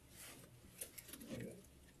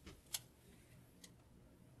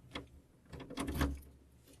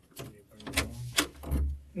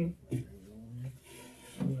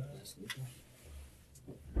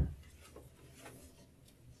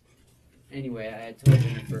 Anyway, I had told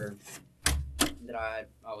Jennifer that I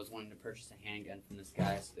was wanting to purchase a handgun from this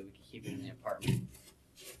guy so that we could keep it in the apartment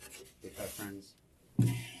with our friends.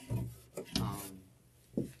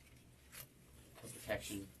 For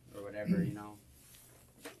protection or whatever, you know.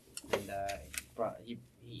 And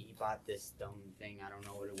he bought this dumb thing, I don't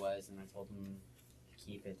know what it was, and I told him to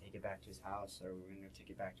keep it, take it back to his house, or we're going to take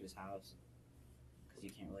it back to his house. Because you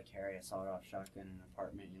can't really carry a sawed-off shotgun in an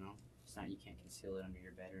apartment, you know. It's not, you can't conceal it under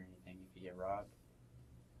your bed or anything if you get robbed.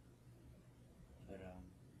 But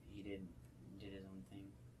he did his own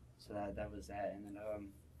thing. So that was that. And then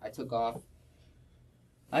I took off,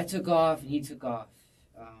 and he took off.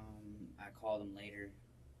 I called him later.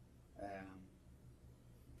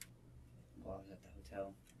 While I was at the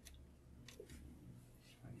hotel.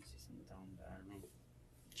 I can see something dumb, but I don't know.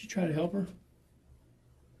 Did you try to help her?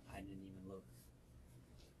 I didn't even look.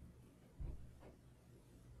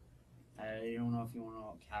 I don't know if you want to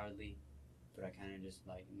call it cowardly, but I kind of just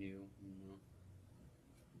like knew, you know.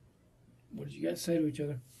 What did you guys say to each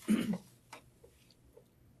other?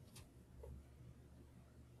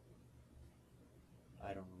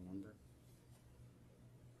 I don't remember.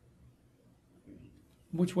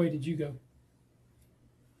 Which way did you go?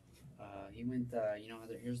 He went, you know,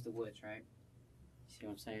 here's the woods, right? See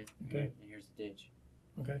what I'm saying? Okay. And here's the ditch.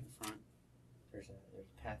 Okay. In front. There's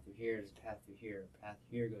a path through here, there's a path through here. A path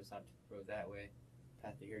here goes out to the road that way. A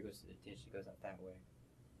path through here goes to the ditch that goes out that way.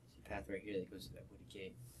 There's a path right here that goes to that wooded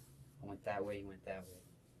gate. I went that way, he went that way.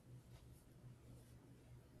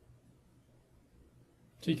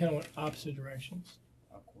 So you kind of went opposite directions.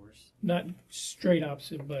 Of course. Not straight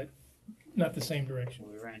opposite, but not the same direction.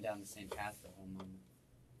 Well, we ran down the same path the whole moment.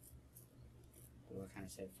 But I kind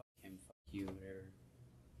of said, fuck him, fuck you, whatever.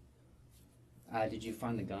 Did you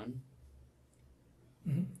find the gun?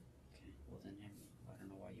 Mm-hmm. Okay, well then, I don't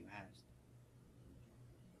know why you asked.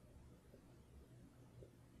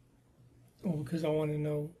 Well, because I wanted to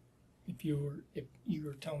know if you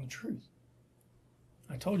were telling the truth.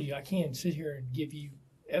 I told you I can't sit here and give you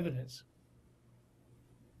evidence,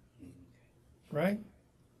 Okay, right?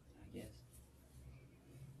 I guess.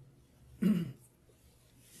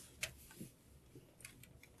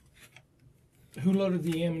 Who loaded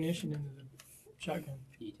the ammunition into the shotgun?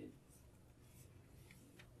 He did.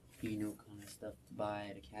 You know, kind of stuff to buy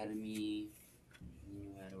at Academy. You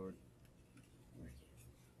knew how to work it.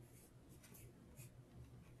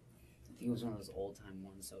 I think it was one of those old time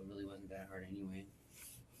ones, so it really wasn't that hard anyway.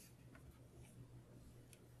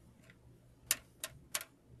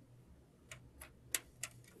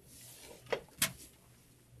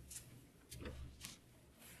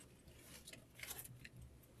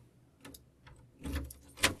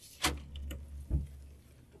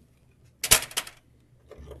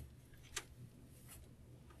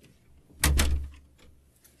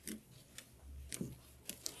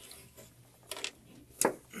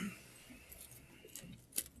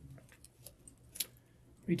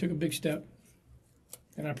 You took a big step,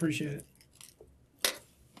 and I appreciate it.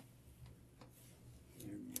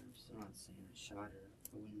 I'm still not saying I shot her.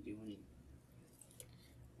 I wouldn't do anything.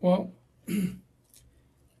 Well,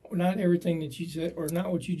 not everything that you said, or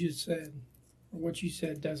not what you just said, or what you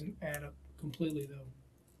said doesn't add up completely, though.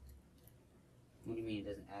 What do you mean it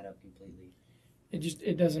doesn't add up completely?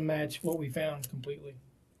 It doesn't match what we found completely.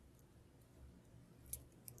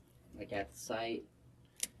 Like at the site?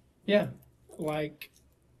 Yeah, like,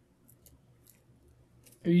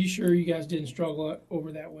 are you sure you guys didn't struggle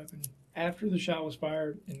over that weapon after the shot was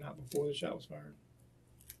fired and not before the shot was fired?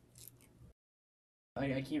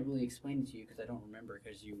 I can't really explain it to you because I don't remember,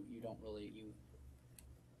 because you don't really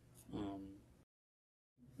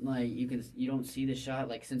like you don't see the shot.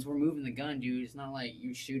 Like, since we're moving the gun, dude, it's not like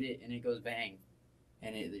you shoot it and it goes bang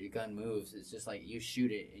and your gun moves. It's just like you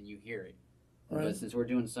shoot it and you hear it. Right. But since we're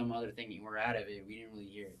doing some other thing and we're out of it, we didn't really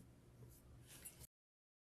hear it.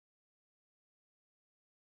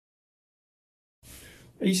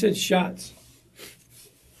 You said shots.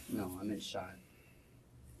 No, I meant shot.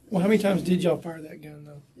 Well, how many times did y'all fire that gun,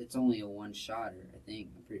 though? It's only a one-shotter, I think.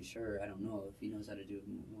 I'm pretty sure. I don't know if he knows how to do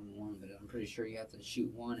one, but I'm pretty sure you have to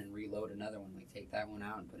shoot one and reload another one. Like, take that one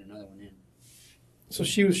out and put another one in. So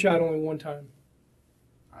she was shot only one time.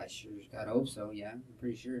 I sure gotta hope so, yeah. I'm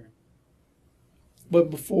pretty sure. But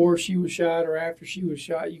before she was shot or after she was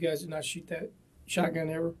shot, you guys did not shoot that shotgun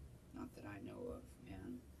ever? Not that I know of,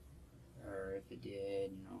 man. Or if it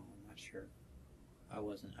did, I'm not sure.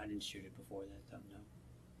 I didn't shoot it before that, though, no.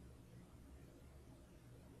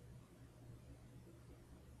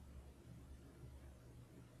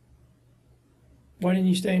 Why didn't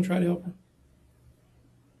you stay and try to help her?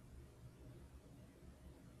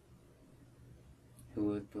 Who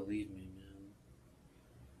would believe me, man?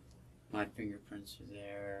 My fingerprints are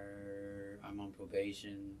there. I'm on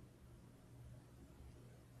probation.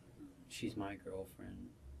 She's my girlfriend.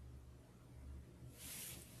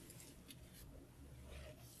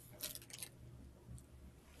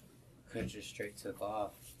 Could have just straight took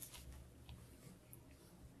off.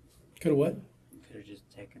 Could have what? Could have just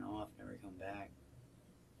taken off, never come back.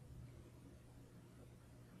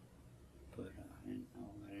 But I didn't know.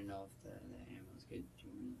 I didn't know if the ambulance could do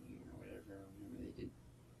anything or whatever. Whenever they did.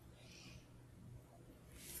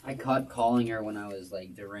 I caught calling her when I was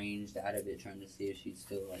like deranged out of it, trying to see if she'd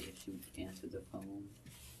still if she would answer the phone.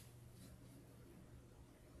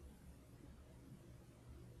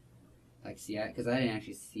 Like, see, because I didn't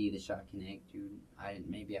actually see the shot connect, dude.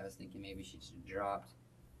 Maybe I was thinking maybe she just dropped,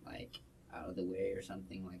 like, out of the way or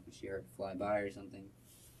something, like when she heard it fly by or something.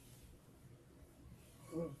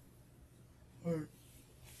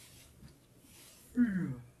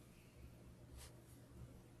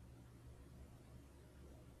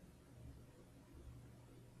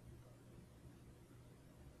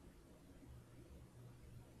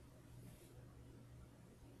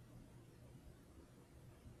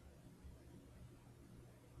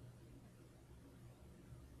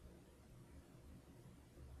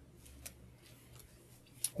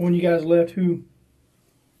 When you guys left, who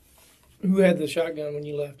had the shotgun when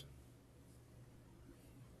you left?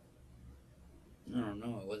 I don't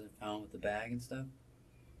know. It wasn't found with the bag and stuff.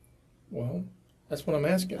 Well, that's what I'm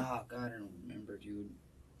asking. Oh, God, I don't remember, dude.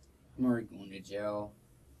 I'm already going to jail.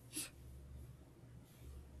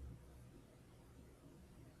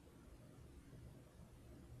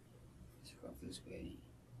 Let's go this way.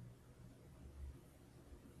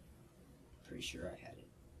 Pretty sure I had it.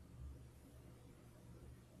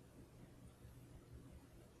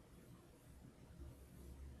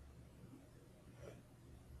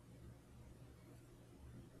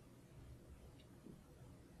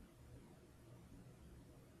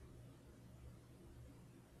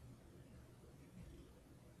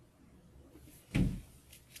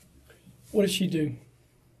 What did she do?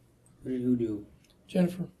 What did who do?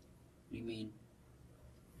 Jennifer. What do you mean?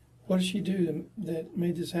 What did she do that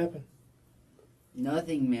made this happen?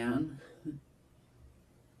 Nothing, man.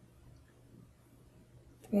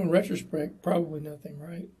 Well, in retrospect, probably nothing,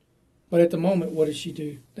 right? But at the moment, what did she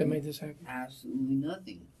do that made this happen? Absolutely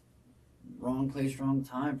nothing. Wrong place, wrong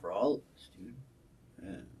time for all of us, dude.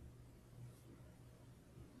 Yeah.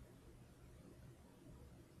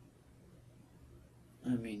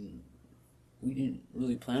 I mean, we didn't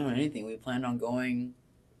really plan on anything. We planned on going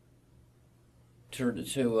to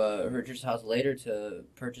Richard's house later to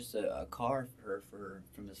purchase a car for her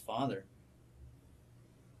from his father.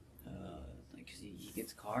 Like, 'cause he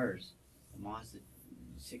gets cars, a Mazda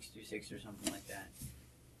 626 or something like that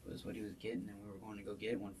was what he was getting, and we were going to go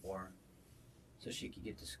get one for her, so she could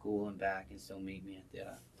get to school and back and still meet me at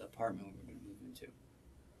the apartment we were going to move into.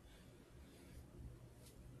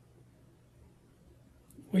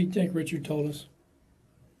 What do you think Richard told us?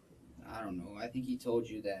 I don't know. I think he told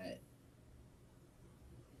you that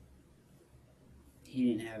he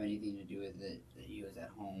didn't have anything to do with it, that he was at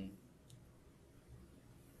home.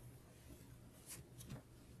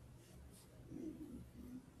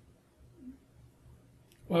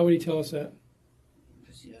 Why would he tell us that?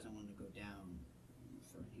 Because he doesn't want to go down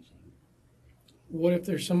for anything. What if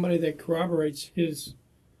there's somebody that corroborates his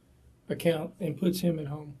account and puts him at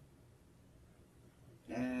home?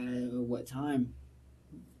 What time?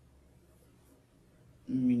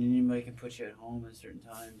 I mean, anybody can put you at home at certain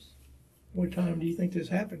times. What time do you think this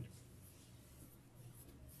happened?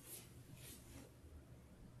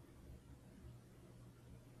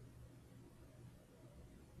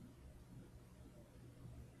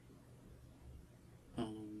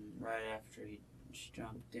 Right after she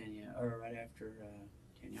dropped Danielle, or right after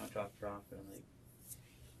Danielle dropped her off at like.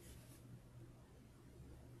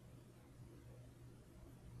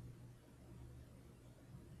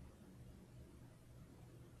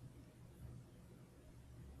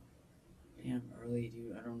 Damn early,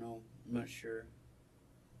 dude. I don't know. I'm not sure.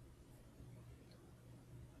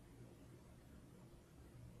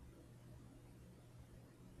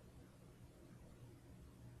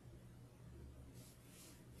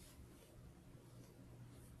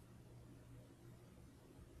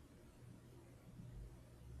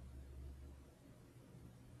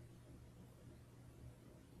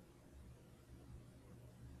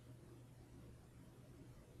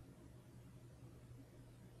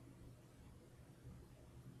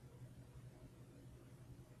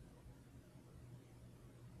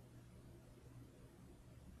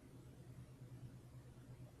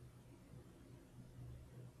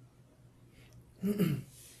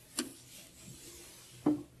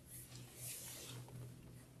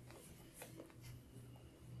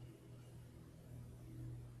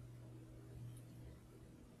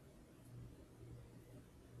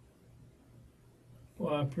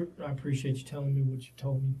 Well, I appreciate you telling me what you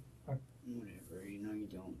told me. Whatever. You know you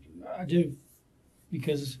don't do. I do,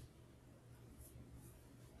 because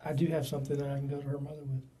I do have something that I can go to her mother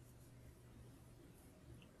with.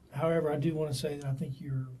 However, I do want to say that I think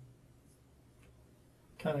you're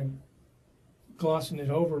kind of glossing it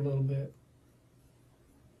over a little bit.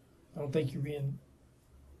 I don't think you're being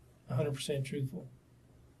 100% truthful.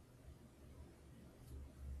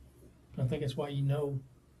 I think that's why you know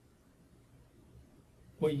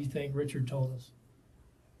what you think Richard told us.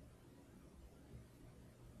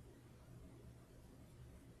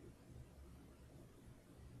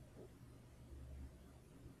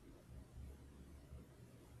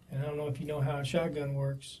 And I don't know if you know how a shotgun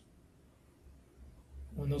works.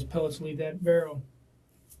 When those pellets leave that barrel,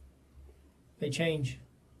 they change.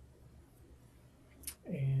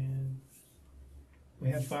 And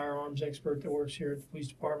we have a firearms expert that works here at the police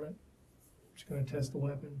department. He's going to test the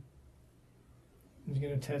weapon. He's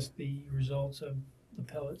going to test the results of the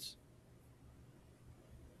pellets,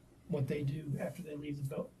 what they do after they leave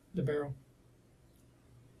the barrel.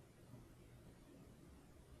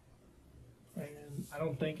 And I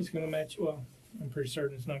don't think it's going to match, well, I'm pretty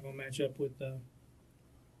certain it's not going to match up with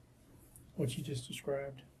what you just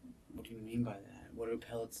described. What do you mean by that? What do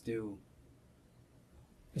pellets do?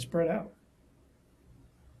 They spread out.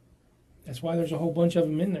 That's why there's a whole bunch of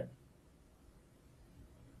them in there.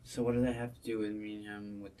 So what does that have to do with me and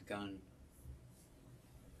him with the gun?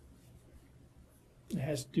 It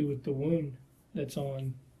has to do with the wound that's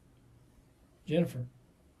on Jennifer.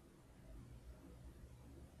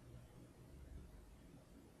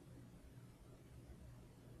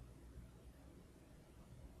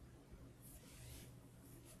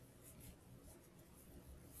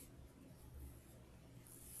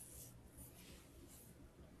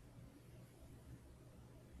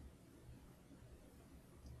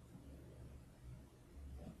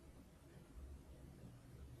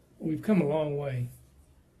 We've come a long way.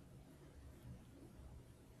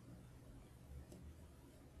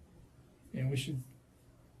 And we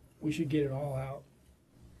should get it all out.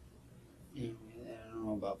 Anyway, I don't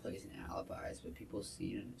know about placing alibis, but people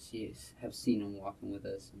have seen him walking with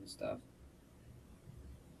us and stuff.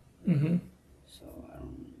 Mm-hmm. So I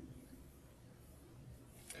don't.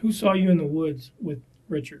 Who saw you in the woods with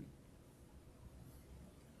Richard?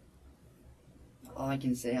 All I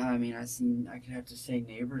can say, I mean, I could have to say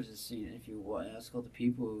neighbors have seen it. If you ask all the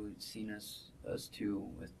people who'd seen us two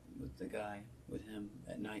with the guy, with him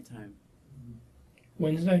at nighttime.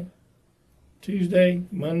 Wednesday, Tuesday,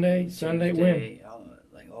 Monday, Sunday, when?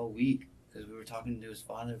 Like all week, because we were talking to his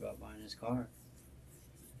father about buying his car.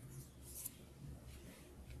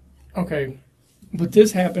 Okay, but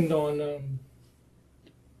this happened on.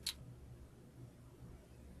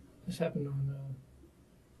 This happened on.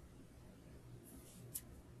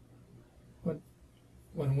 What?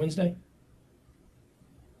 On Wednesday?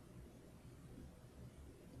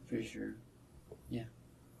 Pretty sure.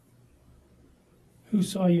 Who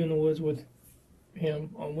saw you in the woods with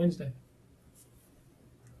him on Wednesday?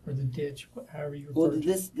 Or the ditch, however you Well, refer to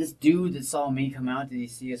it. this dude that saw me come out, did he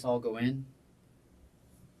see us all go in?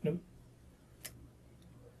 Nope.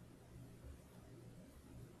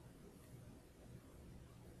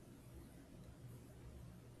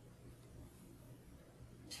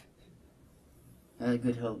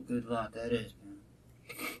 Good help, good luck, that is, man.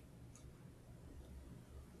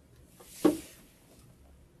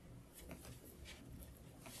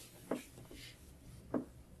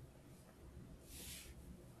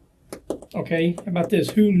 Okay, how about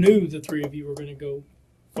this? Who knew the three of you were going to go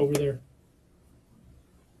over there?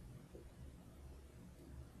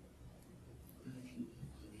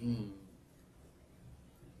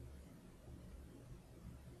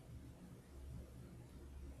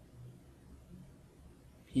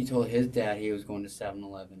 He told his dad he was going to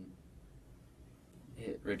 7-Eleven.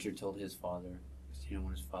 Richard told his father, because he didn't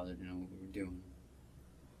want his father to know what we were doing.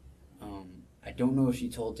 I don't know if she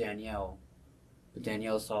told Danielle, but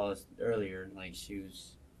Danielle saw us earlier, like she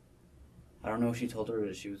was. I don't know if she told her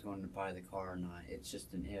that she was going to buy the car or not. It's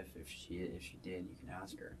just an if. If she did, you can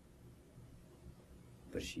ask her.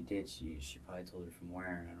 But if she did, she probably told her from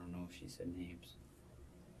where. I don't know if she said names.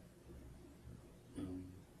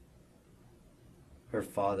 Her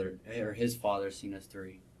father, or his father, seen us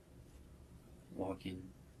three walking.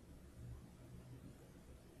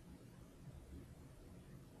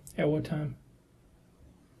 At what time?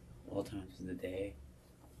 All times of the day.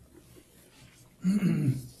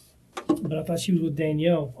 But I thought she was with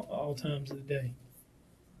Danielle all times of the day.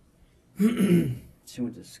 She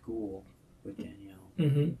went to school with Danielle.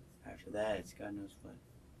 Mm-hmm. After that, it's God knows what.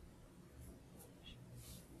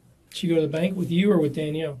 She go to the bank with you or with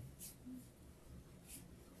Danielle?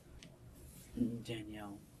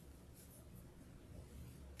 Danielle.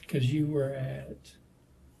 Because you were at.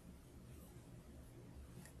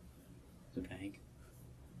 The bank.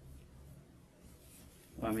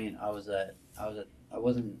 Well, I mean, I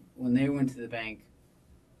wasn't, when they went to the bank,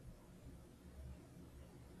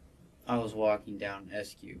 I was walking down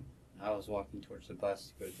SQ. I was walking towards the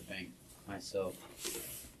bus to go to the bank myself.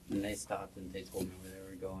 And they stopped and they told me where they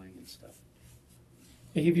were going and stuff.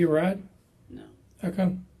 They give you a ride? No. How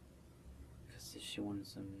come? Because she wanted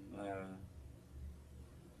some, I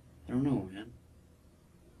don't know, man.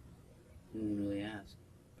 Didn't really ask.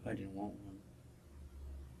 Probably didn't want one.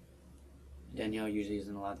 Danielle usually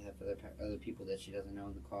isn't allowed to have other people that she doesn't know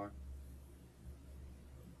in the car.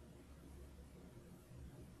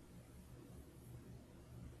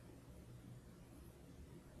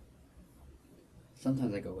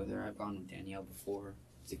 Sometimes I go with her. I've gone with Danielle before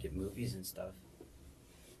to get movies and stuff.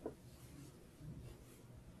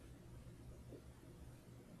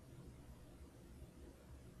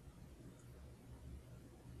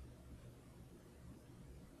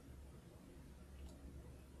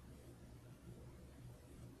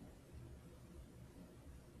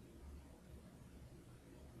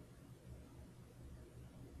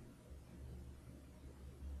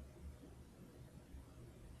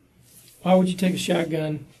 Why would you take a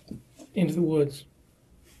shotgun into the woods?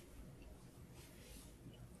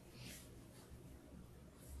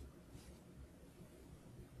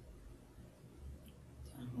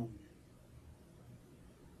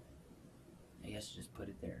 I guess just put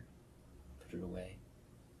it there. Put it away.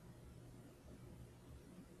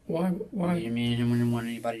 Why? I mean, he didn't want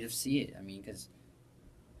anybody to see it. I mean, because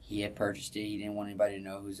he had purchased it. He didn't want anybody to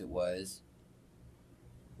know whose it was.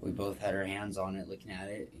 We both had our hands on it, looking at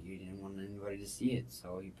it. He didn't want anybody to see it,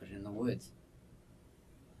 so he put it in the woods.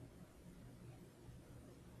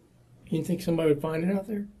 You didn't think somebody would find it out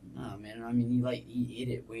there? No, man. I mean, he hid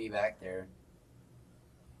it way back there.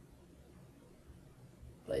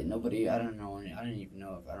 Like nobody. I don't even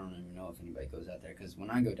know if anybody goes out there. Because when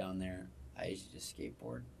I go down there, I usually just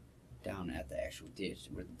skateboard down at the actual ditch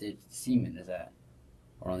where the semen is at,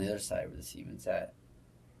 or on the other side where the semen's at.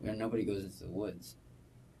 Where nobody goes into the woods.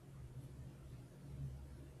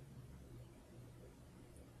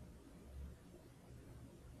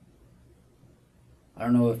 I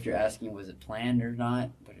don't know if you're asking was it planned or not,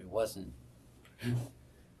 but it wasn't. I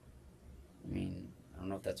mean, I don't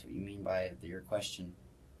know if that's what you mean by your question.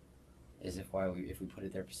 Is if we put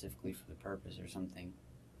it there specifically for the purpose or something.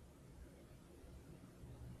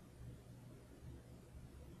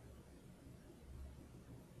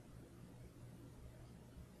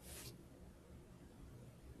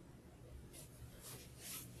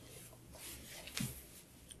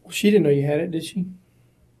 Well, she didn't know you had it, did she?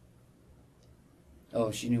 Oh,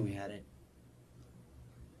 she knew we had it.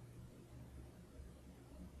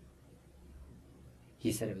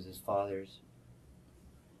 He said it was his father's.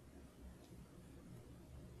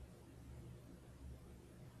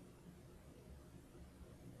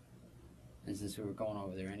 And since we were going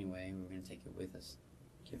over there anyway, we were going to take it with us.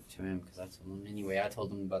 Give it to him, because that's the one. Anyway, I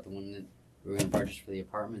told him about the one that we were going to purchase for the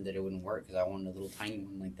apartment, that it wouldn't work because I wanted a little tiny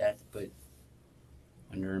one like that to put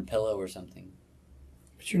under a pillow or something.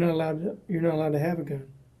 But you're not allowed to have a gun.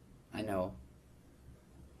 I know.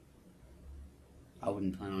 I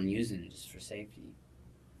wouldn't plan on using it just for safety.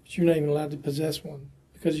 But you're not even allowed to possess one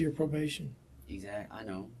because of your probation. Exactly. I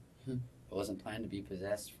know. It wasn't planned to be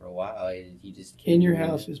possessed for a while. He just In your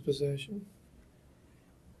house is possession.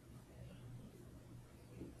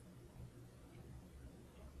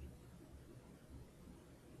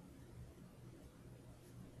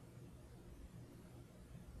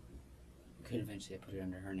 Could eventually put it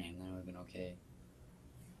under her name. That would have been okay.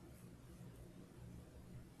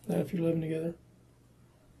 Not if you're living together.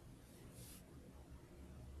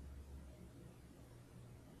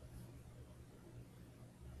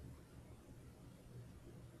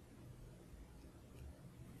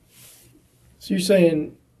 So you're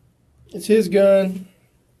saying it's his gun,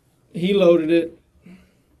 he loaded it.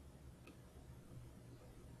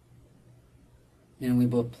 And we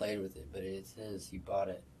both played with it, but it's his. He bought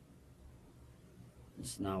it.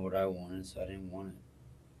 It's not what I wanted, so I didn't want it.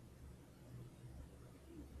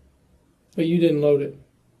 But you didn't load it.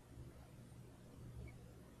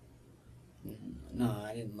 No,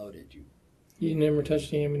 I didn't load it. You never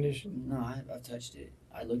touched the ammunition. No, I've touched it.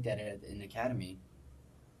 I looked at it in the academy.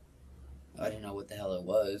 I didn't know what the hell it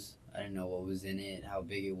was. I didn't know what was in it, how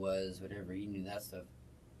big it was, whatever. He knew that stuff.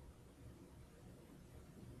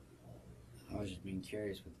 I was just being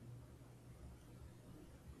curious with it.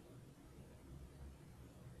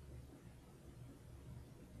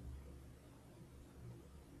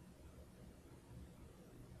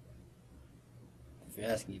 If you're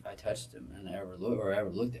asking if I touched him and I ever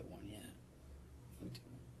looked at one, yeah. Looked at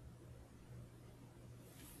one.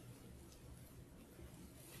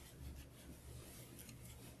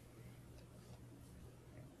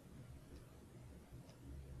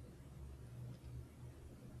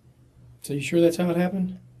 So you sure that's how it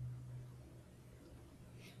happened?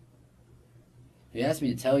 You asked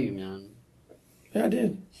me to tell you, man. Yeah, I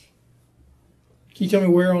did. Can you tell me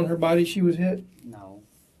where on her body she was hit? No.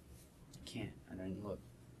 Can't. I didn't look.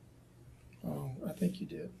 Oh, I think you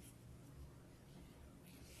did.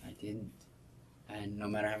 I didn't. And no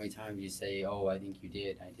matter how many times you say, oh, I think you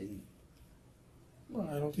did, I didn't. Well,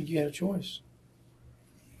 I don't think you had a choice.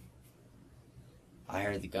 I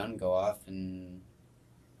heard the gun go off and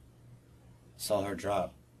saw her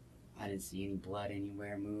drop. I didn't see any blood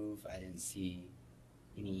anywhere move. I didn't see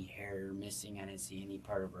any hair missing. I didn't see any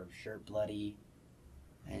part of her shirt bloody.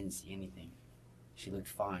 I didn't see anything. She looked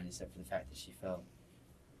fine except for the fact that she fell.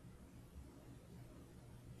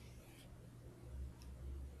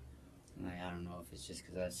 And I don't know if it's just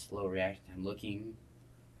because I was slow reacting time looking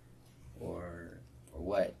or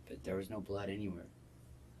what, but there was no blood anywhere.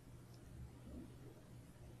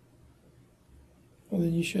 Well,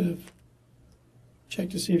 then you should have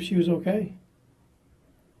checked to see if she was okay.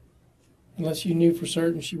 Unless you knew for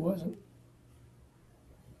certain she wasn't.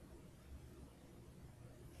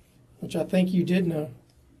 Which I think you did know.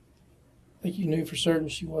 I think you knew for certain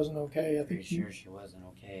she wasn't okay. I think Pretty sure she wasn't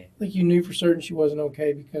okay. I think you knew for certain she wasn't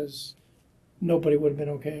okay because nobody would have been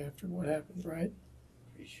okay after what happened, right?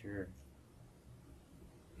 Pretty sure.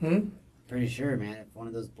 Hmm? Pretty sure, man. If one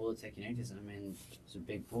of those bullets had connected, I mean, those are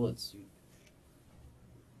big bullets.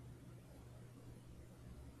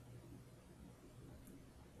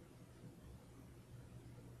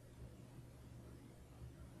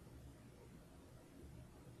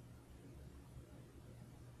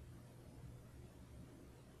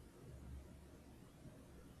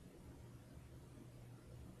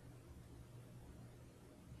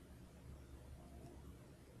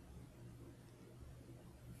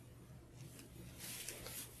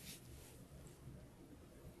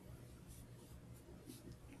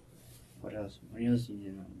 What else? What else do you need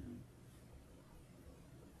to know, man?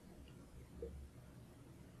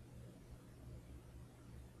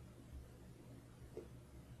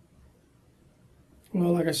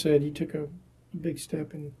 Well, like I said, you took a big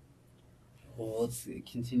step in Well, let's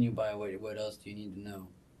continue by what else do you need to know?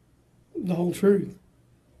 the whole truth.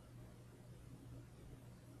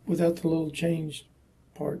 Without the little changed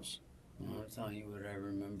parts. Well, I'm telling you what I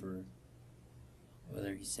remember.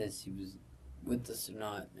 Whether he says he was with us or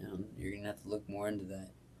not, man, you're gonna have to look more into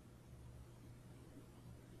that.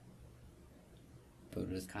 But it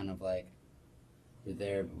was kind of like we're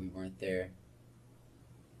there, but we weren't there.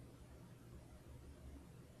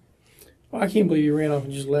 Well, I can't believe you ran off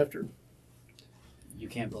and just left her. You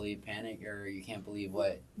can't believe panic, or you can't believe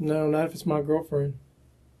what? No, not if it's my girlfriend.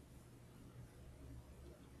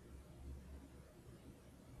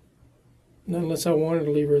 Not unless I wanted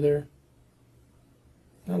to leave her there.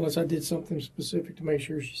 Not unless I did something specific to make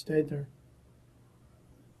sure she stayed there.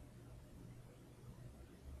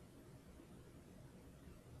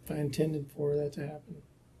 If I intended for that to happen.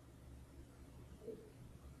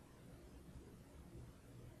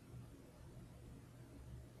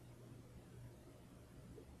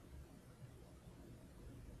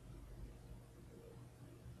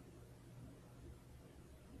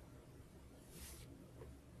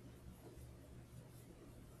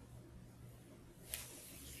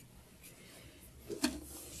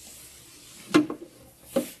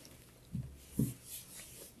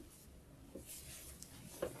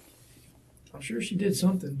 I'm sure she did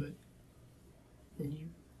something, but you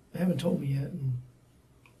haven't told me yet, and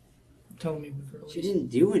telling me with girls. She didn't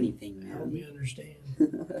do anything, Help man. me understand.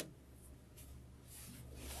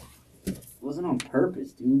 It wasn't on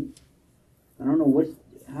purpose, dude. I don't know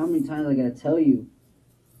how many times I gotta tell you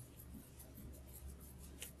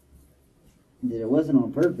that it wasn't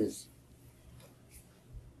on purpose.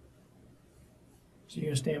 So you're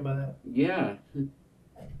gonna stand by that? Yeah.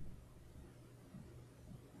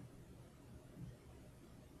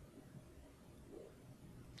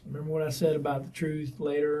 Remember what I said about the truth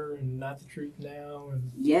later and not the truth now?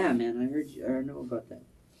 And Yeah, man, I heard you. I know about that.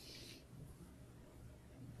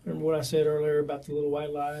 remember what I said earlier about the little white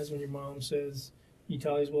lies when your mom says you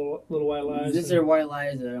tell these little white lies? These are white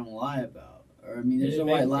lies that I don't lie about. Or, I mean, there's And some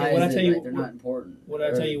it white make- lies and when I that tell you like, they're not important. What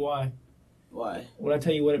I tell you why? Why? What I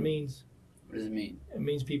tell you what it means? What does it mean? It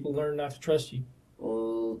means people learn not to trust you.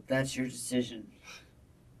 Well, that's your decision.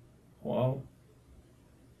 Well,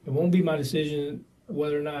 it won't be my decision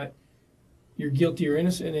whether or not you're guilty or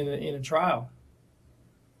innocent in a trial.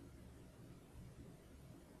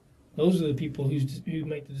 Those are the people who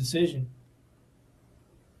make the decision.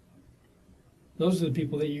 Those are the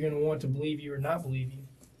people that you're going to want to believe you or not believe you.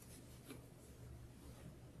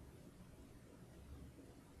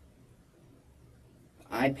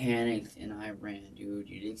 I panicked and I ran, dude.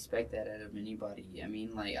 You'd expect that out of anybody. I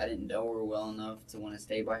mean, like, I didn't know her well enough to want to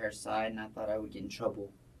stay by her side, and I thought I would get in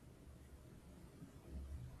trouble.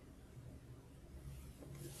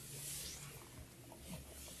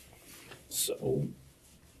 So,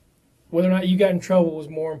 whether or not you got in trouble was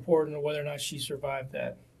more important than whether or not she survived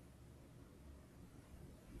that.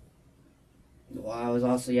 Well, I was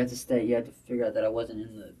also, you have to figure out that I wasn't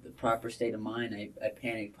in the proper state of mind. I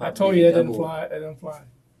panicked. I Probably told you that double. didn't fly. That didn't fly.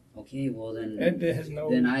 Okay, well then, It has no.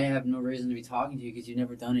 then I have no reason to be talking to you because you've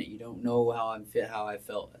never done it. You don't know how I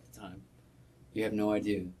felt at the time. You have no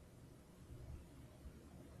idea.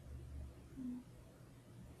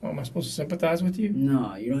 Am I supposed to sympathize with you?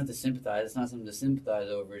 No, you don't have to sympathize. It's not something to sympathize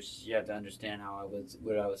over. It's just you have to understand how I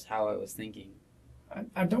was thinking.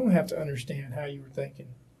 I don't have to understand how you were thinking.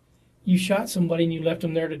 You shot somebody and you left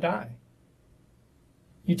them there to die.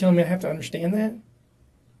 You telling me I have to understand that?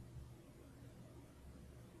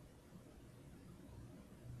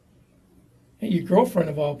 Hey, your girlfriend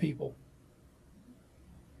of all people.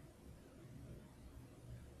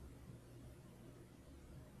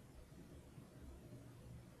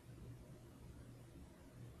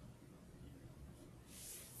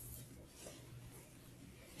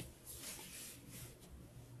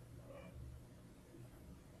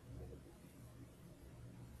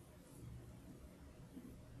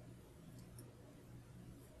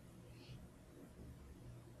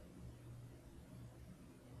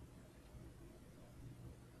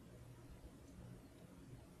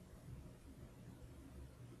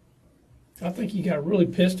 I think you got really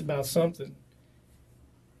pissed about something.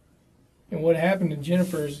 And what happened to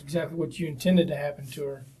Jennifer is exactly what you intended to happen to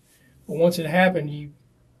her. But once it happened, you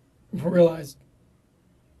realized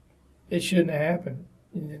it shouldn't have happened.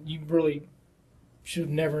 And you really should have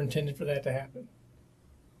never intended for that to happen.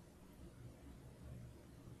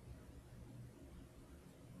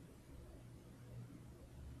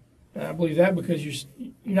 And I believe that because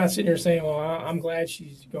you're not sitting here saying, well, I'm glad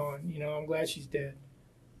she's gone. You know, I'm glad she's dead.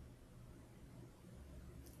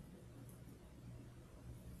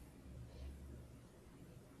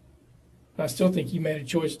 I still think you made a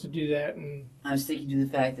choice to do that, and I'm sticking to the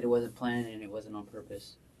fact that it wasn't planned and it wasn't on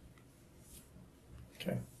purpose.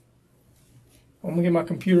 okay. I'm gonna get my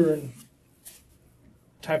computer and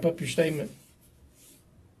type up your statement.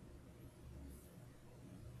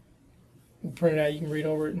 We'll print it out. You can read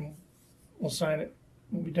over it, and we'll sign it.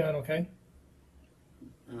 We'll be done. Okay.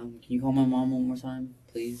 Can you call my mom one more time,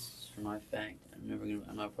 please? For my fact, I'm probably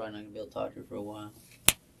not gonna be able to talk to her for a while.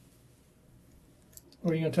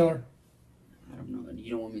 What are you gonna tell her? I don't know.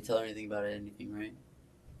 You don't want me to tell her anything about anything, right?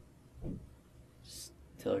 Just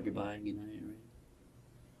tell her goodbye and good night, right?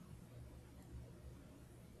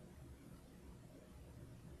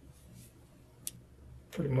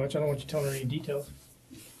 Pretty much. I don't want you telling her any details.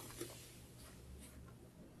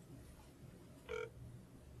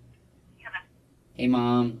 Hey,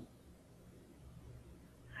 Mom.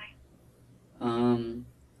 Hi.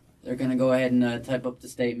 They're gonna go ahead and type up the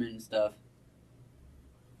statement and stuff.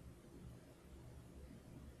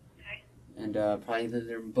 Okay. And probably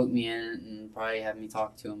they're book me in and probably have me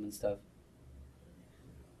talk to him and stuff.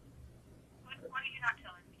 What are you not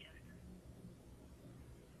telling me, Justin?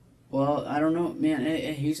 Well, I don't know, man.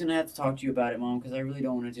 He's gonna have to talk to you about it, Mom, because I really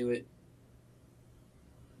don't want to do it.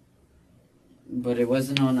 But it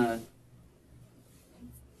wasn't on a.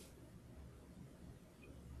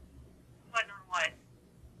 What on what?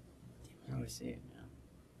 How do I say it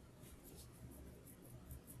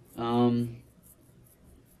now?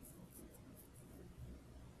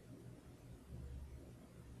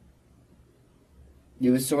 It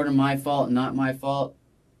was sort of my fault, not my fault.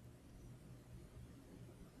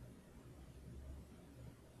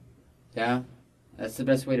 Yeah, that's the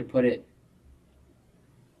best way to put it.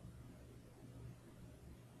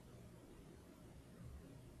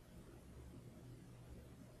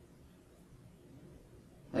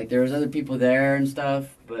 Like, there was other people there and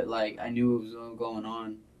stuff, but, like, I knew what was going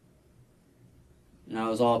on. And I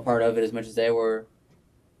was all a part of it as much as they were.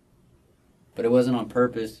 But it wasn't on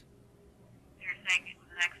purpose. You're saying it was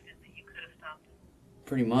an accident that you could have stopped.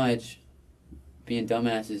 Pretty much. Being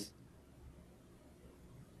dumbasses.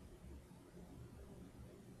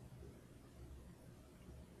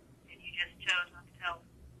 And you just chose not to tell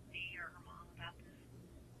me or her mom about this.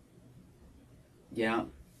 Yeah.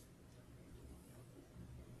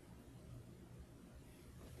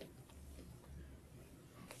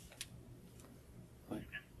 What?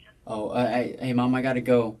 Oh, hey, Mom, I gotta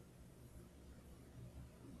go.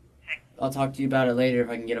 Okay. I'll talk to you about it later if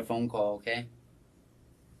I can get a phone call, okay?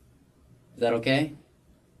 Is that okay?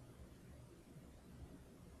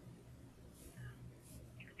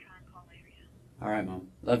 You can try and call later, yeah. Alright, Mom.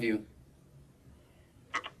 Love you.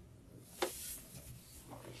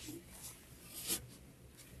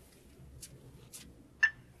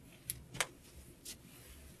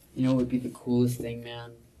 You know what would be the coolest thing,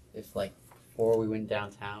 man? If, like, before we went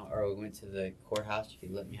downtown, or we went to the courthouse, you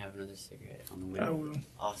could let me have another cigarette on the way. I will.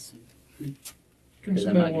 Awesome. Drink Because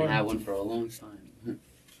some I'm of not that going to water. have one for a long time.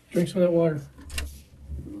 Drink some of that water.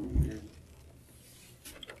 Oh, man.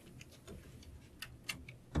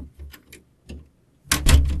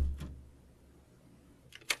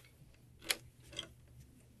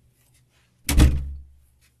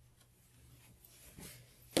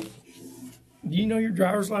 Do you know your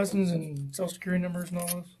driver's license and social security numbers and all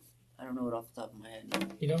those? I don't know it off the top of my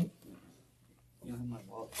head. You don't? You have my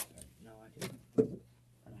wallet? No, I didn't.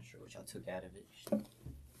 I'm not sure what y'all took out of it.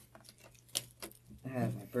 I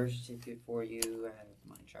have my birth certificate for you. I have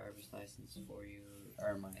my driver's license for you.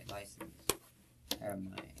 Or my license. I have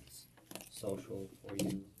my social for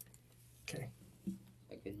you. Okay. Is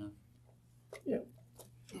that good enough? Yep.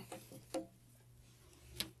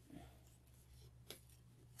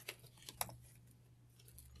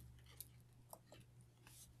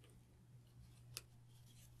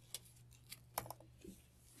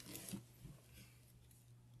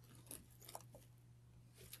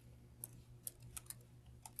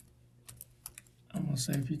 I'm going to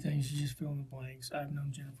say a few things. You just fill in the blanks. I've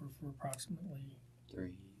known Jennifer for approximately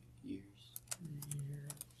 3 years. 3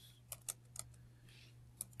 years.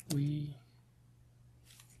 We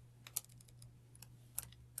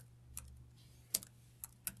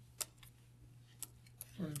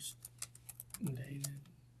first dated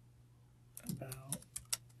about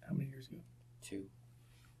how many years ago? 2.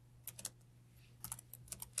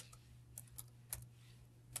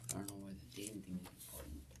 I don't know why the dating thing is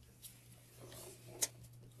important.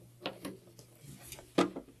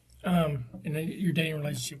 And then your dating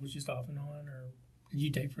relationship was just off and on, or did you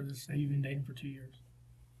date for this? Have you been dating for 2 years?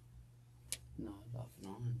 No, it's off and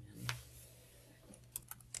on,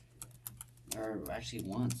 man. Or actually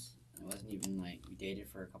once. It wasn't even like we dated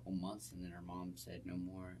for a couple months and then our mom said no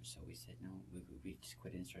more. So we said no, we just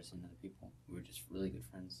quit interested in other people. We were just really good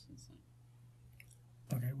friends since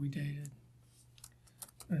then. Okay, we dated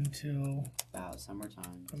until About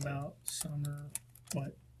summertime. about summer,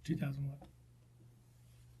 what, 2000 what?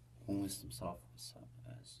 When was some soft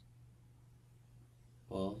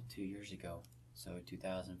well, 2 years ago. So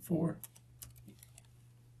 2004.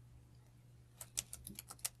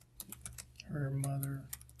 Her mother.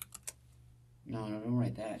 No, don't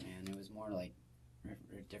write that, man. It was more like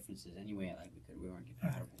our differences anyway. Like we weren't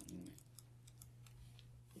compatible anyway.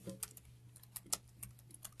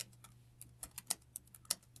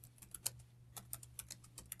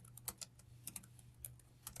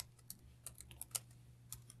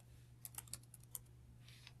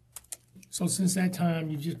 So since that time,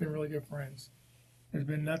 you've just been really good friends. There's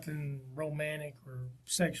been nothing romantic or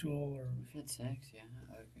sexual or. We've had sex, yeah,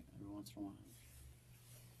 every once in a while.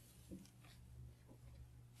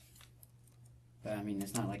 But I mean,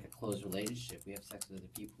 it's not like a close relationship. We have sex with other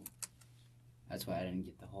people. That's why I didn't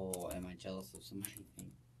get the whole "am I jealous of somebody"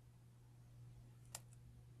 thing.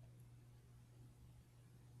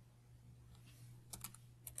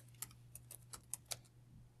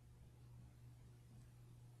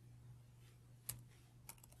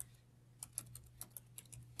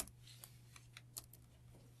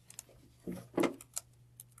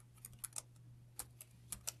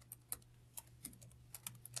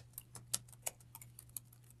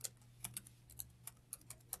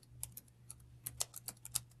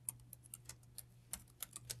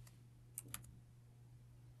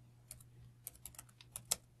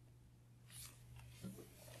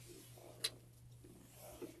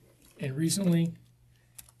 And recently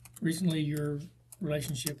your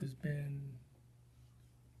relationship has been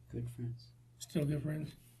Good friends. still good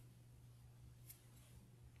friends.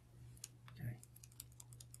 Okay.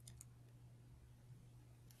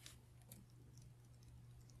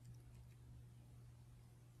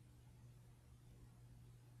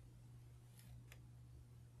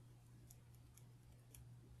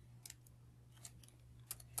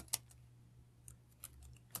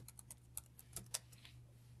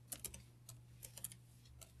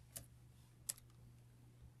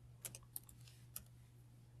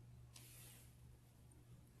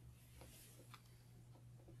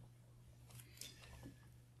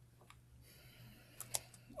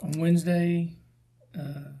 On Wednesday,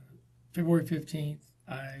 February 15th,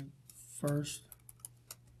 I first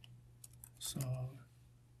saw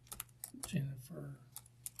Jennifer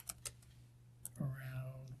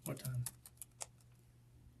around what time?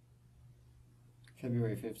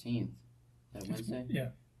 February 15th. That Wednesday? Yeah.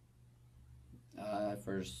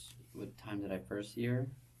 What time did I first see her?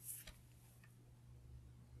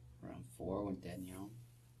 Around 4 with Danielle.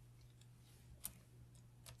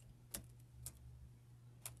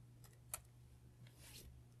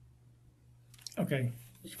 Okay.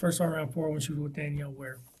 You first saw her around 4 when she was with Danielle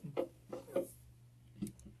where?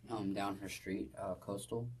 Down her street,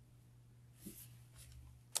 Coastal.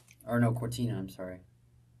 Or no, Cortina, I'm sorry.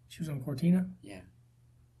 She was on Cortina? Yeah.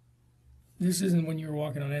 This isn't when you were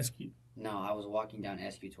walking on Eskew. No, I was walking down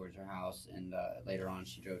Eskew towards her house, and later on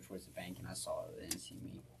she drove towards the bank, and I saw her. They didn't see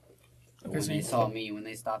me. But Okay, when so they you- saw me, when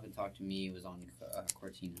they stopped and talked to me, it was on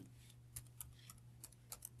Cortina.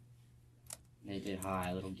 They did hi,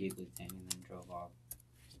 a little giggly thing, and then drove off.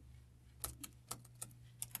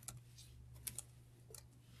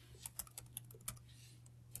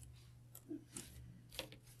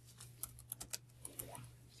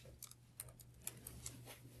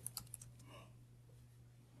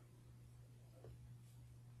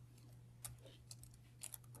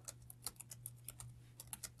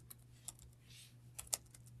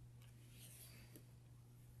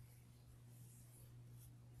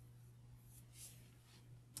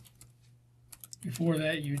 Before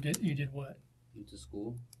that, you did what? Went to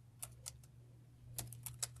school.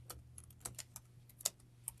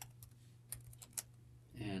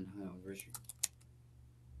 And hung out with Richard.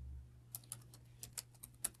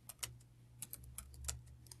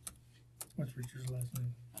 What's Richard's last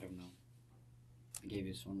name? I don't know. I gave you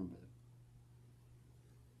his phone number though.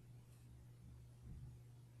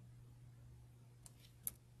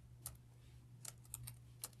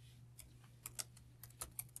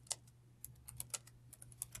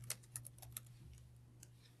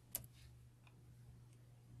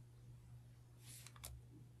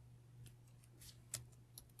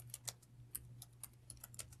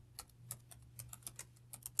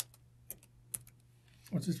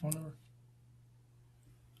 What's his phone number?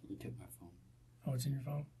 You took my phone. Oh, it's in your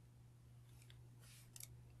phone?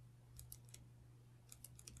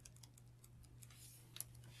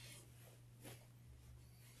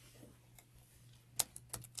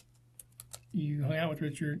 You hung out with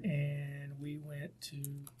Richard and we went to.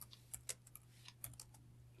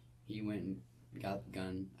 He went and got the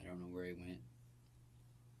gun. I don't know where he went.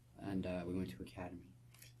 And we went to Academy.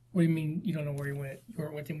 What do you mean you don't know where he went? You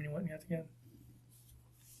weren't with him when he went and got the gun?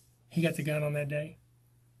 He got the gun on that day?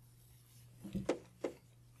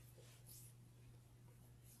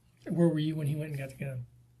 Where were you when he went and got the gun?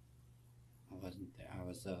 I wasn't there. I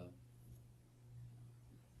was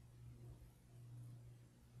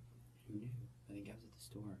Who knew? I think I was at the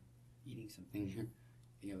store eating something.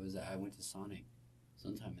 I think I went to Sonic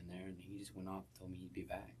sometime in there, and he just went off and told me he'd be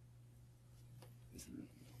back.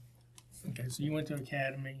 Okay, so you went to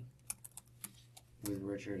academy. With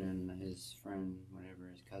Richard and his friend, whatever,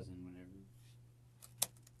 his cousin, whatever.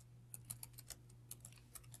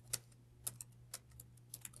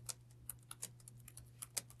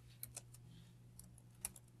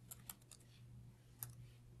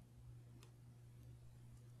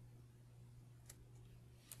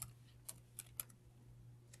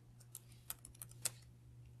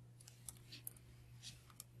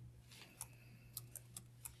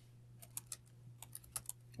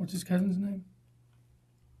 What's his cousin's name?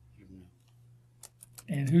 I don't know.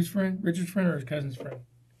 And whose friend? Richard's friend or his cousin's friend?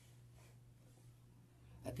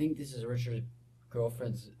 I think this is Richard's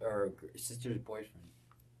girlfriend's or sister's boyfriend.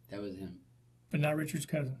 That was him. But not Richard's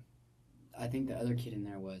cousin. I think the other kid in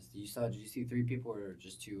there was. Did you see 3 people or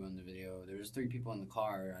just 2 on the video? There was 3 people in the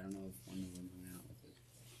car. I don't know if one of them went out with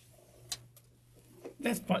it.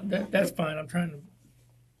 That's fine. That's fine.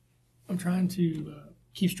 I'm trying to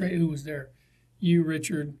keep straight who was there. You,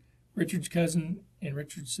 Richard, Richard's cousin, and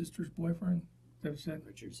Richard's sister's boyfriend. Is that what you said?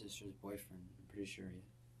 Richard's sister's boyfriend. I'm pretty sure.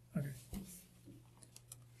 Yeah. Okay.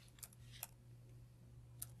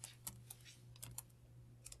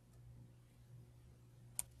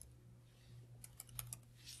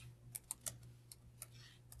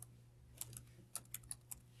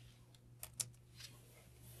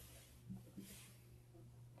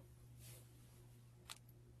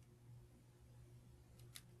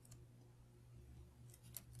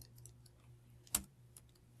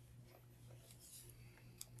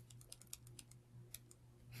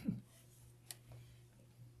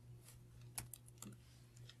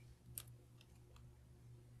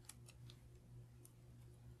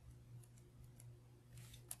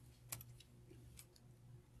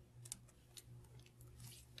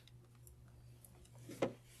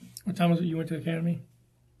 What time was it you went to academy?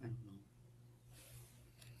 I don't know.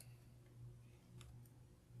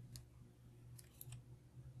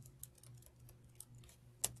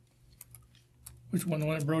 Which one? The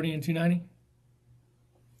one at Brody and 290?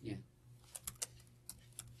 Yeah.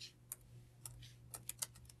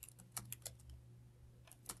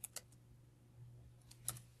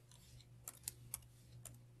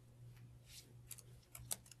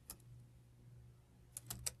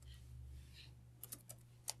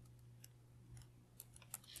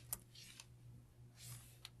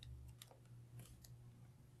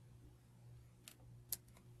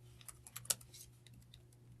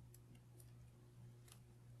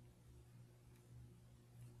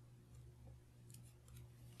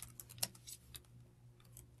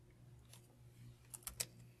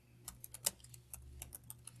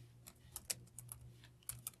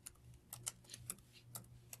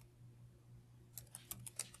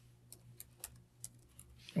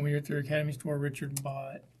 And when you're at the academy store, Richard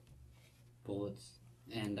bought Bullets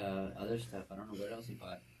and other stuff. I don't know what else he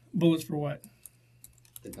bought. bullets for what?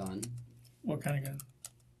 The gun. What kind of gun?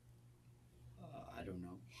 I don't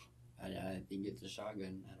know. I think it's a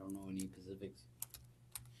shotgun. I don't know any specifics.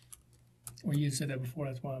 Well, you said that before.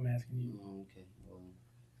 That's why I'm asking you. Oh, okay. Well,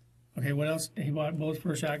 Okay, what else? He bought bullets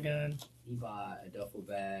for a shotgun. he bought a duffel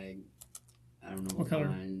bag. I don't know What color?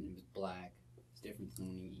 kind. It was black. It's different than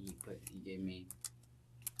the one he gave me.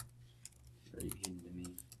 Or he handed to me.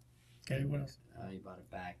 Okay, what else? He bought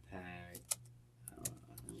a backpack. I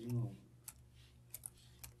don't know.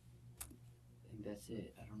 I think that's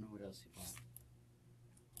it. I don't know what else he bought.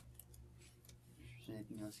 If there's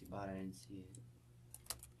anything else he bought, I didn't see it.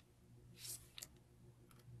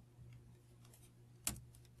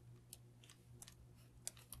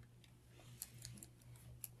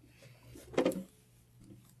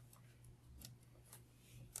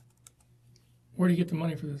 Where do you get the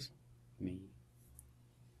money for this? Me.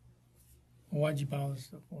 Well, why'd you buy all this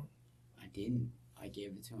stuff for? I didn't. I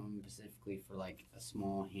gave it to him specifically for like a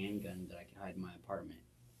small handgun that I could hide in my apartment.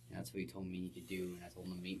 And that's what he told me he could do. And I told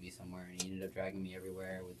him to meet me somewhere. And he ended up dragging me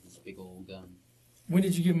everywhere with this big old gun. When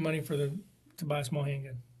did you give him money to buy a small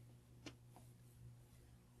handgun?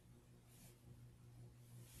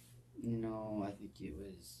 No, I think it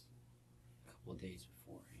was a couple of days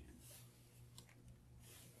beforehand.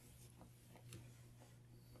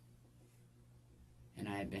 And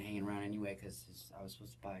I had been hanging around anyway because I was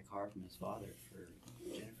supposed to buy a car from his father for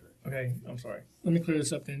Jennifer. Okay, I'm sorry. Let me clear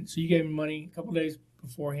this up then. So you gave him money a couple days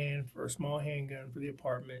beforehand for a small handgun for the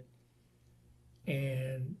apartment.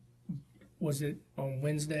 And was it on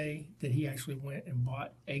Wednesday that he actually went and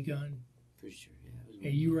bought a gun? Pretty sure, yeah. It was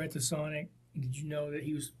And you were at the Sonic. Did you know that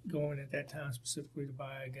he was going at that time specifically to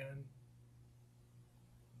buy a gun?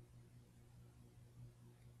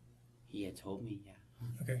 He had told me, yeah.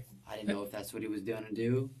 Okay. I didn't know if that's what he was going to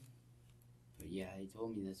do. But yeah, he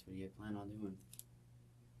told me that's what he had planned on doing.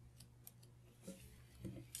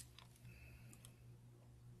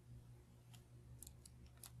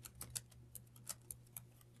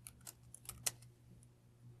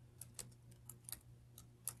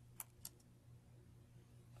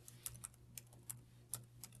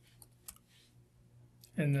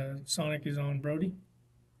 And the Sonic is on Brody?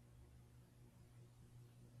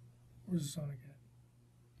 Where's the Sonic at?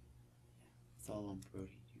 It's all on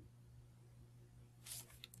Brody, dude.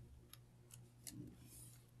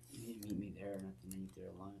 You need to meet me there, not underneath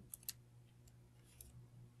their line.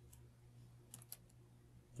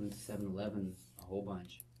 Went to 7-Eleven a whole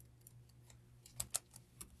bunch.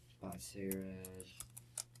 Bought cigarettes.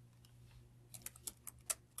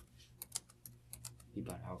 He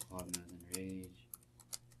bought alcohol when I was underage.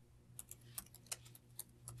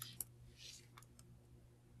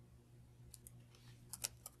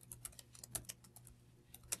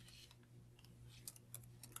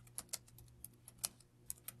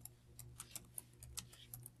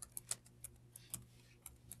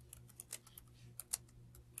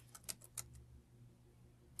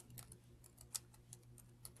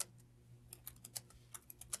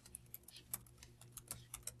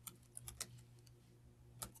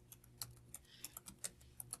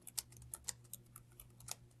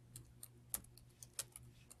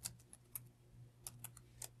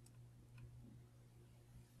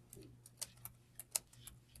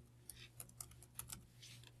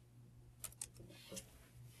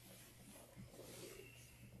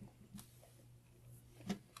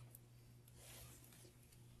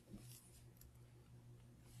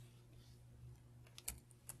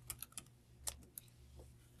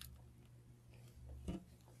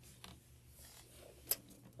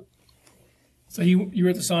 So you were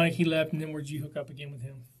at the Sonic, he left, and then where'd you hook up again with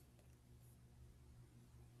him?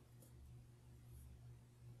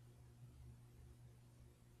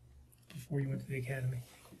 Before you went to the academy.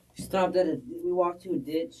 Stopped at we walked to a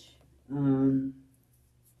ditch. A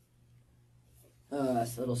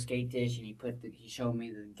little skate ditch, and he showed me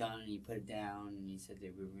the gun, and he put it down, and he said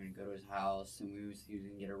that we were going to go to his house, and he was going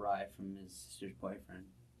to get a ride from his sister's boyfriend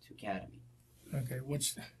to academy. Okay,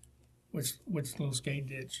 which little skate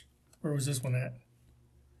ditch? Where was this one at?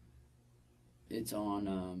 It's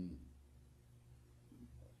on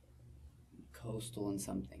Coastal and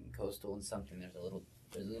something.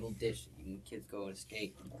 There's a little ditch that kids go to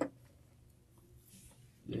skate.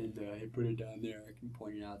 And I put it down there. I can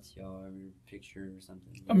point it out to y'all, or a picture or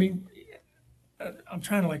something. I mean, I'm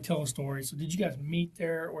trying to like tell a story. So did you guys meet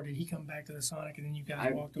there, or did he come back to the Sonic and then you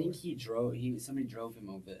guys walked over? I think somebody drove him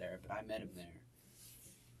over there, but I met him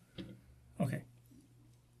there. Okay.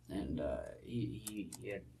 And he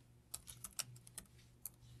had.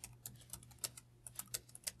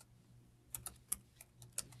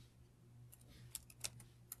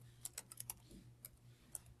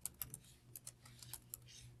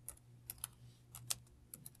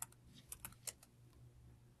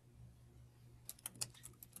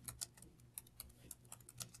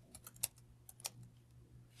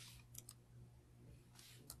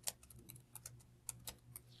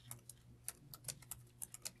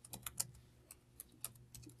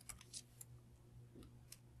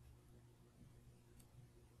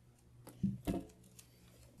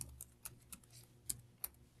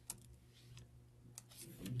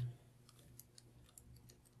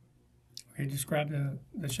 Okay, describe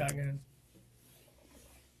the shotgun.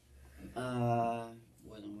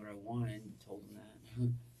 Wasn't what I wanted. Told him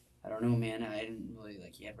that. I don't know, man. I didn't really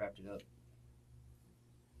he had wrapped it up.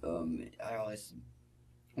 I always,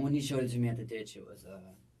 when he showed it to me at the ditch, it was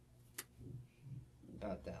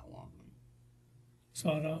about that long.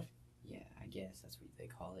 Sawed off. Yeah, I guess that's what they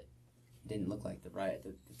call it. Didn't look like the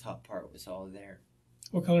top part was all there.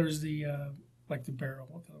 What color is the the barrel?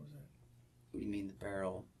 What color was that? What do you mean the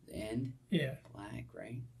barrel? The end? Yeah. Black,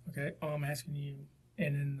 right? Okay. I'm asking you.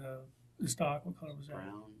 And then the stock, what color was that?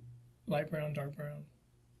 Brown. Light brown, dark brown.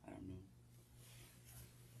 I don't know.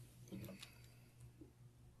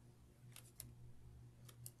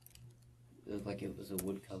 It looked like it was a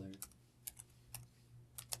wood color.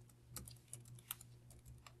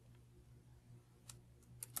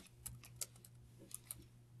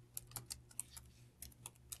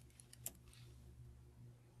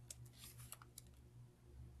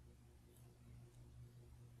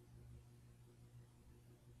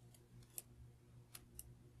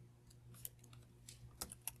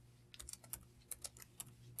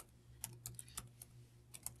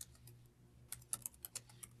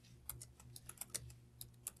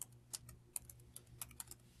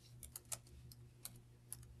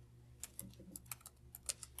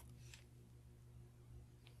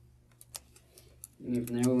 From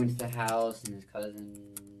there, we went to the house, and his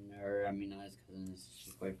cousin, not his cousin,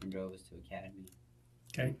 his boyfriend drove us to Academy.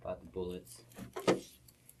 Okay. Bought the bullets. Then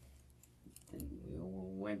we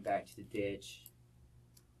went back to the ditch.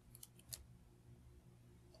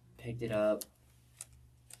 Picked it up.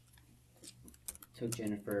 Took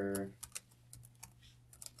Jennifer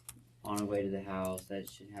on our way to the house. That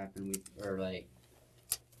should happen.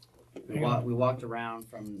 We walked around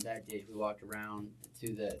from that ditch. We walked around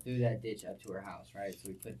through that ditch up to her house, right? So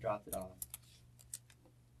we dropped it off,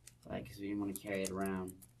 because we didn't want to carry it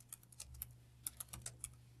around.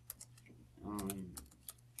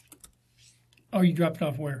 Oh, you dropped it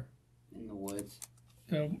off where? In the woods.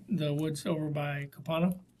 The woods over by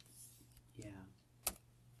Capano? Yeah.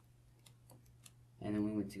 And then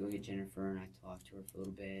we went to go get Jennifer, and I talked to her for a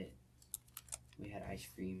little bit. We had ice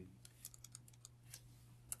cream.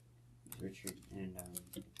 Richard, and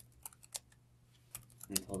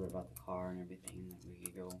I told her about the car and everything, that we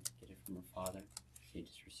could go get it from her father. She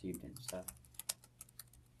just received it and stuff.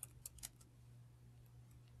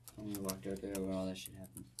 And we walked out there where all that shit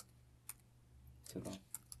happened. Took off.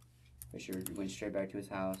 Richard went straight back to his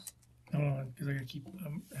house. Hold on, because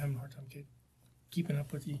I'm having a hard time keeping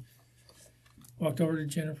up with you. Walked over to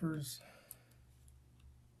Jennifer's.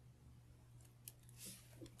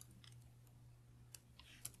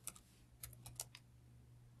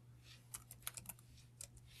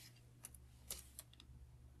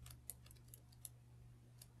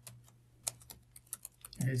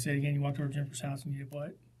 Okay, say it again. You walked over to Jennifer's house and you did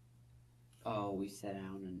what? Oh, we sat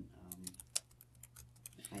down and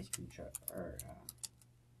ice cream truck,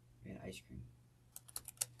 we had ice cream.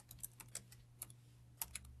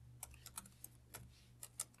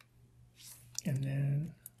 And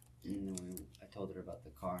then I told her about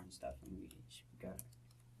the car and stuff, and she got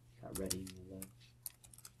ready and we left.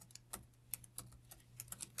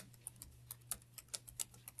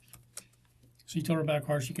 So you told her about a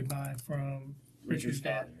car she could buy from Richard's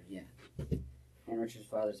dad. Father, yeah. And Richard's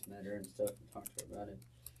father's met her and stuff and talked to her about it.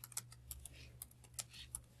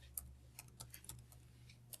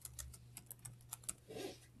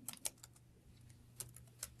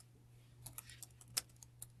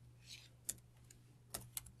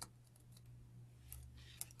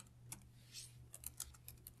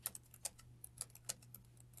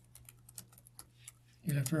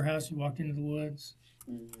 You left her house, you walked into the woods.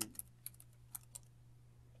 Mm-hmm.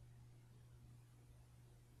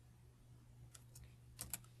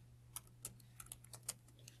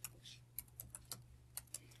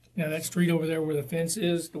 Now that street over there where the fence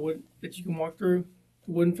is, the wood that you can walk through,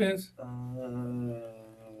 the wooden fence,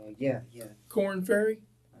 Yeah. Corn Ferry.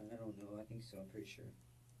 I don't know. I think so. I'm pretty sure.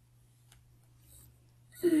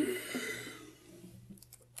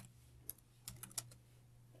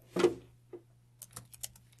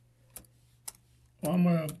 Well, I'm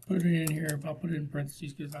gonna put it in here. I'll put it in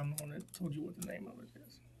parentheses because I'm the one that told you what the name of it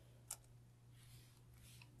is.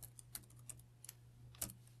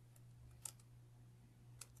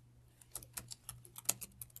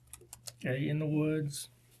 Okay, in the woods.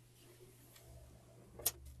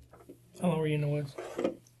 How long were you in the woods?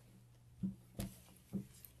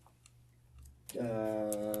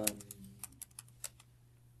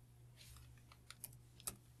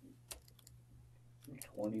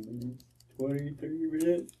 20 minutes. 20, 30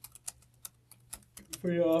 minutes.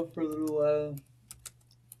 Pretty off for a little while.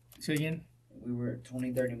 Say again? We were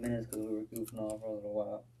 20, 30 minutes because we were goofing off for a little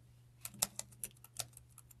while.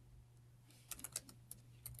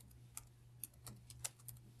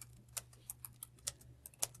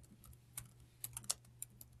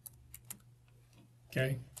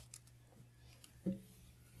 Okay.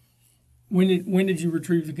 When did you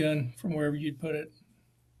retrieve the gun from wherever you'd put it?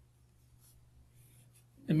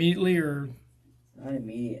 Immediately or? Not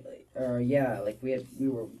immediately. Yeah, like we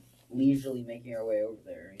were leisurely making our way over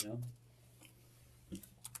there, you know?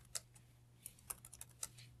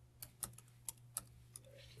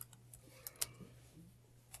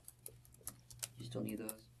 You still need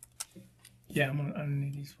those? Yeah, I'm gonna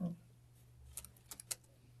need these from.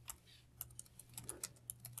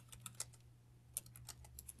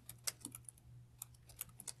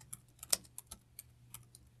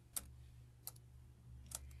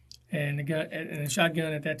 And the gun and the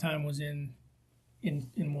shotgun at that time was in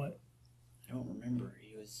what? I don't remember.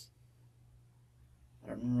 I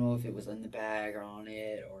don't know if it was in the bag or on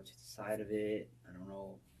it or to the side of it. I don't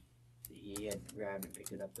know. He had grabbed and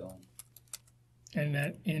picked it up though. And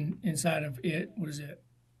that inside of it, what is it?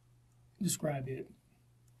 Describe it.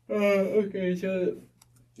 Okay, so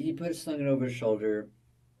he slung it over his shoulder,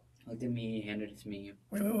 looked at me, handed it to me.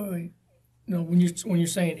 Wait. No, when you're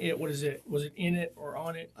saying it, what is it? Was it in it or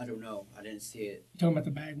on it? I don't know. I didn't see it. You talking about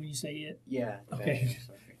the bag when you say it? Yeah. The Okay. bag,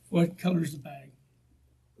 sorry. What color is the bag?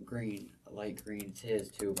 Green, a light green. It's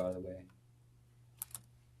his too, by the way.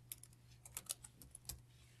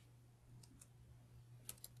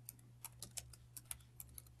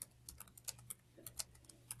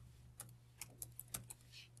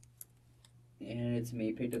 And it's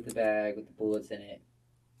me. Picked up the bag with the bullets in it.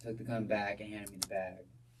 Took the gun back and handed me the bag.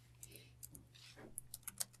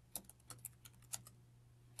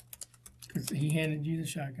 Because he handed you the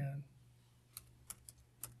shotgun.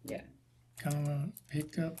 Yeah.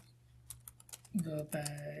 Picked up the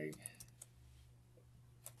bag.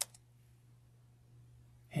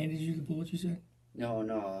 Handed you the bullets, you said? No,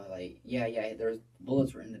 like, yeah, there's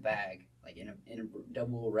bullets were in the bag, like in a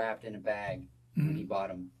double wrapped in a bag when he bought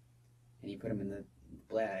them, and he put them in the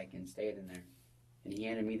bag and stayed in there, and he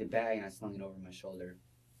handed me the bag and I slung it over my shoulder.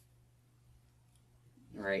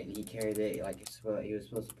 Right, and he carried it like he was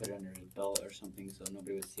supposed to put it under his belt or something so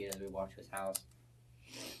nobody would see it as we walked to his house.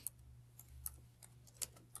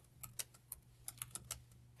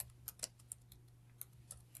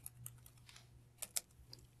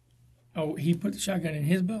 Oh, he put the shotgun in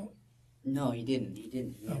his belt? No, he didn't. He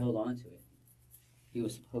held on to it. He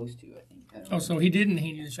was supposed to, I think. Oh, so he didn't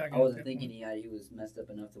hand you the shotgun? I wasn't thinking he was messed up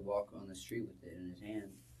enough to walk on the street with it in his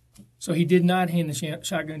hand. So he did not hand the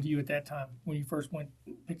shotgun to you at that time when you first went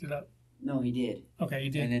and picked it up? No, he did. Okay, he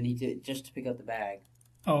did. And then he did just to pick up the bag.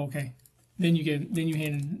 Oh, okay. Then you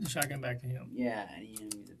handed the shotgun back to him. Yeah, and he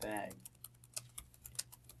handed me the bag.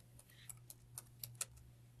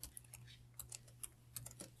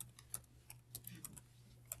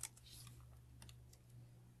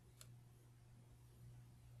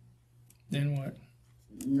 Then what?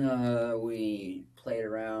 No, we played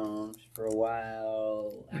around for a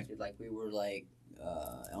while, acted like we were like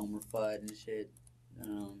Elmer Fudd and shit.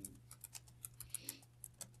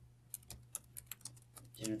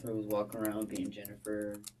 Jennifer was walking around being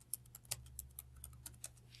Jennifer.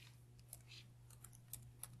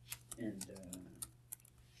 And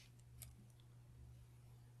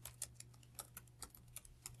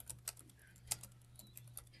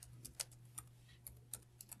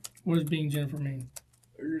what does being Jennifer mean?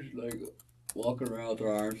 just like walking around with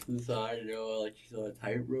her arms to the side, you know, like she's on a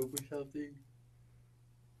tightrope or something.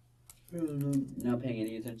 I don't know. Not paying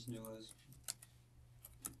any attention to us.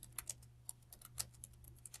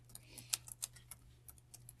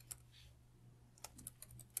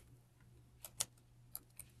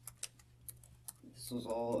 This was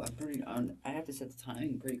all. I have to set the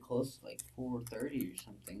timing pretty close, like 4:30 or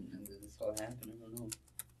something, and this all happened. I don't know.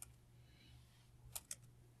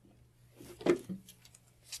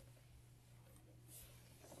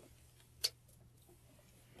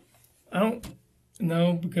 I don't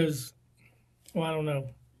know because, well, I don't know.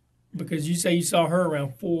 Because you say you saw her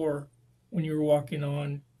around 4 when you were walking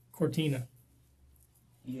on Cortina.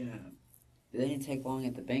 Yeah. They didn't take long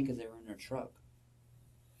at the bank because they were in their truck.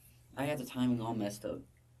 I got the timing all messed up.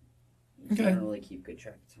 Okay. I don't really keep good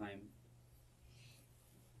track of time.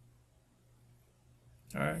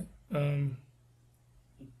 All right.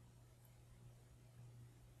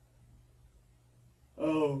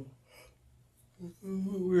 Oh.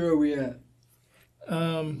 Where are we at?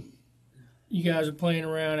 You guys are playing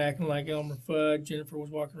around, acting like Elmer Fudd. Jennifer was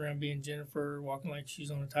walking around being Jennifer, walking like she's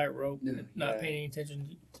on a tightrope, not paying any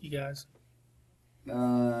attention to you guys.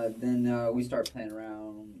 Then we start playing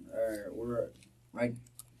around. We're right.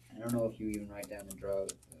 I don't know if you even write down the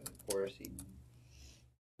drug, of course.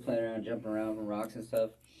 Playing around, jumping around from rocks and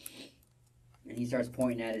stuff. And he starts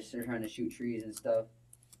pointing at us, they're trying to shoot trees and stuff.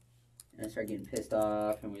 And I start getting pissed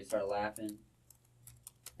off, and we start laughing.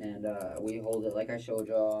 And we hold it like I showed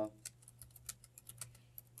y'all.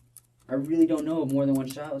 I really don't know if more than one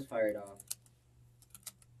shot was fired off.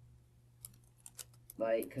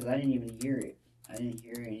 Like, because I didn't even hear it. I didn't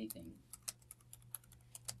hear anything.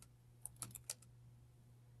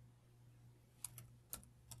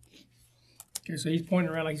 Okay, so he's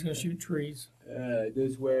pointing around like he's going to shoot trees.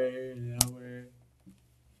 This way and that way.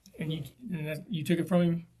 And you took it from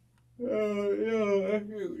him? Yeah,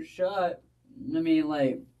 it was shot. I mean,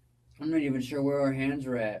 like, I'm not even sure where our hands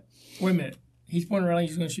are at. Wait a minute. He's pointing around like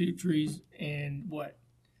he's going to shoot trees, and what?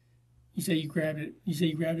 You say you grabbed it. You say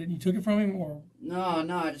you grabbed it and you took it from him, or? No,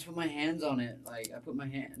 I just put my hands on it. Like, I put my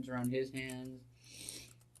hands around his hands.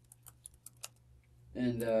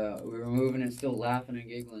 And we were moving and still laughing and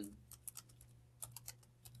giggling.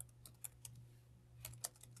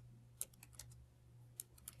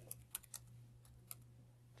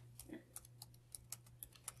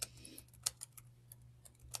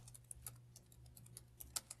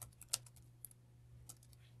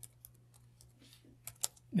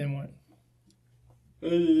 Then what?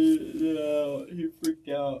 He freaked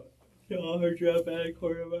out. Saw her drop out of the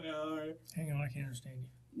corner of my eye. Hang on, I can't understand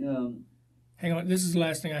you. Um, Hang on, this is the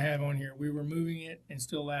last thing I have on here. We were moving it and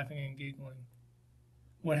still laughing and giggling.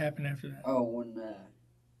 What happened after that? oh, when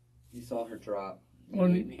he saw her drop,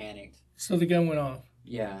 When- he panicked. So the gun went off.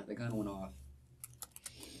 Yeah, the gun went off.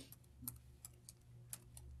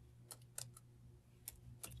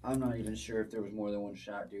 I'm not even sure if there was more than one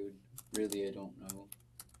shot, dude. Really, I don't know.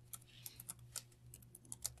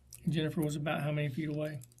 Jennifer was about how many feet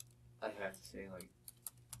away? I'd have to say like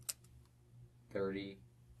 30.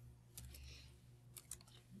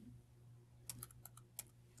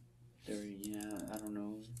 30, yeah, I don't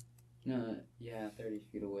know. No, yeah, 30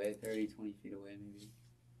 feet away. 30, 20 feet away, maybe.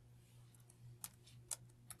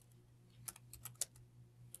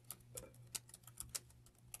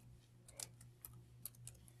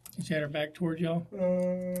 She had her back towards y'all.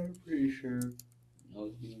 Pretty sure. I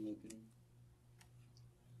was being looking.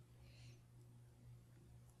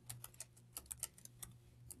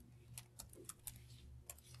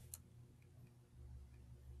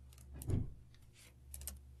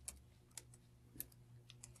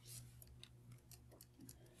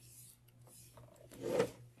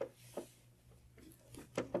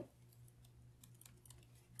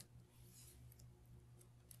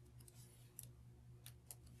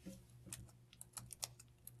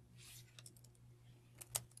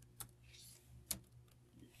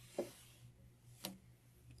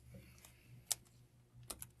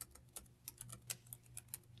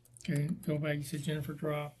 Okay, go back. You said Jennifer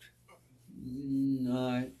dropped.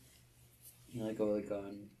 No, he let go of the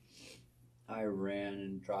gun. I ran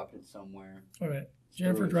and dropped it somewhere. Wait a minute.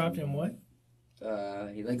 Jennifer Threw it dropped him somewhere.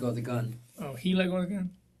 what? He let go of the gun. Oh, he let go of the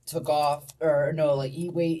gun? Took off, or no, like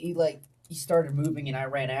he started moving and I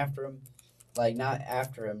ran after him. Like not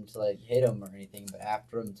after him to like hit him or anything, but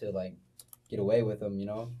after him to like get away with him, you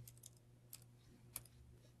know?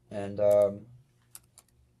 And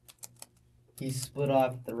he split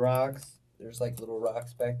off the rocks. There's like little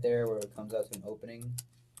rocks back there where it comes out to an opening.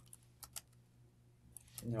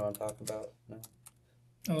 You know what I'm talking about? No.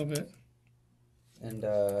 A little bit. And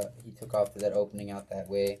he took off through that opening out that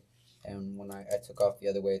way. And when I took off the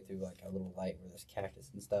other way through like a little light where there's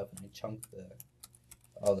cactus and stuff, and I chunked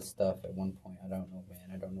all the stuff at one point. I don't know when,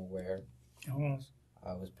 I don't know where. Hold on.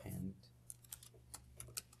 I was panicked.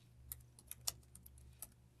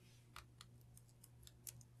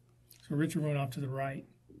 So Richard went off to the right.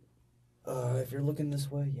 If you're looking this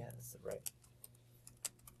way, yeah, that's the right.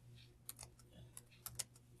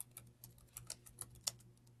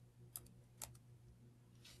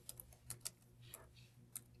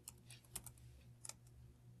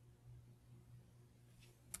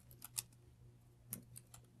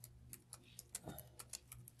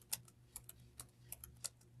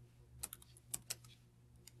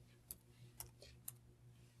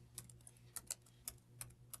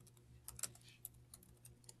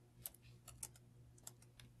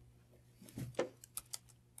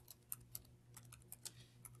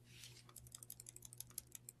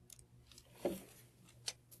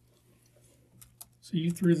 So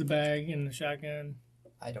you threw the bag and the shotgun.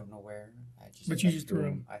 I don't know where. But you just threw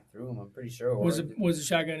him. I threw him. I'm pretty sure. Was the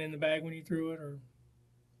shotgun in the bag when you threw it, or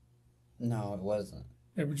No, it wasn't.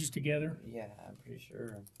 they were just together? Yeah, I'm pretty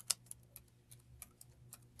sure.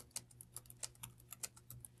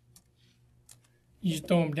 You just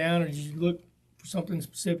throw them down, or did you look for something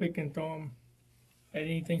specific and throw them at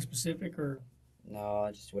anything specific, or No,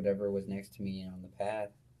 just whatever was next to me on the path.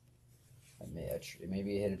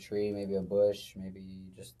 Maybe it hit a tree, maybe a bush, maybe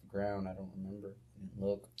just the ground. I don't remember. I didn't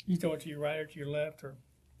look. you throw it to your right or to your left, or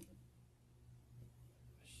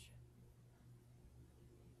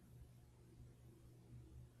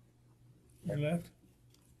your left?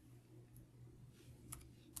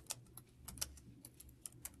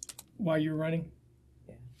 While you're running?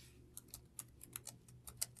 Yeah.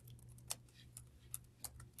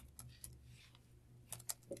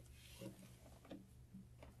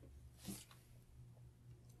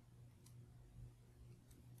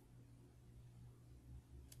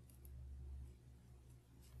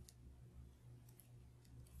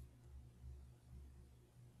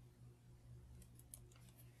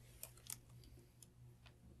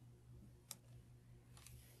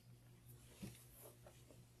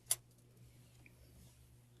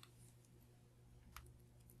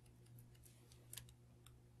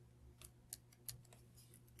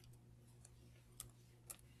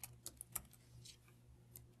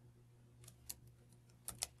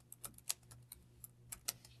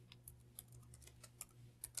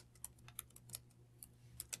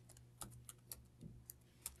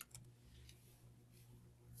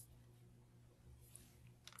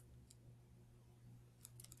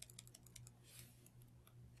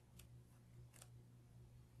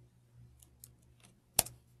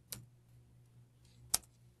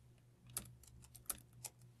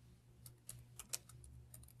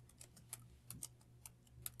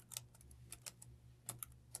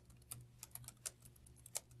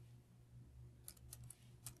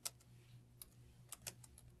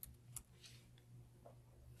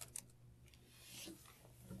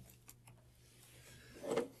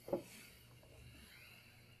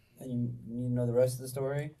 need to know the rest of the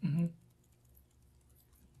story? Mm-hmm.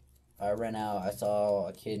 I ran out. I saw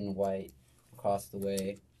a kid in white across the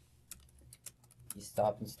way. He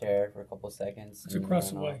stopped and stared for a couple seconds. It's and across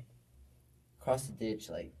the ran way. off. Across the ditch,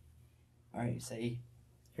 like, all right, say,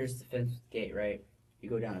 here's the fence gate, right? You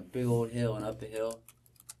go down a big old hill and up a hill.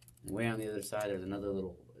 And way on the other side, there's a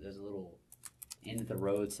little end of the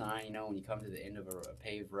road sign. You know, when you come to the end of a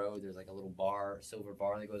paved road, there's like a little bar, a silver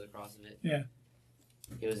bar that goes across of it. Yeah.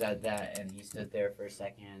 It was at that, and he stood there for a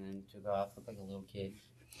second and then took off. Looked like a little kid.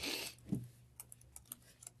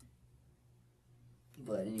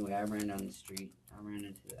 But anyway, I ran down the street. I ran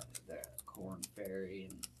into the corn ferry,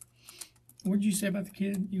 and What did you say about the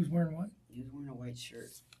kid? He was wearing what? he was wearing a white shirt.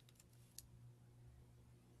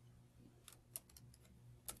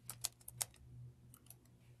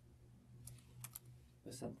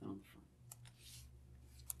 With something on the front.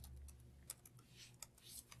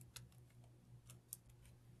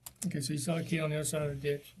 Okay, so you saw a kid on the other side of the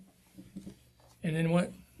ditch. And then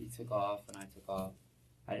what? He took off, and I took off.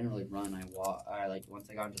 I didn't really run. I walked. Once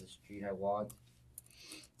I got into the street, I walked,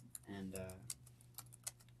 and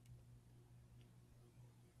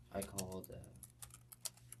I called.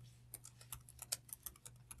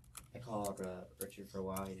 Richard for a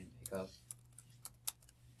while. He didn't pick up.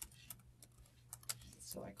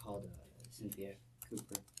 So I called Cynthia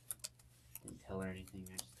Cooper. Didn't tell her anything.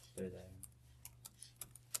 I just told her that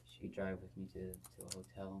she'd drive with me to a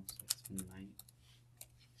hotel so I could spend the night.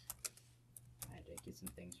 I had to get some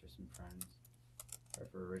things for some friends. Or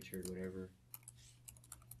for Richard, whatever.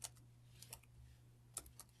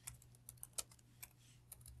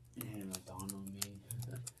 And it didn't dawn on me.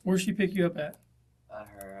 Where'd she pick you up at?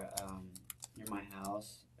 Near my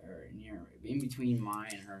house, or near, in between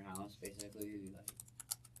mine and her house, basically, like,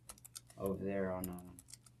 over there on,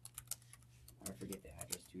 I forget the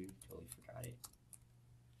address too, totally forgot it.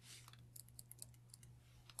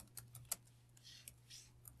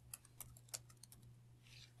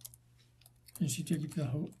 And she took you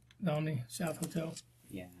to the Omni South Hotel.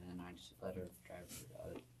 Yeah, and then I just let her drive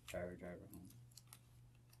her home.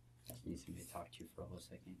 I just need somebody to talk to for a whole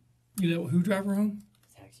second. You let who drive her home?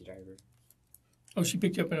 Taxi driver. Oh, she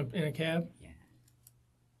picked you up in a cab? Yeah.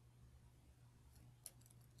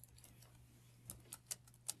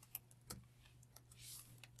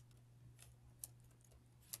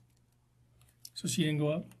 So she didn't go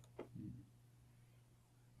up?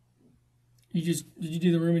 Did you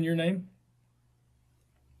do the room in your name?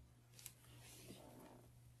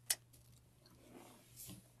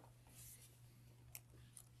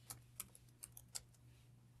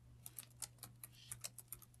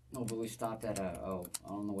 No, but we stopped at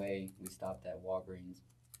on the way, we stopped at Walgreens.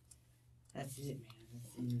 That's it, man.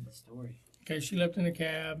 That's the end of the story. Okay, she left in a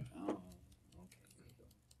cab. Oh,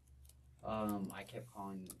 okay. I kept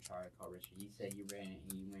calling, trying to call Richard. He said he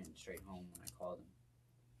went straight home when I called him.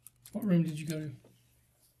 What room did you go to?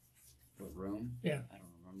 What room? Yeah. I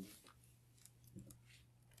don't remember.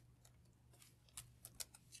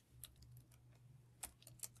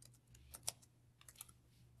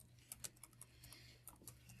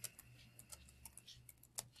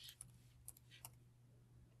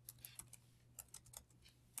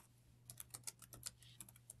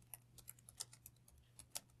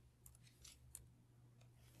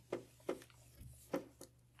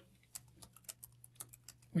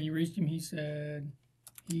 When you reached him, he said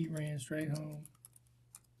he ran straight home.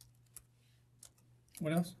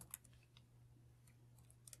 What else?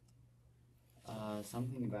 It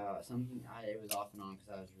was off and on because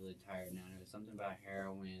I was really tired now. It was something about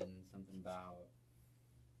heroin, something about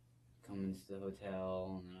coming to the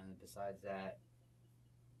hotel, and then besides that,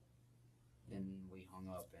 then we hung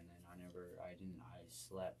up, and then I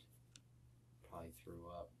slept, probably threw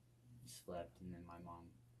up, slept, and then my mom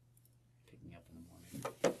picked me up in the morning.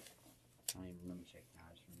 I don't even remember checking out,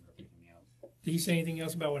 I just remember picking me up. Did he say anything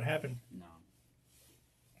else about what happened? No.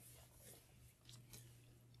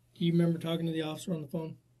 Do you remember talking to the officer on the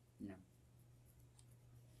phone? No.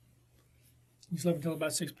 You slept until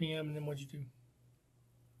about 6 p.m., and then what'd you do?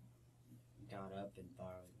 Got up and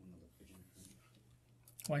thought I was going to look for Jennifer.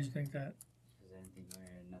 Why'd you think that? Because I didn't think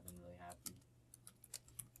nothing really happened.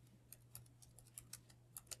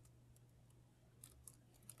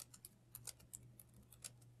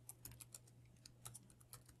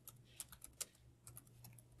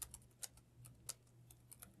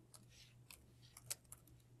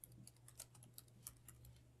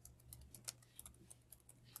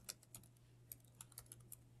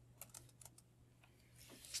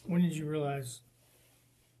 When did you realize?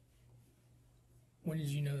 When did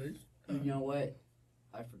you know that? You know what?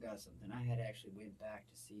 I forgot something. I had actually went back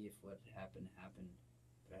to see if what happened,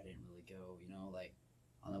 but I didn't really go. You know, like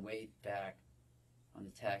on the way back on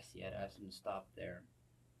the taxi, I'd asked him to stop there,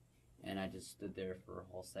 and I just stood there for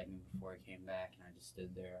a whole second before I came back, and I just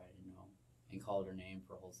stood there. I didn't know, and called her name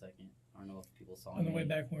for a whole second. I don't know if people saw me. On the way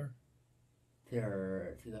back where? To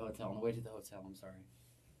the hotel. On the way to the hotel. I'm sorry.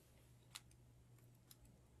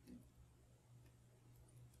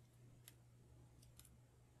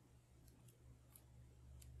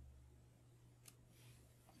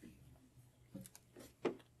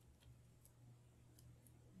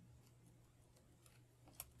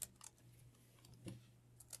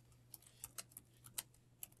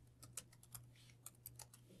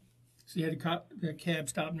 So you had the cab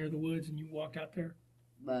stop near the woods, and you walked out there.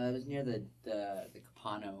 It was near the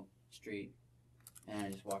Capano Street, and I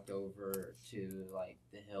just walked over to like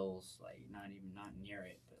the hills, like not near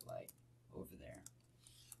it, but like over there.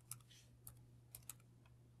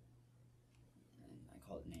 And I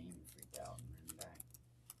called her name and freaked out and ran back.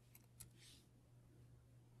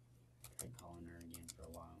 Tried calling her again for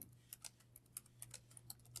a while.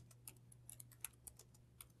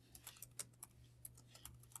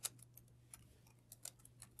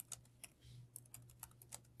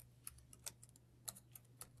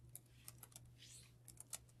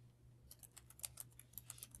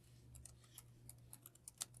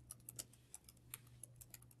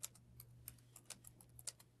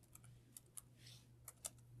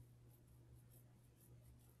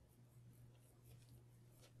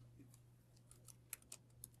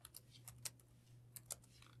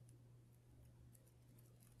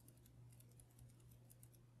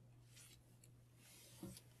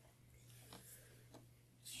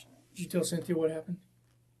 Did you tell Cynthia what happened?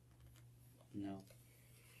 No,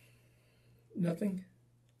 Nothing?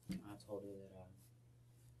 I told her that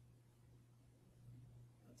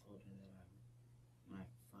when I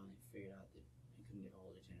finally figured out that I couldn't get a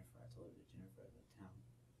hold of Jennifer, I told her that Jennifer had left town.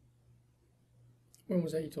 When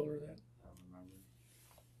was that you told her that? I don't remember,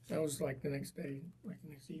 That was like the next day, like the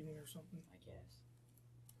next evening or something. I guess.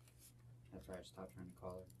 That's why I stopped trying to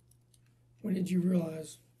call her. When did you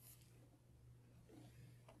realize?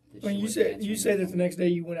 That I mean, she you wasn't say answering that the the next day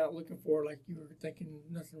you went out looking for her, like you were thinking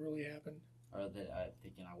nothing really happened. phone. Or that I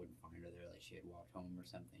thinking I wouldn't find her there, like she had walked home or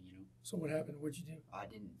something, you know. So what happened? What'd you do? I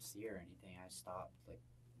didn't see her or anything. I stopped, like,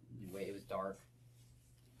 the way it was dark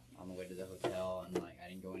on the way to the hotel, and, like, I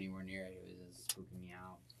didn't go anywhere near it. It was just spooking me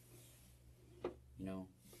out. You know?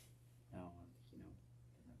 No, you know.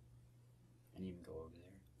 I didn't even go over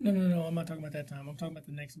there. No. I'm not talking about that time. I'm talking about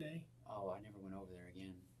the next day. Oh, I never went over there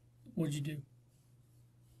again. What'd you do?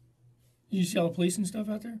 Did you see all the police and stuff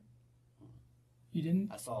out there? You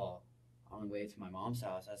didn't? I saw, on the way to my mom's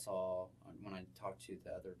house, when I talked to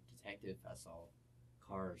the other detective, I saw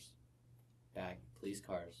cars, police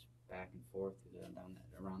cars, back and forth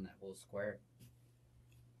around that whole square.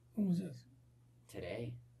 When was this?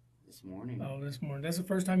 Today, this morning. Oh, this morning. That's the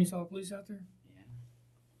first time you saw the police out there?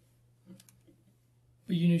 Yeah.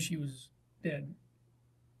 But you knew she was dead.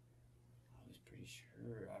 I was pretty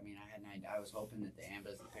sure. I mean, I was hoping that the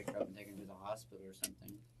ambulance would pick her up and take her to the hospital or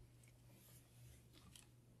something.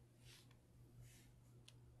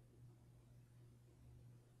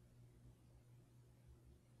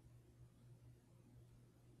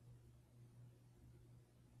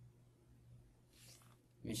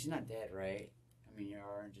 I mean, she's not dead, right? I mean, you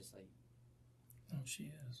are just like... Oh,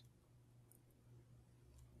 she is.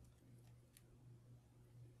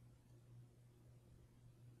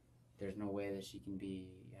 There's no way that she can be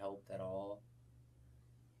helped at all.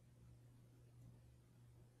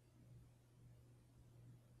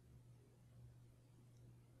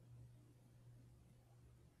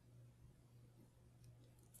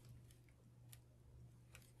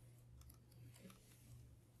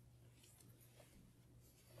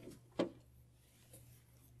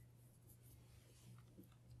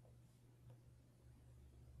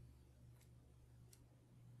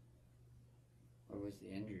 What was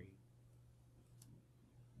the injury?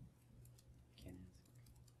 Can't answer.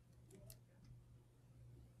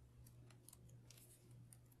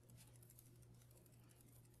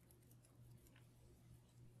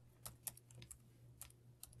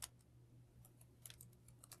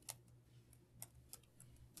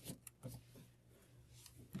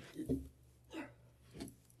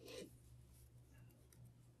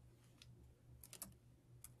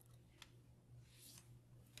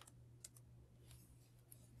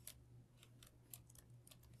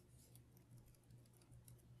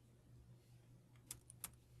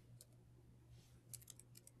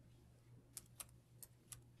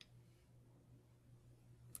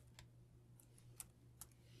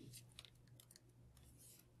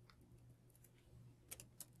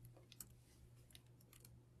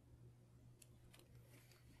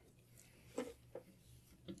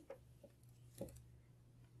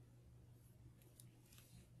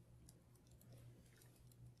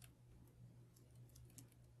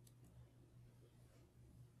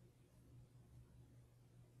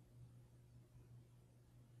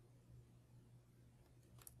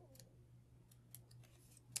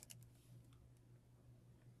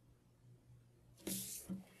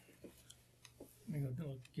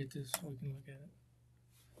 get this so we can look at it.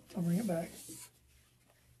 I'll bring it back.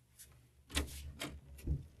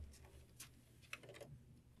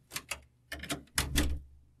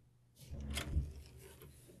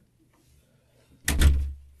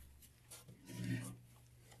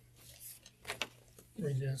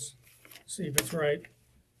 Read this. See if it's right.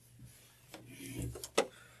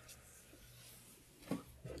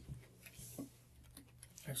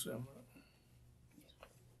 Actually, I'm gonna.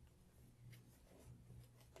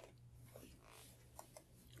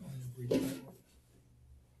 I'll read that one.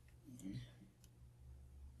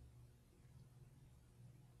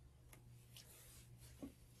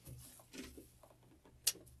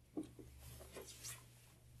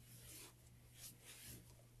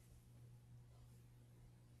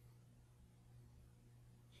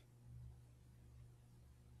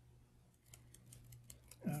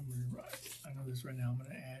 I know this right now. I'm going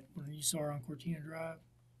to add when you saw her on Cortina Drive.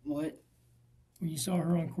 What? When you saw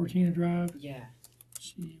her on Cortina Drive, Yeah.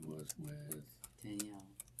 she was with Danielle.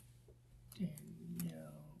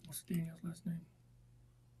 Danielle. What's Danielle's last name?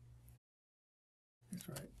 That's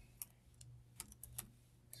right.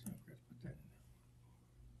 So I'm going to put that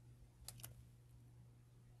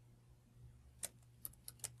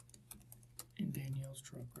in Danielle's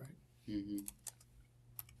truck, right? Mm-hmm.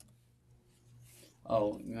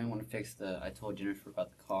 Oh, you might want to fix I told Jennifer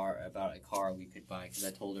about a car we could buy, because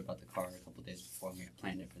I told her about the car a couple days before, and we had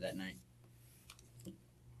planned it for that night.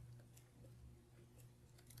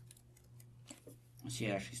 She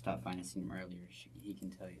actually stopped by and seen him earlier. He can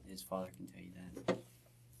tell you, his father can tell you that.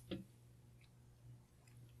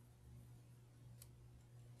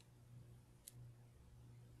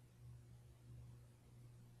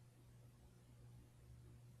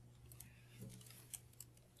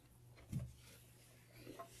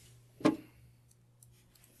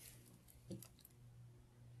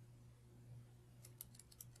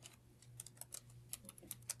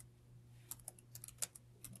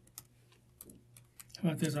 How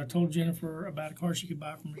about this? I told Jennifer about a car she could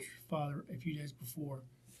buy from Richard's father a few days before,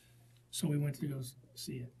 so we went to go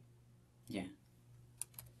see it. Yeah.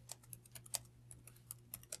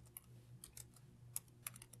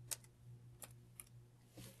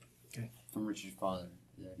 Okay. From Richard's father.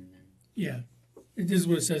 Is that in there? Yeah. This is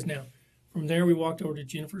what it says now. From there, we walked over to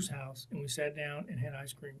Jennifer's house and we sat down and had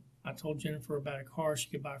ice cream. I told Jennifer about a car she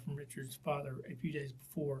could buy from Richard's father a few days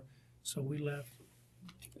before, so we left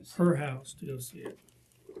her house to go see it.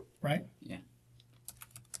 Right? Yeah.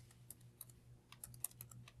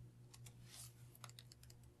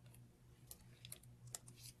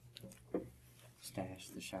 Stash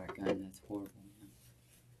the shotgun. That's horrible.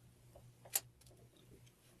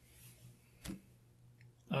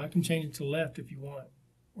 I can change it to left if you want.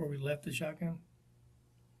 Where we left the shotgun.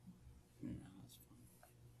 No, that's fine.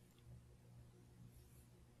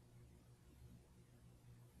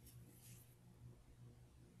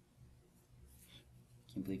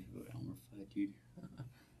 Can't believe you wrote Elmer Fudd, dude.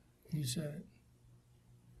 You said it.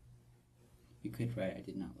 You could write, I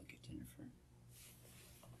did not look at Jennifer.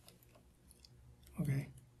 Okay.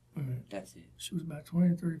 Wait a minute. That's it. She was about 20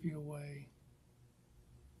 to 30 feet away.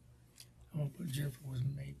 I'm going to put Jennifer was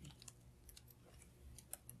maybe.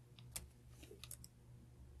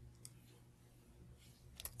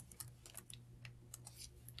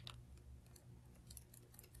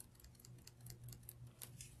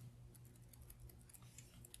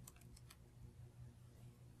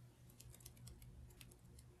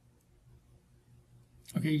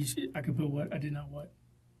 Okay, you see, I could put what? I did not what?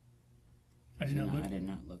 I did not look. I did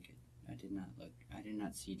not look at. I did not look. I did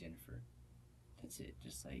not see Jennifer. That's it.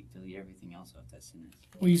 Just like delete everything else off that sentence.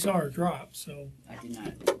 Well, you saw her drop, so. I did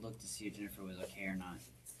not look to see if Jennifer was okay or not.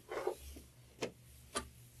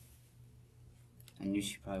 I knew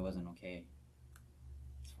she probably wasn't okay.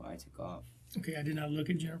 That's why I took off. Okay, I did not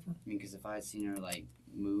look at Jennifer. I mean, because if I had seen her like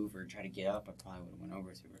move or try to get up, I probably would have went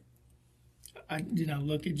over to her. I did not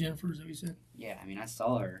look at Jennifer, is that what you said? Yeah, I mean, I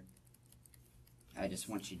saw her. I just,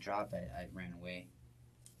 once she dropped, I ran away.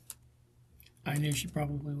 I knew she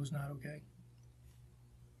probably was not okay.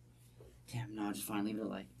 Damn, no, just fine. Leave it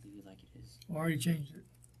like it is. Well, I already changed it.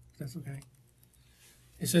 That's okay.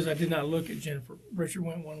 It says I did not look at Jennifer. Richard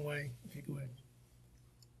went one way. Okay, go ahead.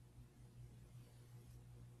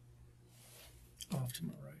 Off to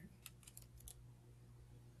my right.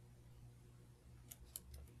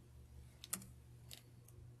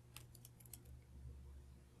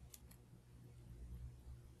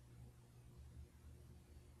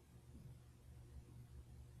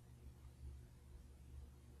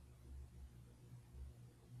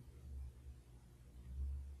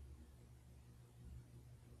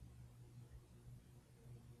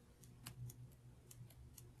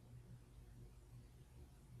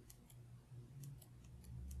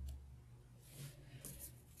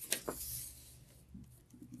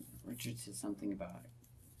 Richard said something about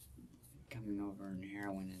coming over and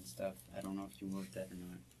heroin and stuff. I don't know if you wrote that or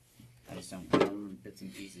not. I remember bits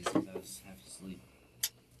and pieces because I was half asleep.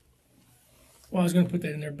 Well, I was going to put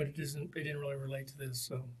that in there, but it didn't really relate to this,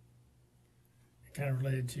 so it kind of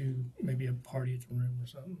related to maybe a party at the room or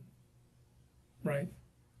something, right?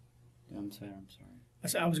 I'm sorry. I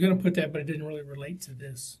said I was going to put that, but it didn't really relate to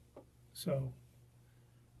this, so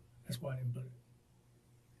that's why I didn't put it.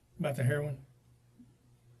 About the heroin?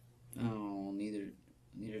 Oh, neither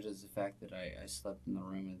does the fact that I slept in the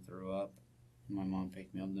room and threw up. And my mom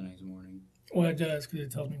picked me up the next morning. Well, it does because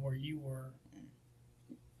it tells me where you were.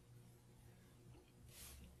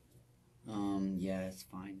 Yeah, it's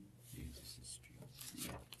fine. This is true.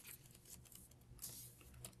 Yeah.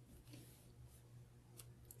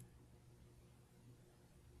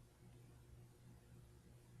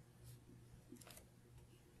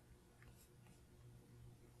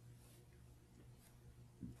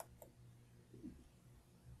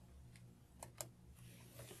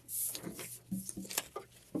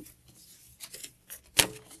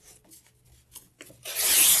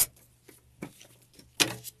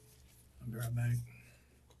 I'll be right back.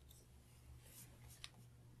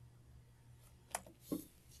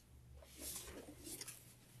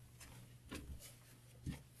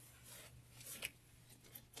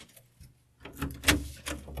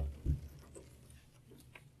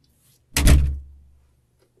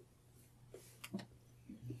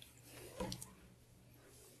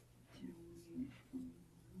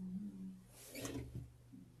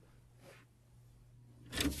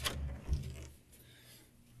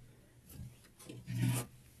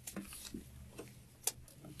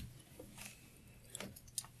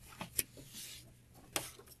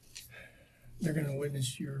 They're going to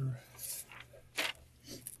witness your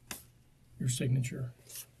signature.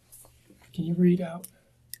 Can you read out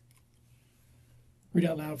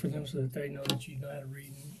loud for them so that they know that you know how to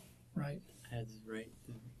read and write? I had to write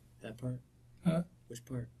that part? Huh? Which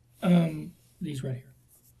part? These right here.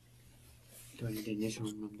 Do I need to initial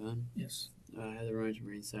when I'm done? Yes. I have the right to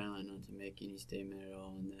remain silent, not to make any statement at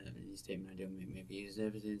all, and that any statement I do make may be used as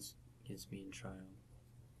evidence against me in trial.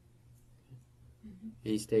 Mm-hmm.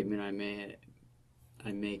 Any statement I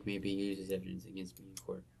make may be used as evidence against me in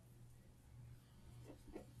court.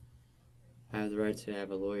 I have the right to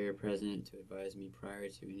have a lawyer present to advise me prior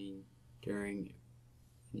to any, during,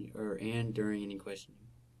 and during any questioning.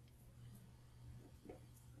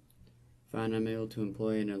 If I'm unable to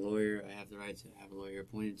employ a lawyer, I have the right to have a lawyer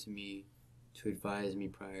appointed to me to advise me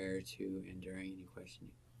prior to and during any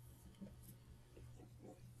questioning.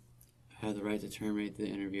 I have the right to terminate the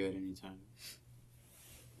interview at any time.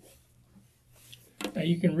 Now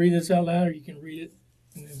you can read this out loud, or you can read it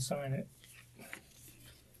and then sign it.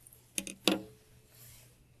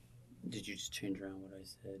 Did you just change around what I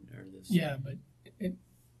said, or this? Yeah, but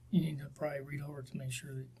you need to probably read over it to make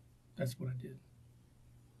sure that that's what I did.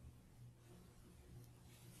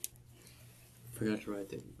 Forgot to write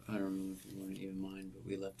that. I don't know if you want to even mind, but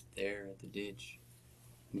we left it there at the ditch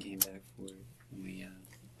and came back for it when we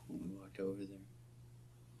walked over there.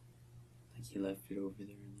 Like he left it over there,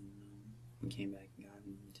 and then we came back and got him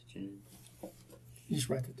and went to Jen. You just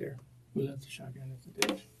write it there. We left the shotgun at the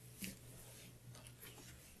ditch.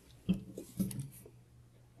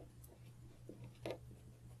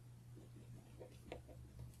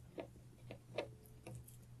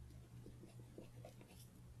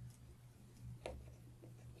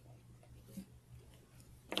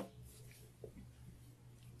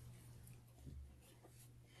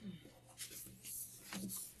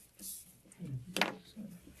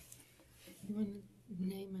 You want to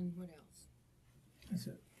name and what else? That's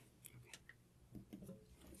it.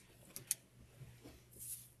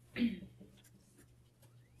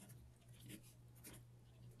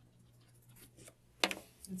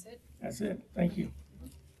 That's it? That's it. Thank you.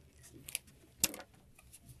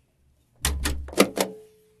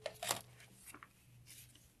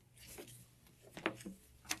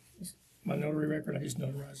 My notary record, I just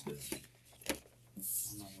notarized this.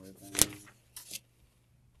 I'm not worried about it.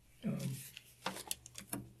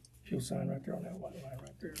 If you'll sign right there on that white line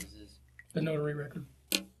right there. What is this? The notary record.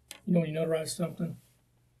 You know when you notarize something?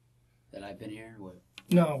 That I've been here? What?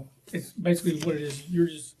 No, it's basically what it is. You're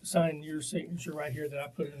just signing your signature right here that I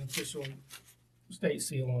put an official state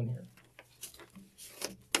seal on here.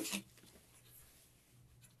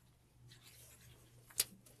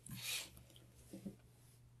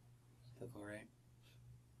 Look all right?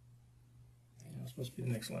 Yeah, it's supposed to be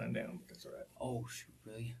the next line down, but that's all right. Oh, shoot,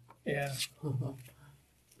 really? Yeah.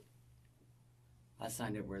 I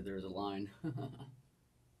signed it where there was a line.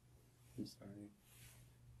 I'm sorry.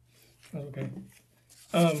 That's okay.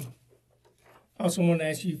 I also want to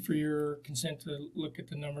ask you for your consent to look at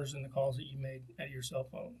the numbers and the calls that you made at your cell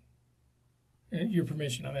phone. And your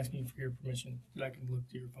permission. I'm asking you for your permission that I can look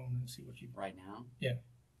to your phone and see what you. Right now? Yeah.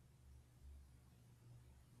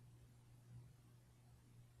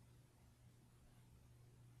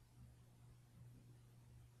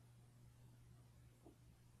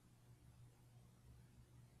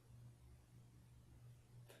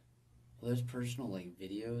 Well, there's personal like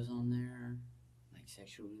videos on there, like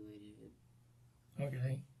sexually related.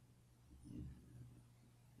 Okay.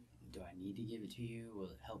 Do I need to give it to you?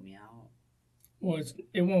 Will it help me out? Well,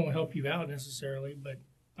 it won't help you out necessarily, but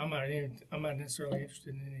I'm not necessarily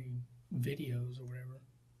interested in any videos or whatever.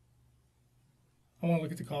 I want to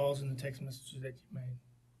look at the calls and the text messages that you made.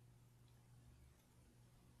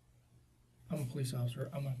 I'm a police officer.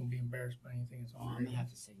 I'm not going to be embarrassed by anything that's Oh, on I'm there. gonna have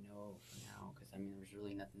to say no for now, because I mean, there's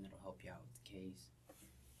really nothing that'll help you out with the case.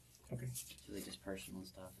 Okay. It's really just personal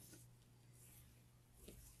stuff.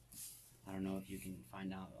 I don't know if you can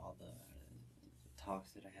find out all the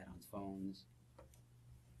talks that I had on phones,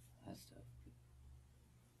 that stuff.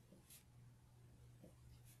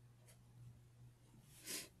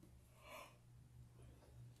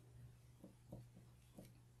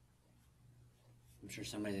 I'm sure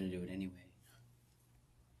somebody's gonna do it anyway.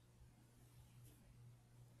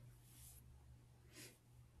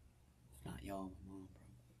 If not y'all, my mom,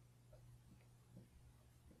 probably.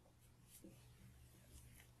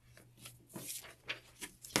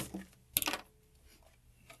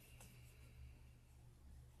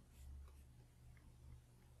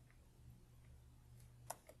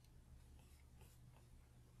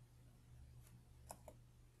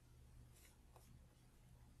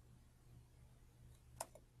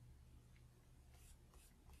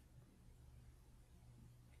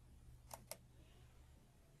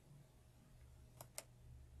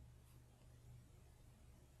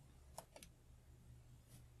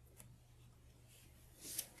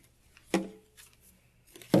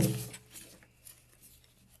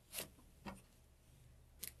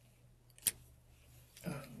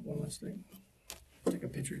 One last thing. Take a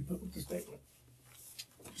picture to put with the statement.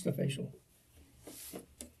 Just a facial.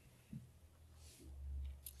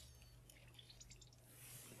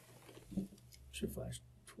 Should flash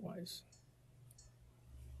twice.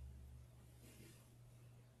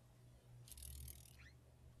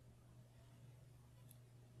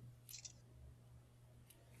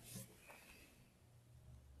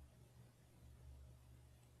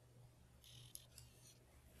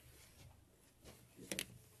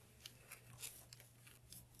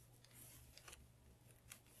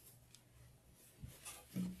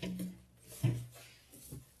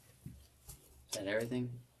 Is that everything?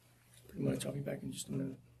 Pretty much. I'll be back in just a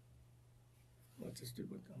minute. Let this do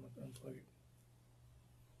what I'm going to unplug it.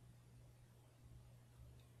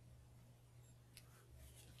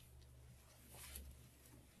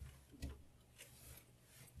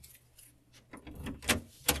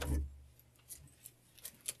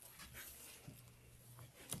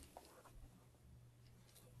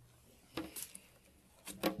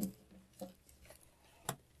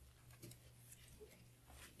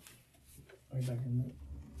 I'll be back in a minute.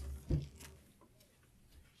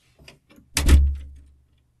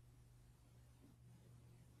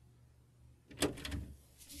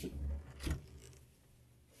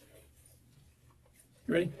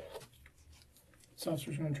 You ready? This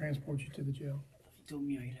officer's going to transport you to the jail. He told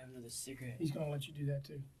me I could have another cigarette. He's going to let you do that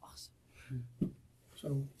too. Awesome.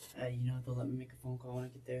 So You know, they'll let me make a phone call when I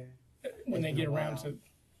get there. when they It's get been a around while. to, it,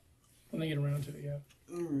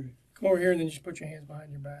 yeah. Alright. Come over here and then just put your hands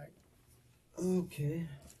behind your back. Okay.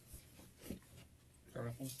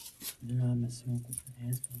 No, I'm not smoking with my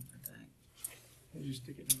hands behind my back. And just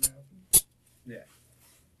stick it in your mouth. Yeah.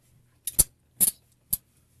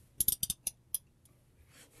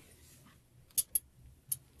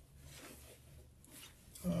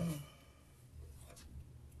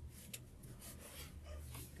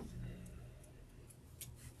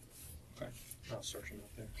 Okay. I'll search him out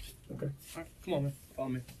there. Okay. All right, come on, man. Follow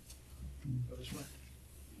me. Go this way.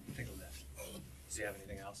 Take a left. Does he have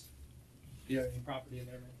anything else? Do you have any property in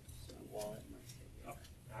there, man? Wallet. Okay.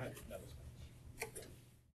 All right. That was